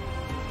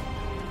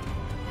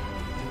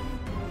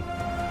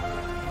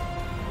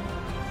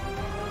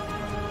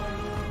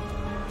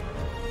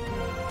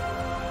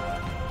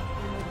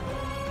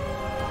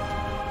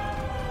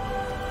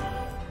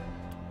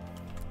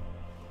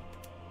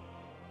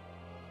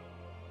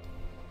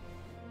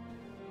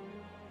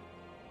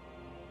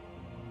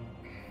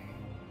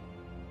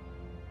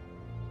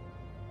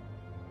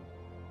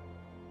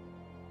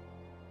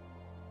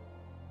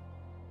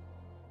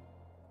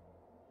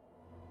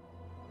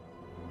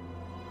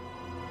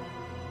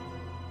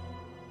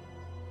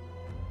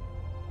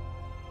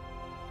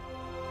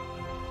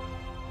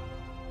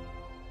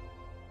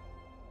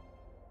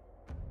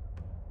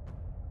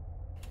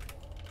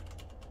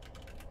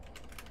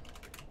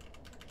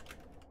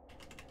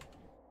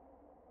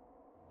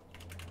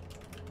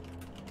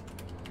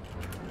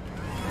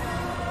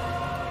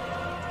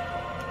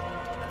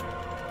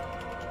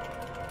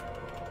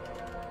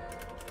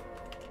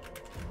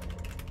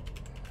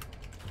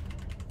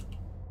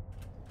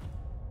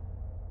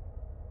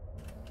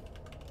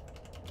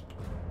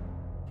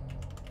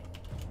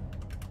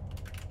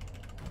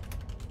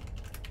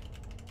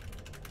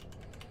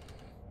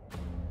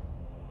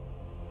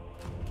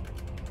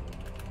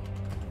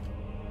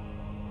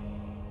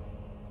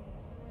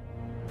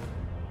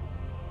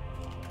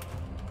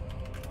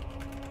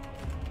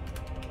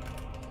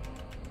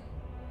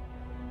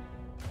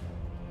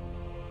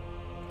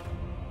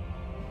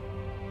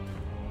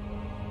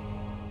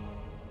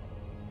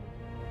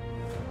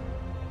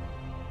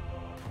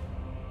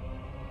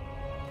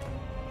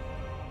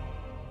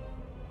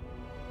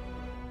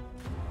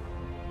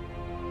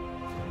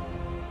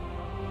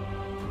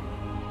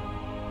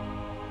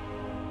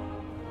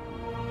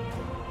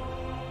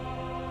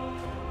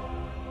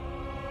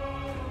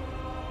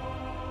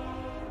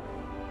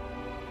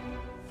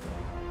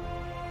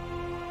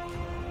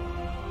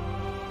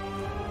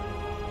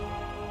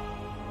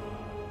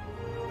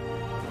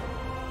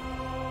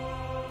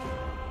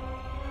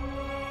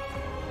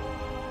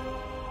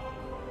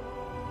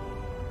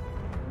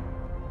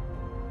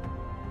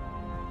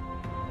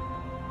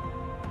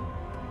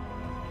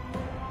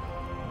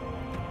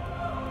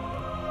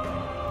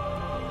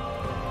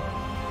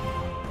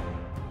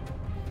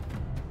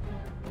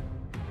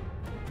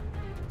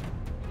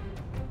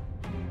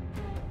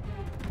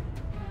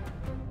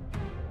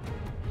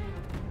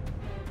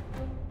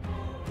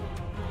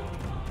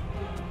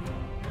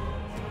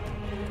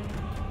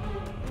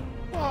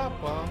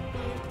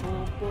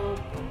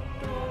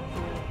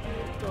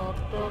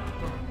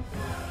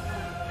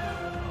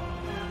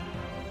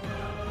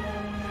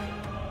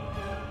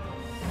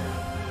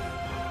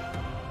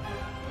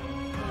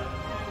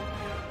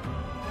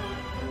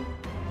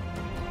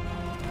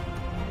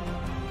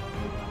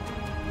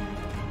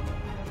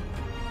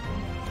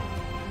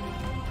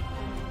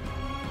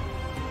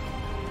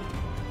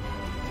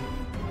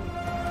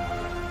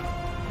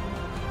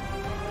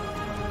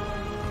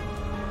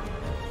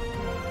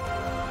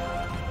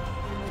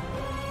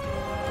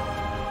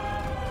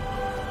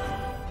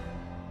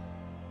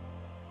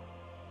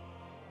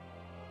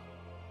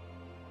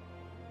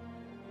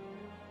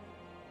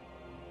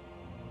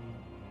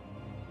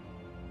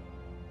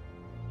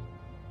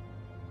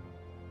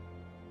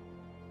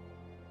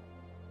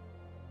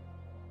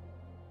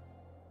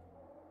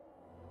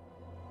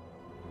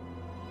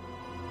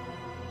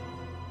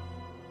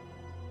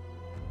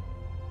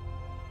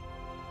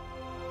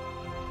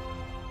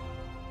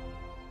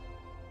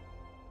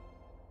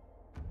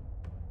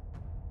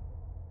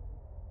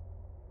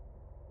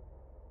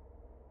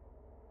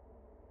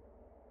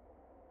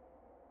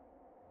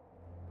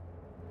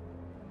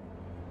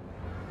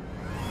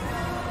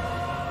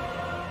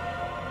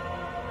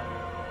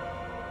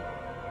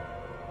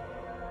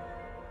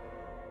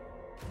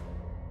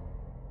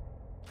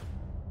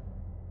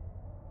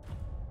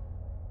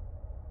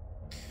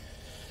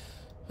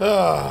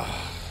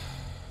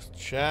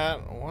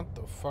 Chat, what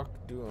the fuck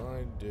do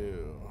I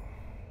do?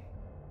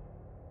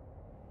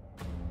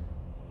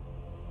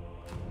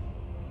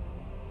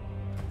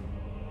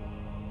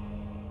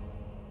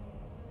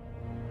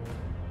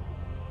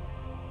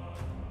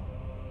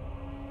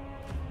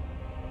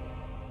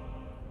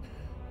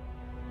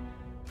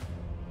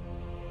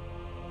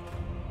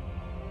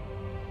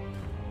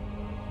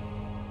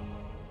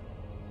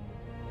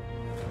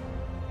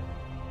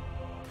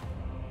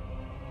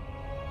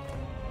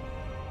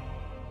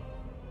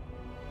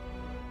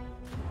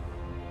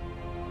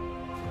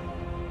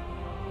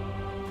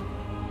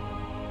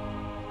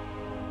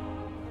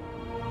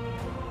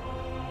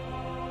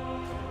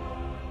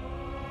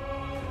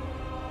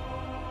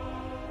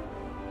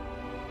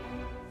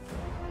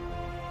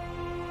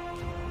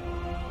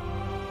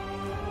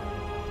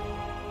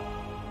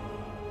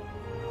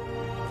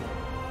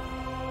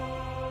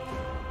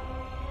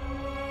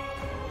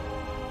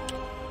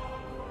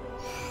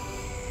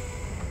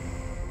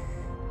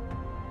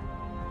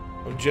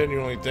 I'm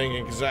genuinely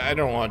thinking, because I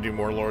don't want to do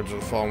more Lords of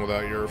the Fallen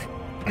without your...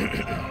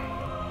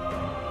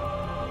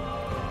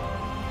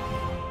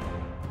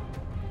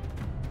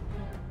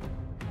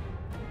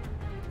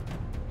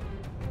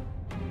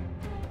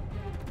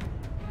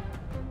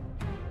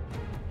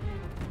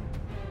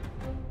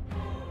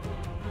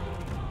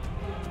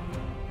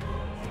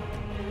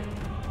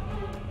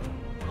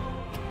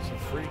 It's a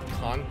free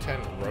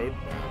content roadmap,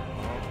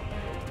 huh?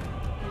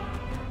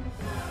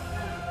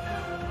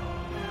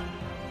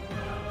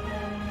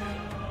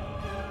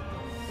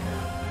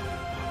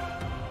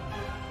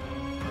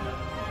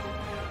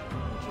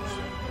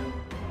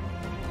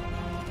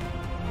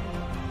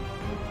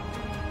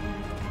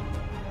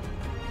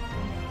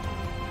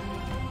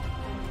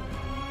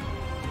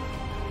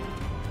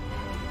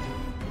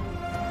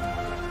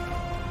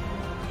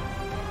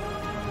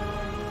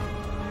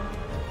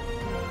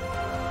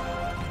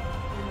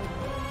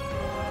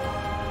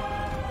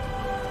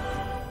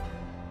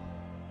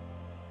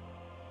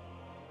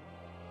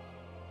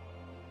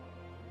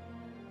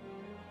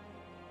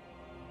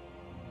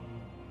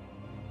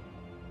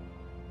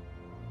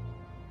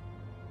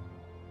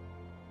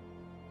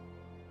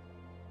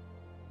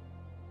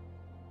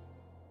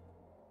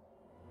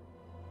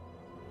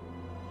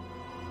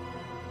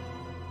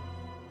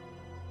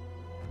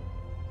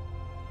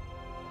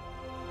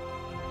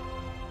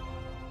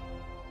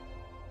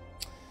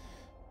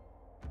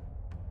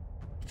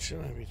 What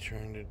should I be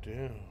trying to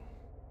do?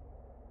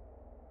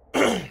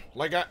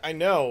 Like, I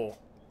know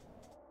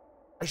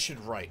I should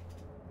write,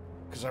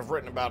 because I've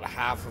written about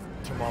half of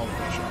Tomorrow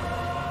Vision.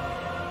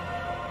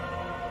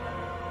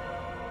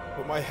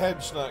 But my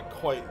head's not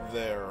quite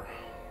there.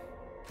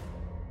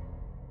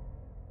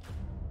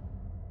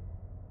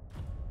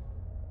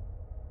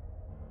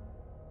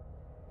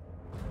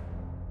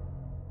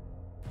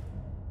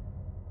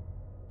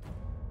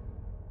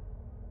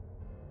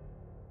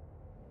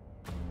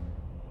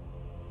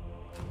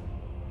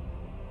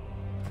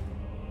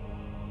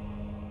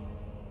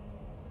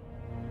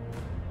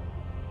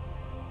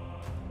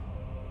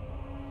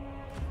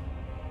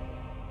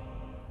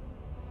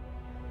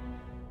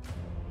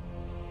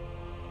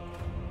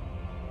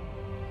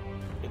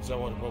 Is that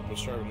what Pope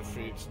Starve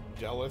defeats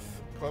Delith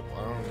clip?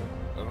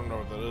 I don't know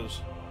what that is.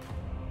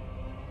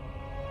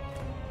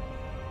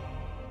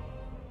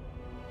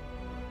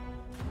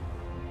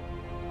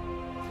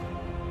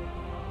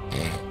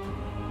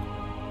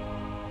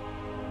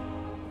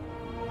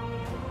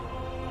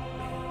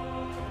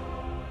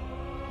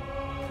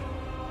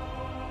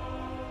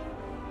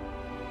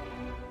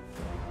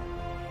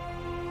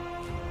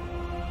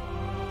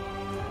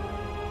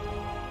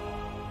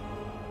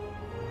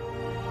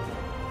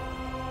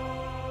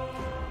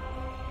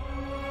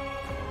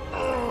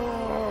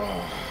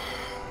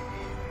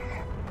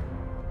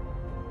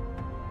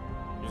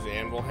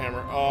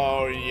 Hammer.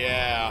 Oh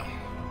yeah.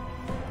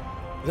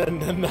 Then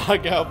the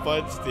knockout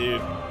butts,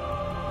 dude.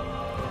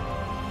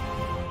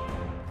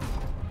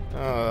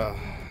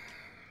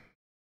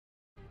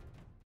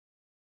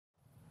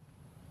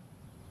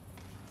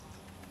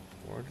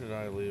 Where did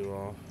I leave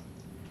off?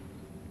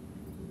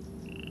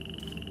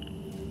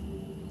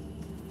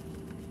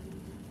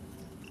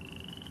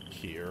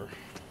 Here.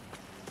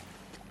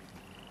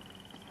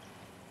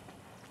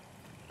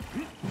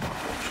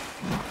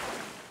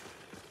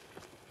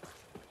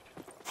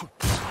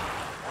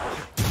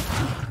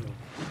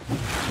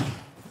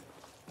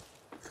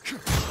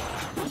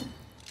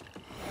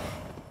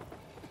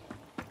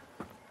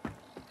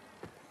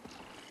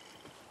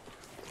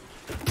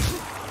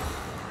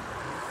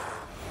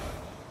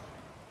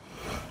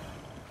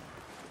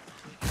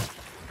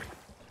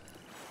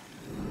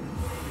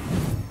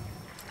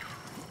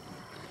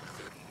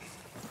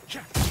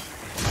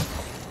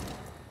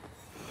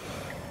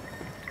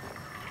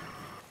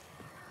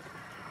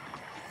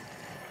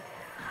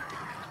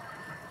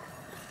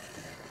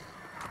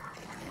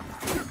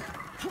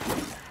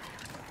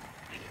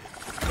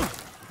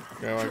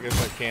 Okay, well, I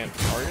guess I can't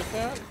target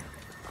that?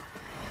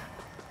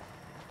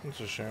 That's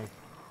a shame.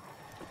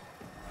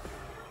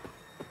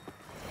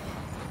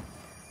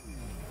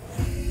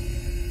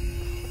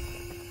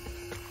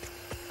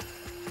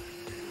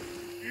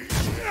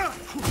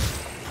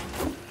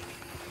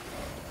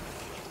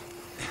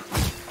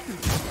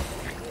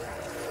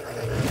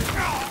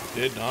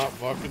 Did not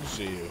fucking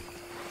see you.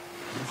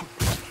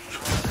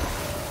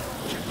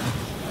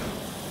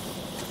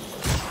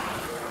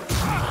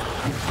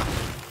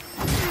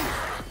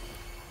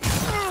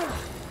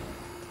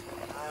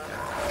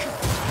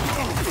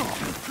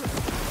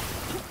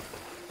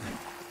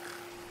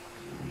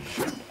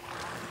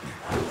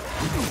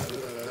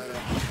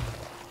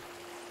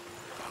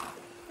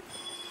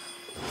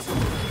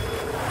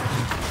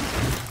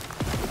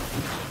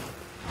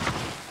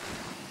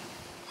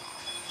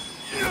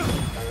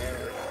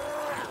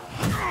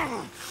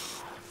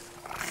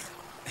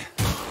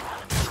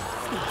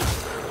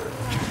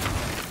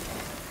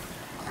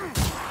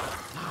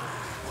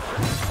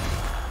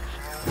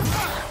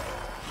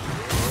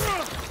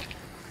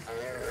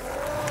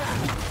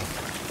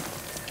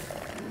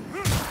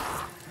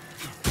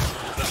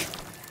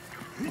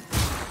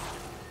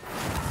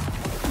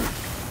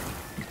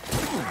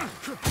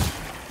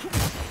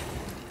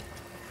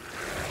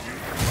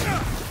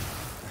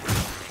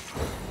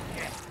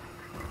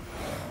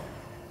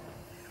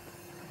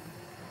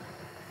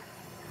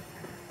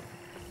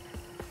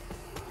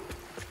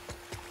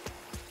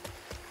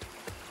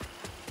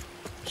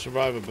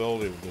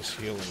 survivability of this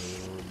healing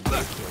is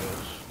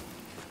ridiculous.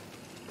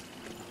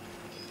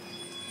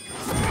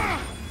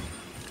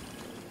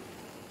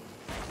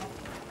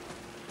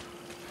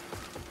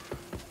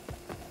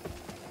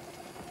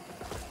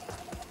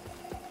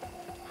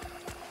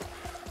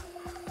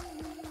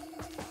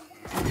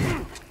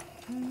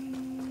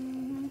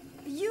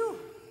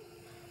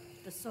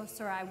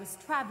 Sorcerer I was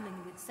traveling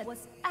with said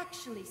was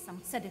actually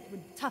said it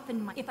would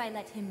toughen my if I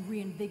let him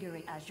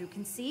reinvigorate. As you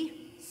can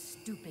see,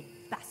 stupid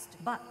bastard.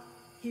 But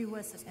he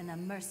was in a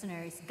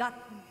mercenary's gut.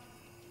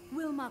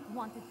 Wilmot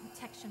wanted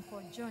protection for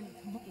a journey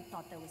to He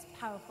thought there was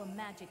powerful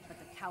magic, but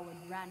the coward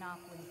ran off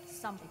when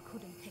somebody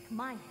couldn't take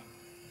my head.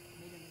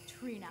 Made a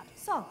latrine out.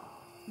 So,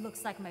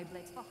 looks like my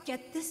blades. Oh,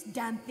 get this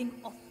damn thing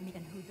off me.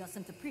 And who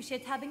doesn't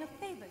appreciate having a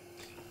favor?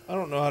 I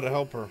don't know how to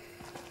help her.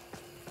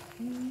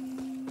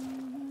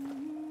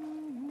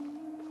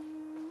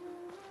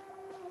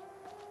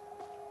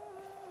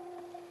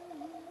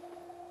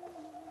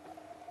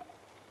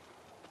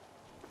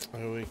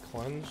 AoE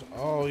cleanse?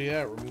 Oh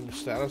yeah, remove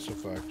status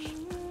effects.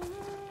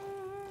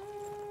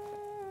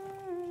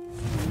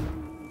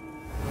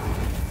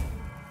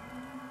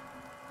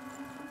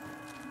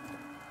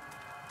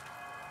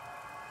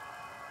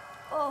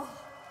 Oh,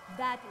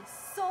 that is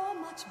so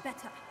much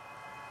better.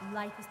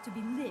 Life is to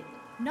be lived,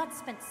 not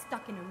spent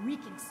stuck in a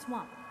reeking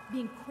swamp,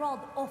 being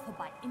crawled over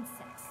by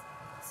insects.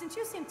 Since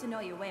you seem to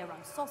know your way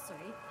around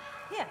sorcery,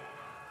 here,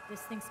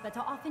 this thing's better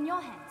off in your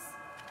hands.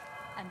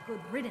 And good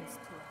riddance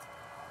to it.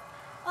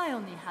 I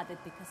only had it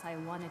because I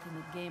won it in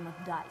a game of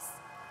dice.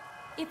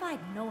 If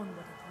I'd known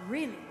what it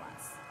really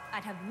was,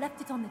 I'd have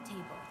left it on the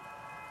table.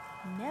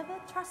 Never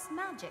trust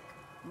magic.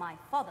 My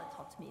father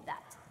taught me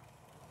that.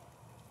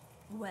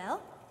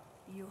 Well,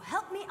 you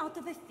helped me out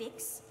of a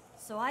fix,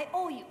 so I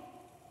owe you.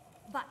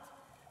 But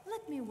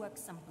let me work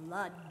some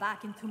blood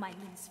back into my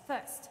limbs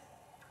first.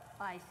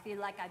 I feel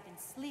like I've been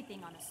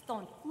sleeping on a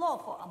stone floor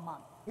for a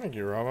month. Thank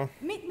you, Rama.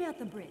 Meet me at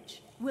the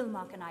bridge.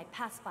 Wilmark and I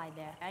passed by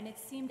there, and it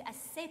seemed as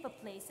safe a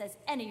place as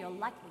any you're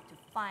likely to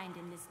find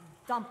in this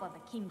dump of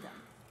a kingdom.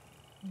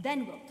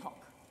 Then we'll talk.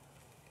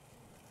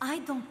 I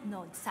don't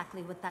know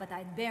exactly what that, but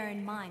I bear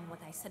in mind what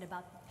I said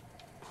about...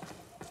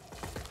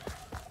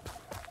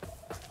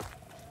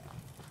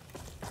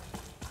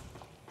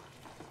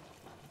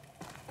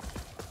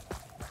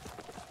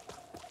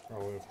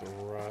 Probably have to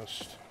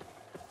rest.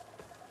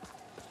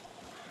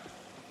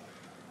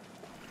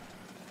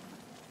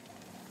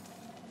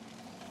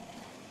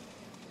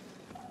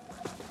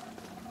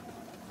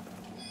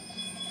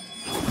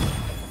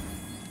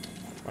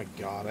 My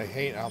god, I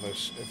hate how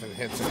this, if it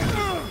hits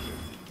anything.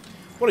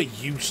 What a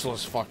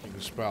useless fucking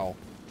spell.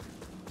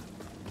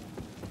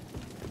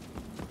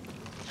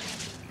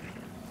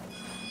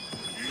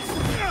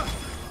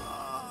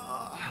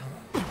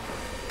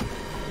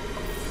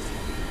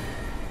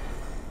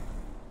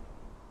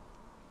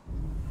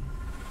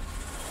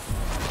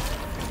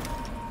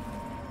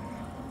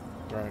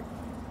 Right.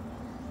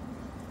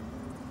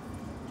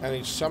 And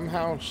he's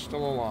somehow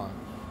still alive.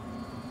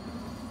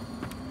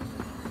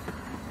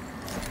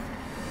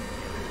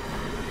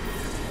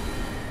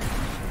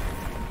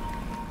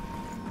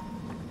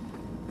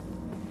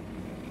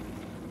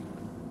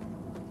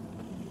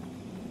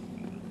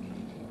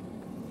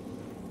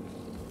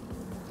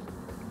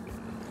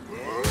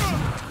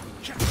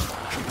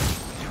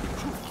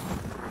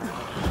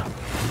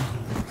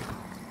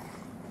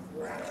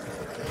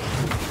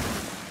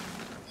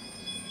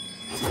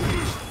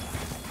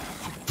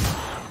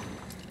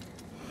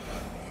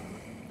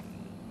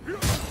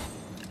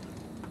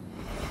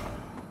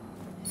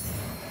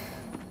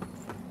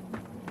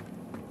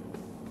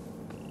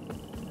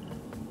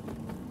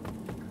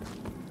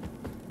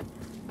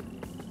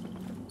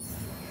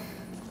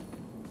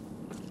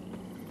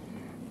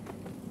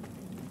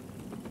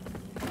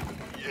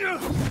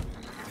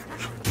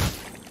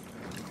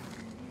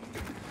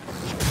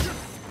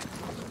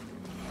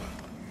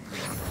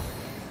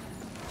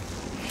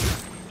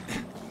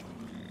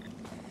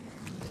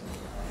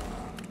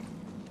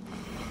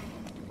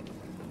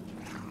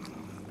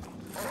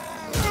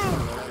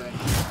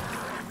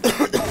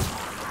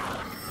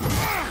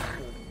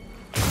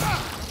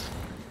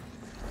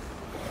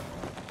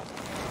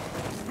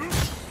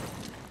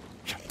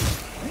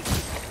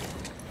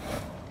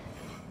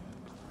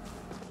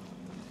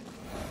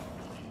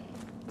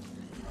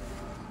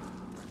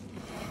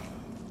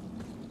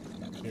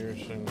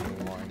 Piercing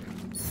light.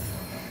 Is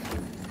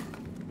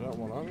that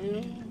one on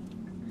you?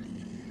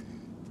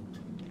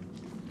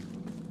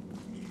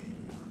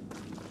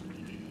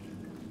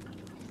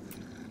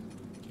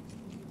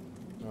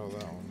 Oh,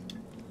 that one.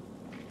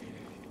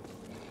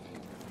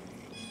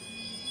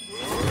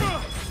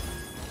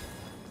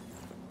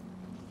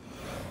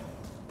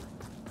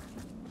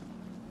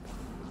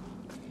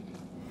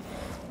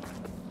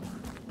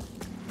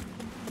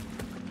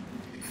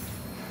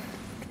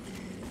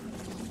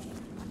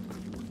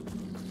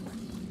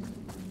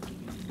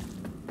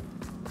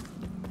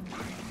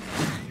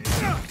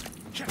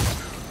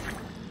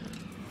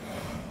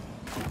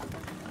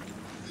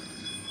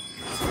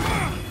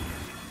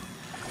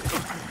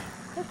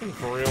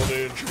 For real,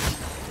 dude.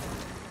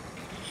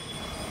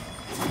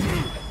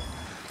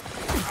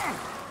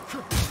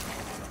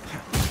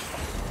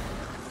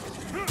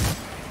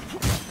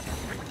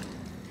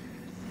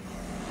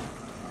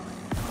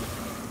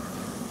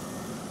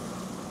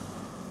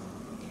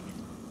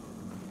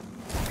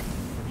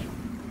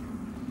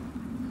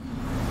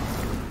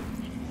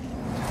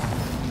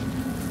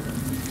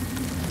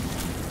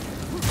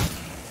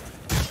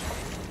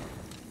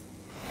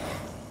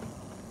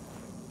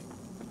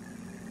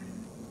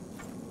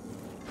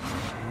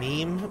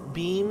 Meme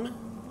beam?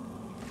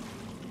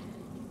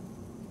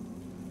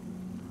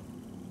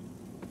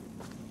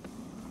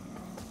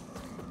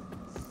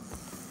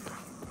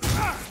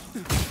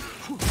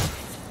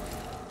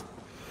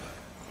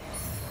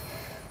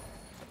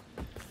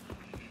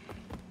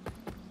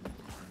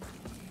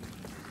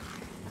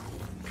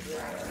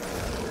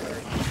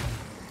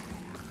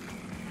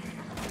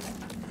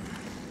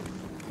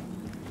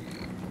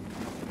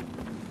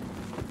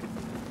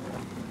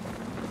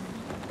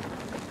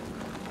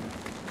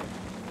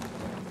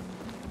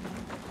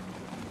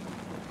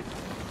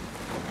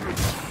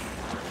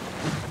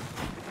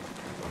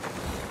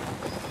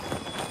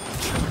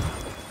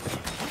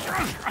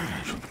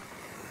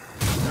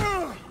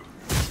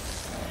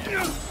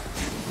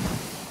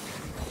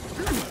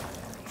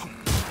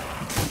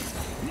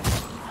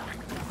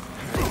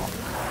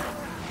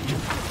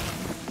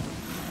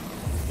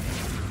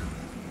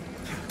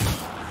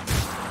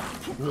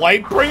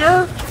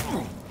 Lightbringer?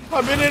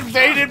 I've been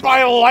invaded by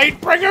a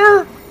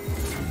Lightbringer?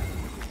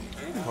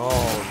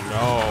 Oh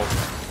no.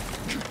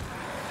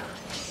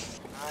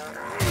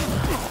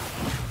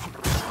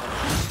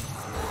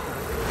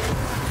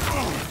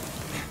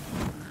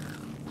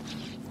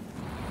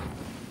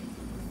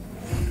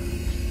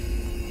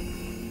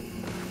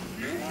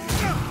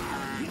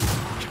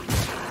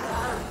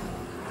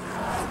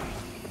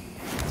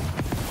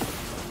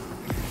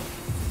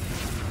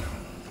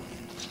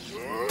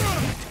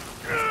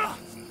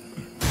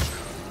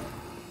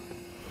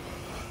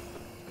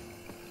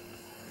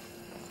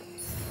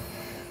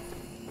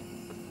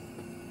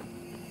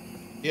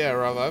 Yeah,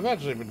 Rob, I've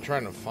actually been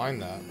trying to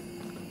find that.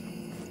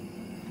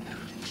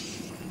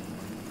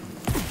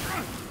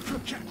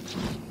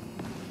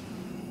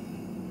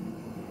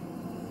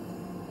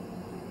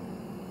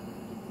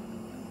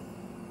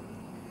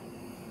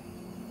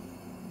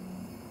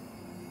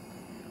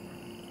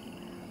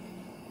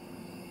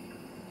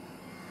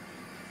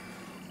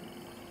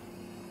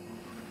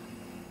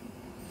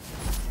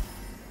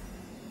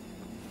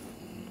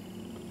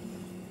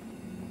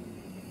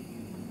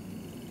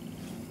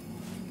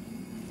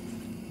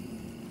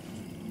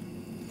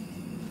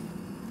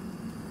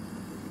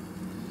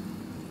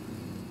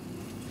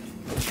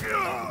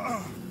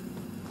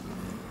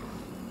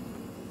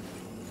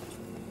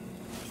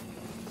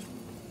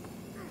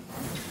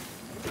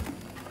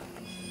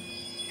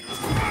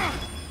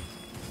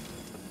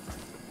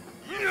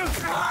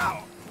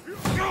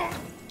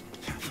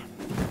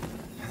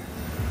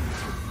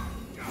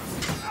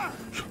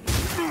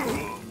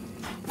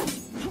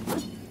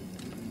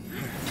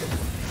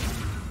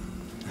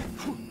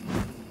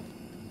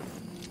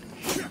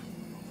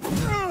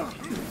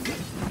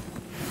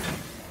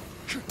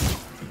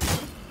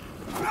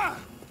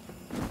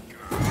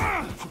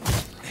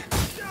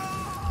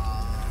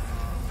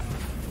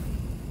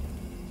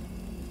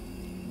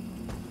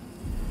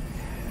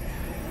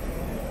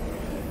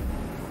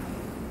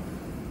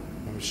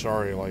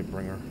 Sorry,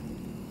 Lightbringer.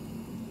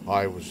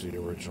 I was the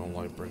original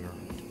Lightbringer.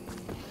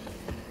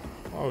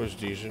 I was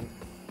decent.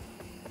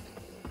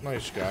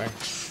 Nice guy.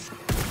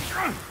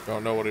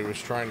 Don't know what he was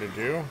trying to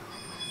do.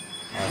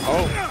 I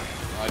hope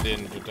I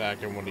didn't attack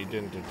him when he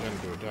didn't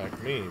intend to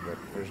attack me, but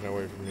there's no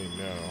way for me to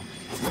know.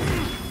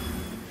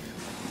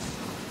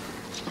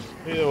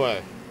 Either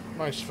way,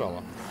 nice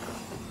fella.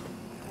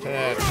 10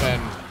 out of 10.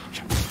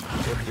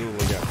 What do we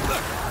get?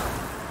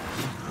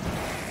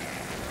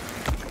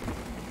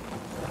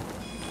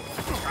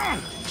 I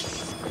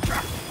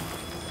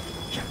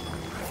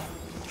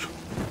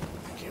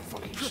can't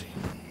fucking see.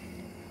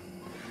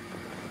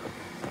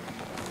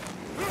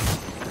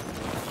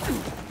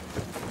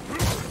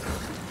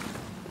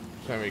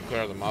 Can we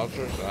clear the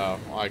monsters? Oh,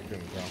 I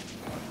couldn't tell.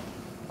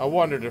 I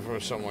wondered if it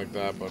was something like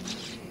that, but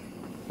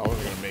I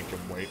wasn't gonna make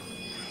him wait.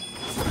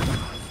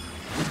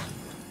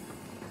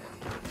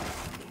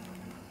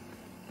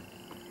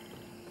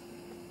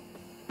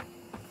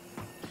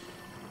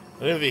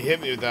 And if he hit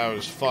me with that, I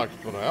was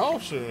fucked, but I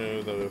also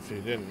knew that if he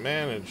didn't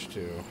manage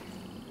to,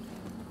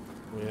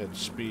 we had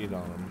speed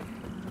on him.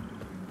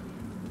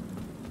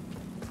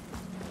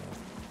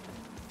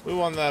 We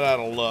won that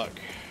out of luck.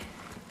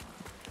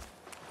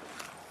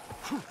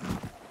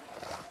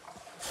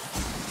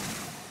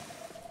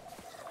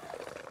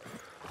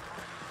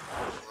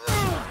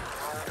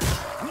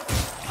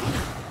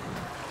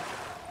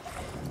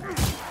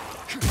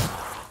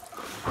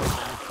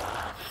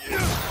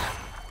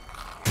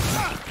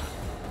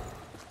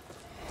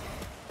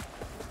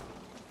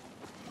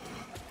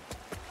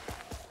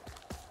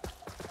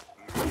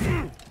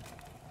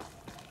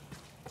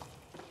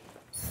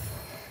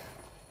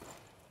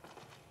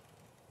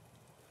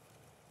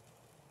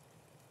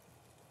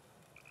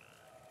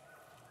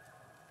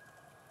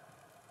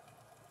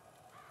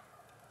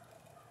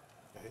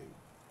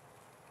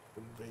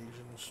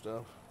 Invasion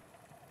stuff.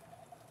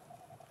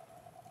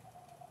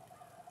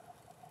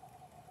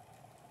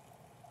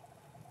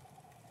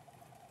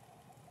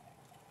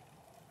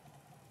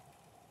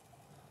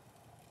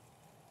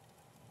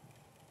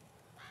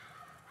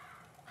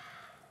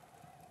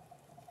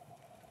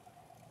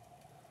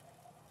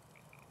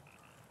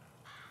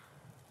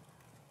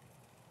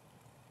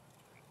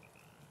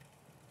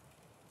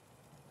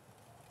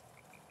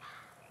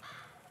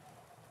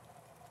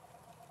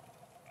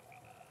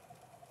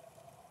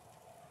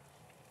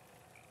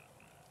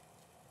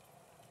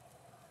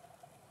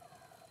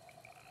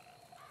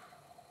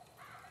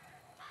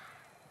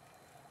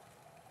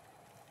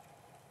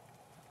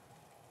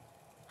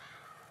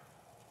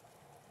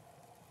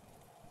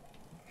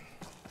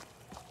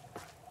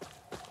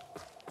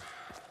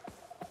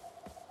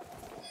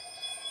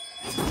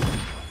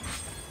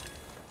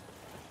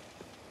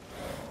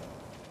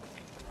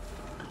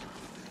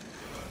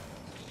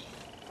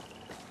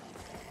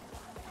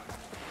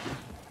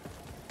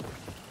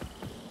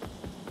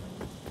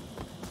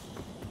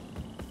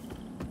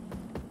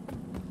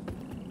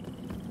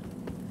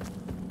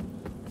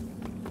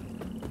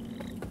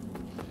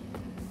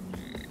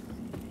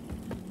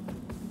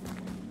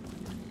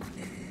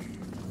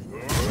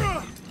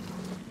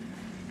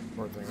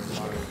 Poor thing is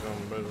minding his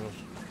own business.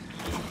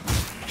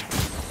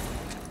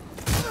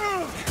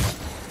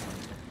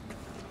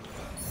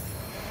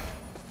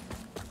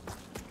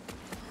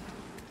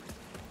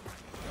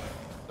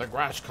 The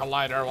grass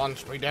collider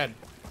wants me dead.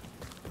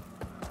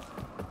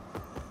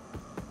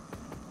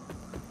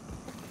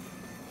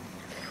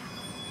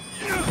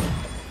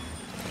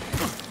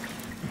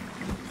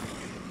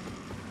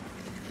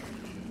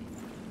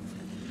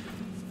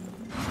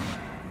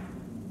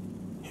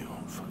 You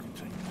won't fucking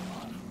take my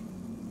life.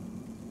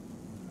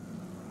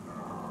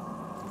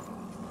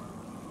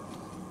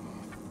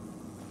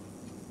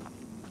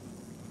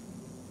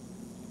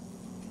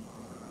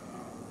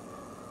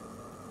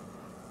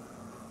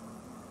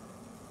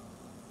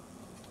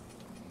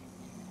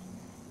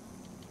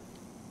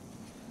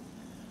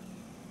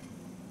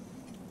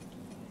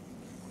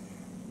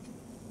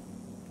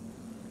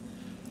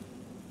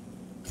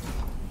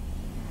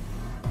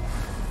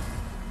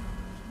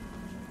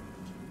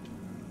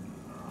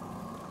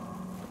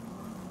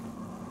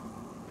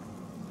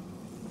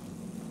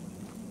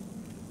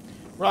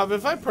 Rob,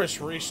 if I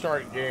press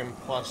restart game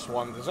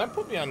 +1, does that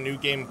put me on new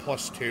game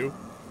 +2?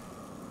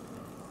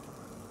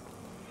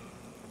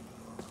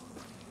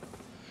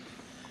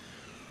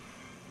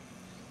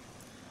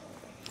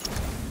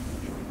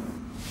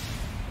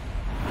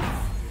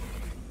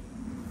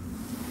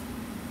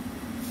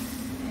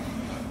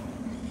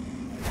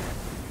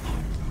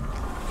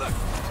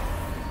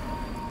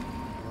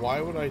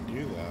 Why would I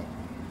do that?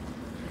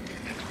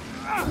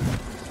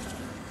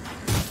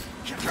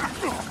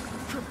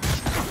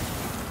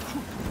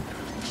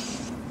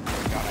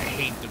 God, I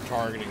hate the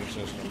targeting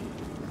system.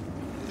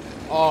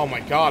 Oh my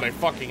god, I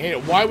fucking hate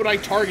it. Why would I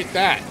target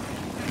that?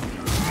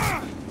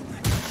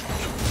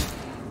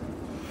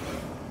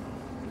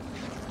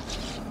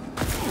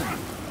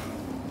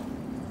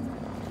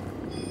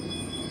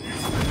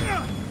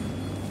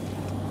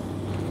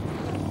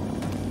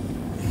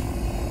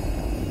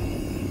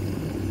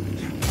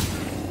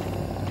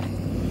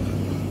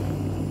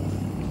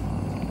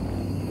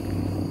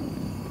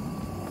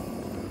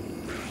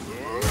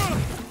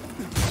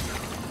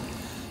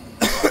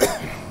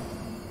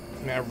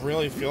 I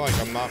really feel like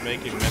I'm not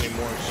making many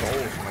more souls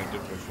than I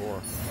did before.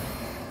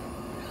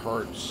 It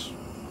hurts.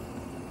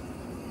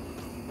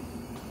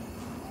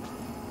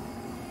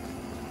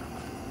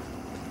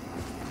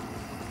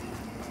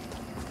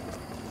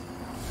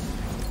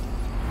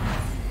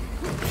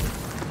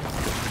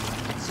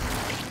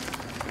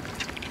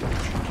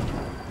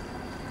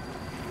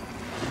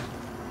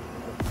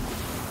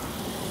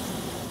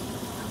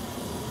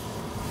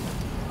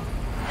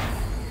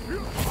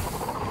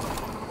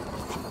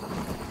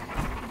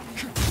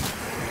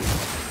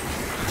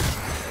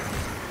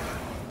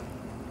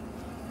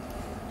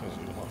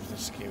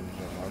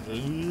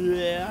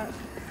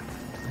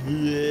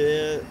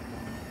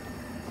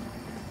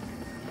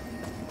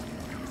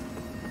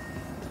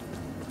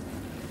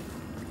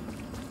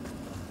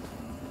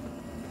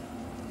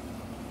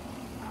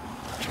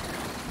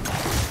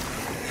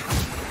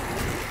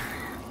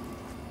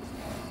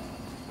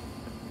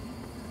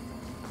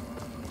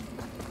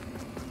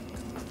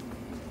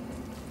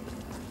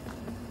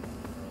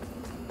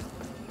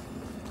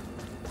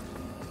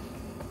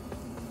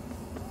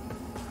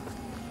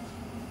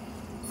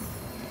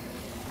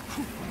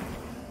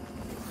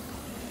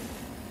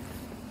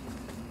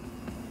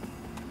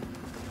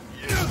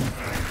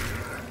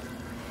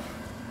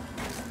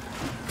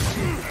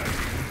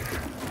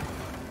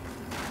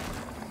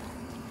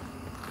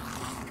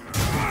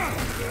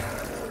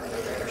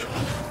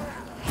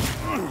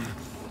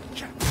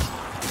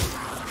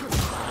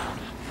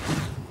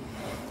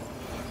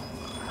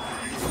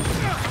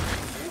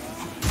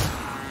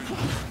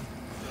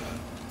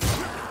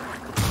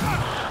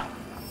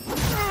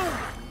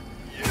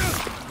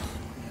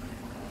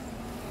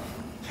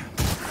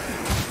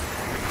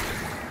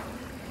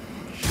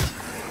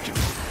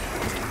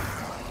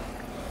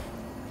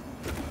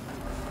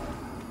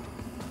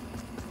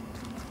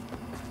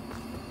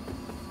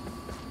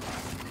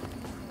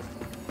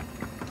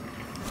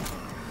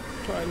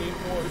 I need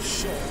more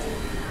souls.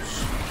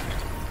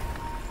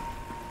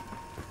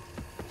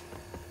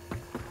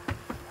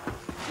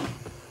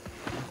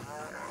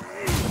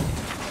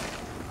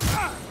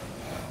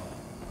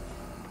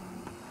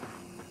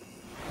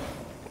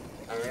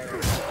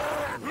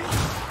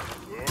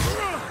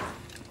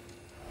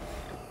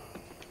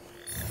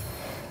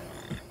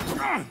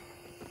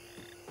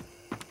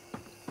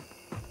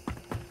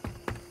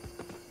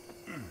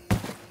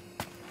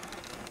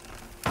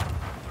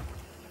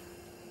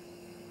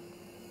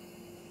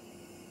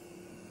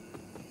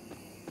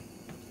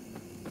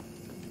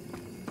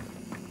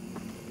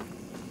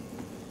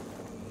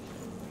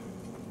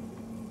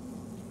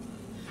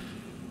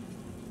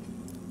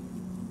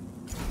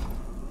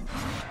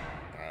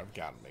 I've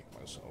got to make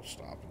myself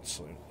stop and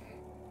sleep.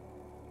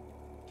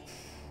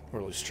 Or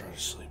at least try to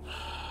sleep.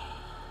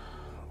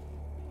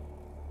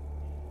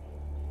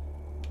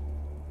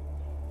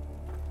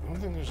 I don't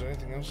think there's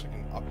anything else I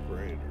can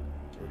upgrade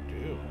or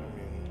do. I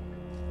mean...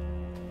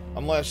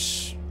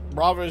 Unless...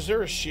 Bravo, is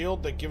there a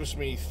shield that gives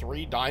me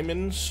 3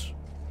 diamonds?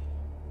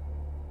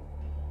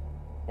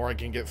 Or I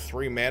can get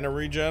 3 mana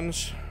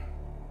regens?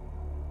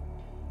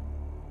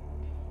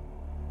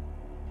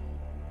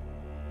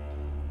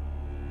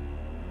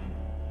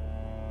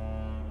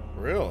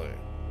 Really?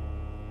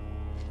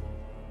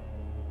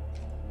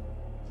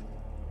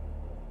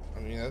 I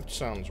mean, that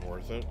sounds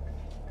worth it.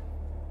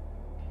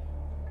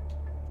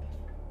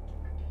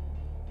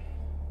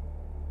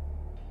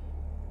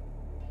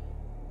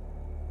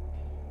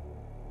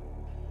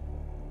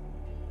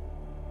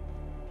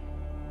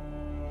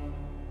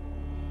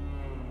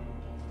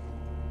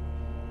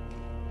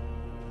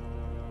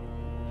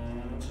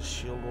 It's a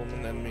shield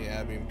woman, enemy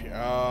Abby.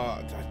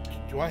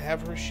 Do I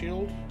have her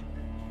shield?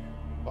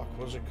 Fuck,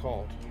 what's it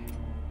called?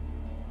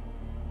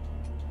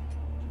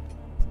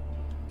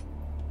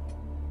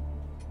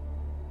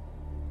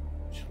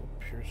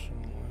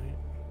 Piercing light.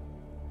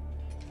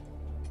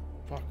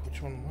 Fuck,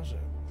 which one was it?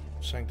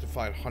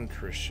 Sanctified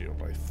Huntress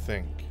shield, I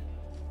think.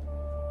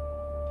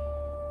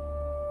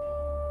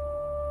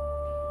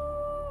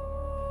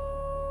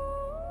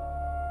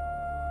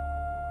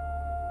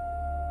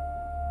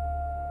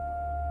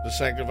 The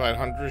Sanctified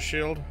Huntress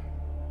shield?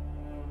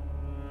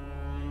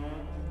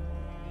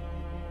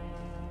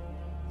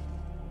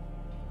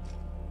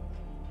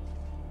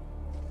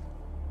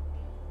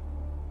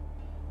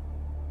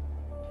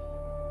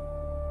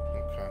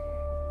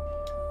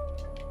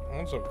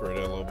 Let's upgrade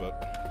it a little bit.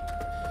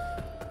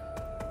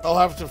 I'll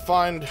have to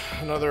find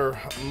another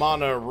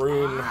mana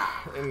rune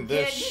in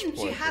this She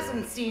place.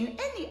 hasn't seen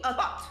any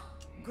about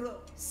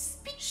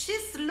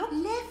species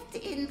left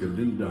in.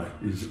 Galinda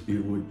is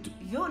Iwood.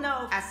 You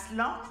know, as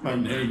long My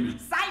name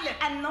is... silent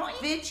and knowing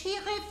which he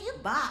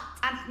refused, but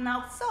and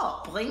now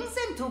so brings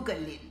him to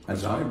Galinda.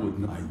 As I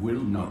would, I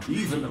will not,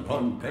 even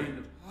upon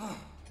pain of...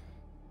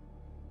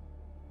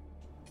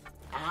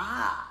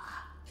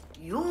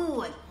 You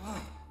would.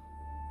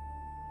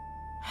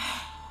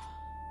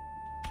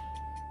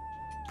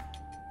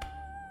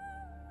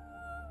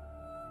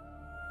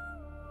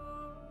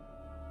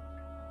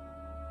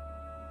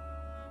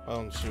 I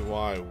don't see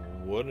why I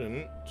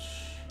wouldn't.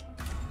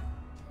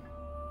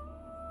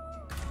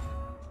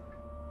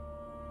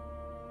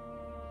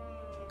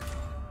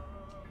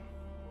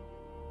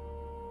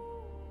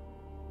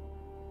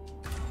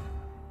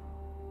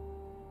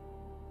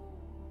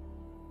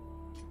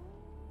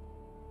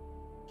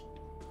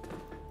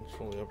 It's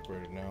fully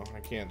upgraded now. I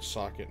can't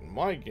sock it in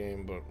my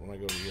game, but when I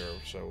go to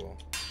Europe, so will.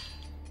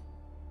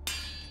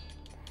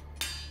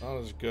 Not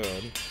as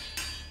good.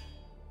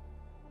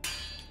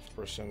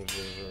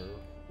 Percentages are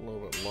a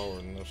little bit lower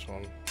than this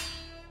one.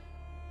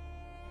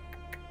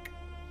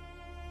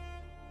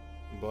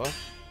 But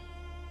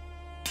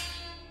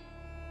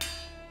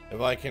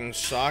if I can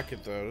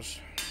socket those,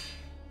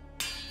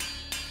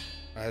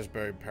 has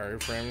buried parry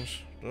frames,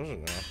 does it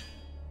now?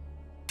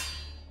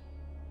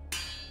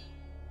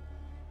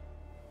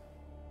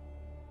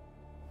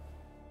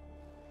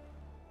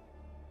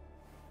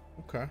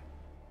 Okay.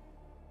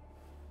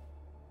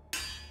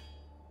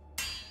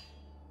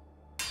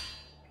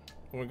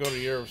 When we go to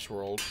Europe's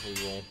world, we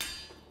will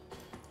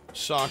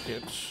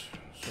socket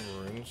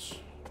submarines.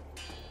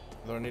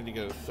 Though I need to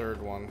get a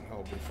third one,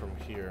 that'll be from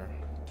here.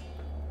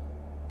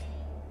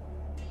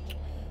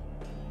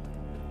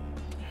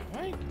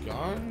 Have I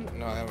gone?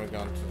 No, I haven't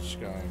gone to the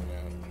sky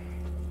yet.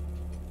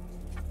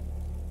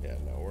 Yeah,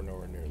 no, we're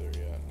nowhere near there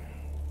yet.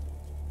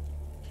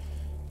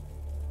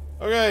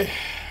 Okay.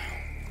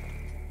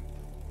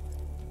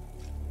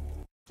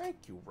 Thank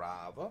you,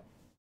 Rava.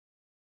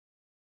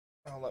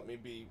 Now let me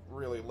be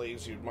really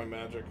lazy with my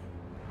magic.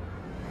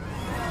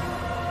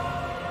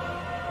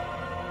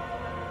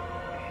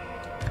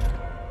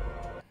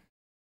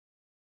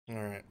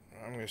 Alright,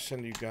 I'm gonna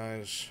send you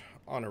guys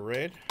on a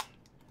raid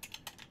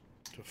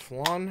to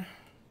Flan.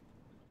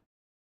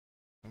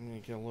 I'm gonna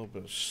get a little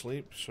bit of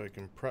sleep so I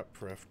can prep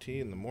for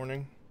FT in the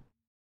morning.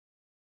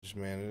 Because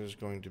man, it is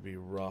going to be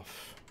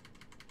rough.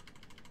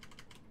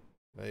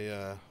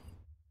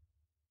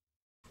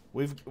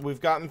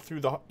 We've gotten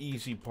through the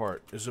easy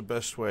part, is the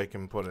best way I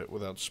can put it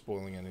without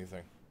spoiling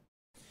anything.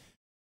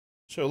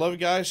 So, love you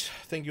guys.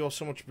 Thank you all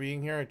so much for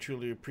being here. I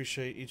truly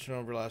appreciate each and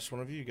every last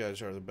one of you. You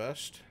guys are the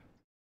best.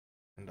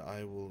 And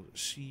I will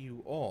see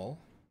you all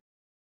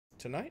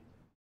tonight.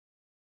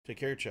 Take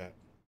care, chat.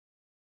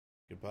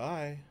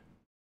 Goodbye.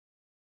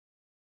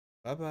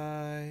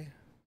 Bye-bye.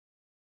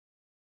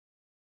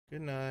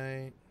 Good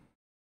night.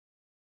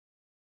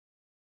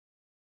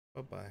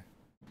 Bye-bye.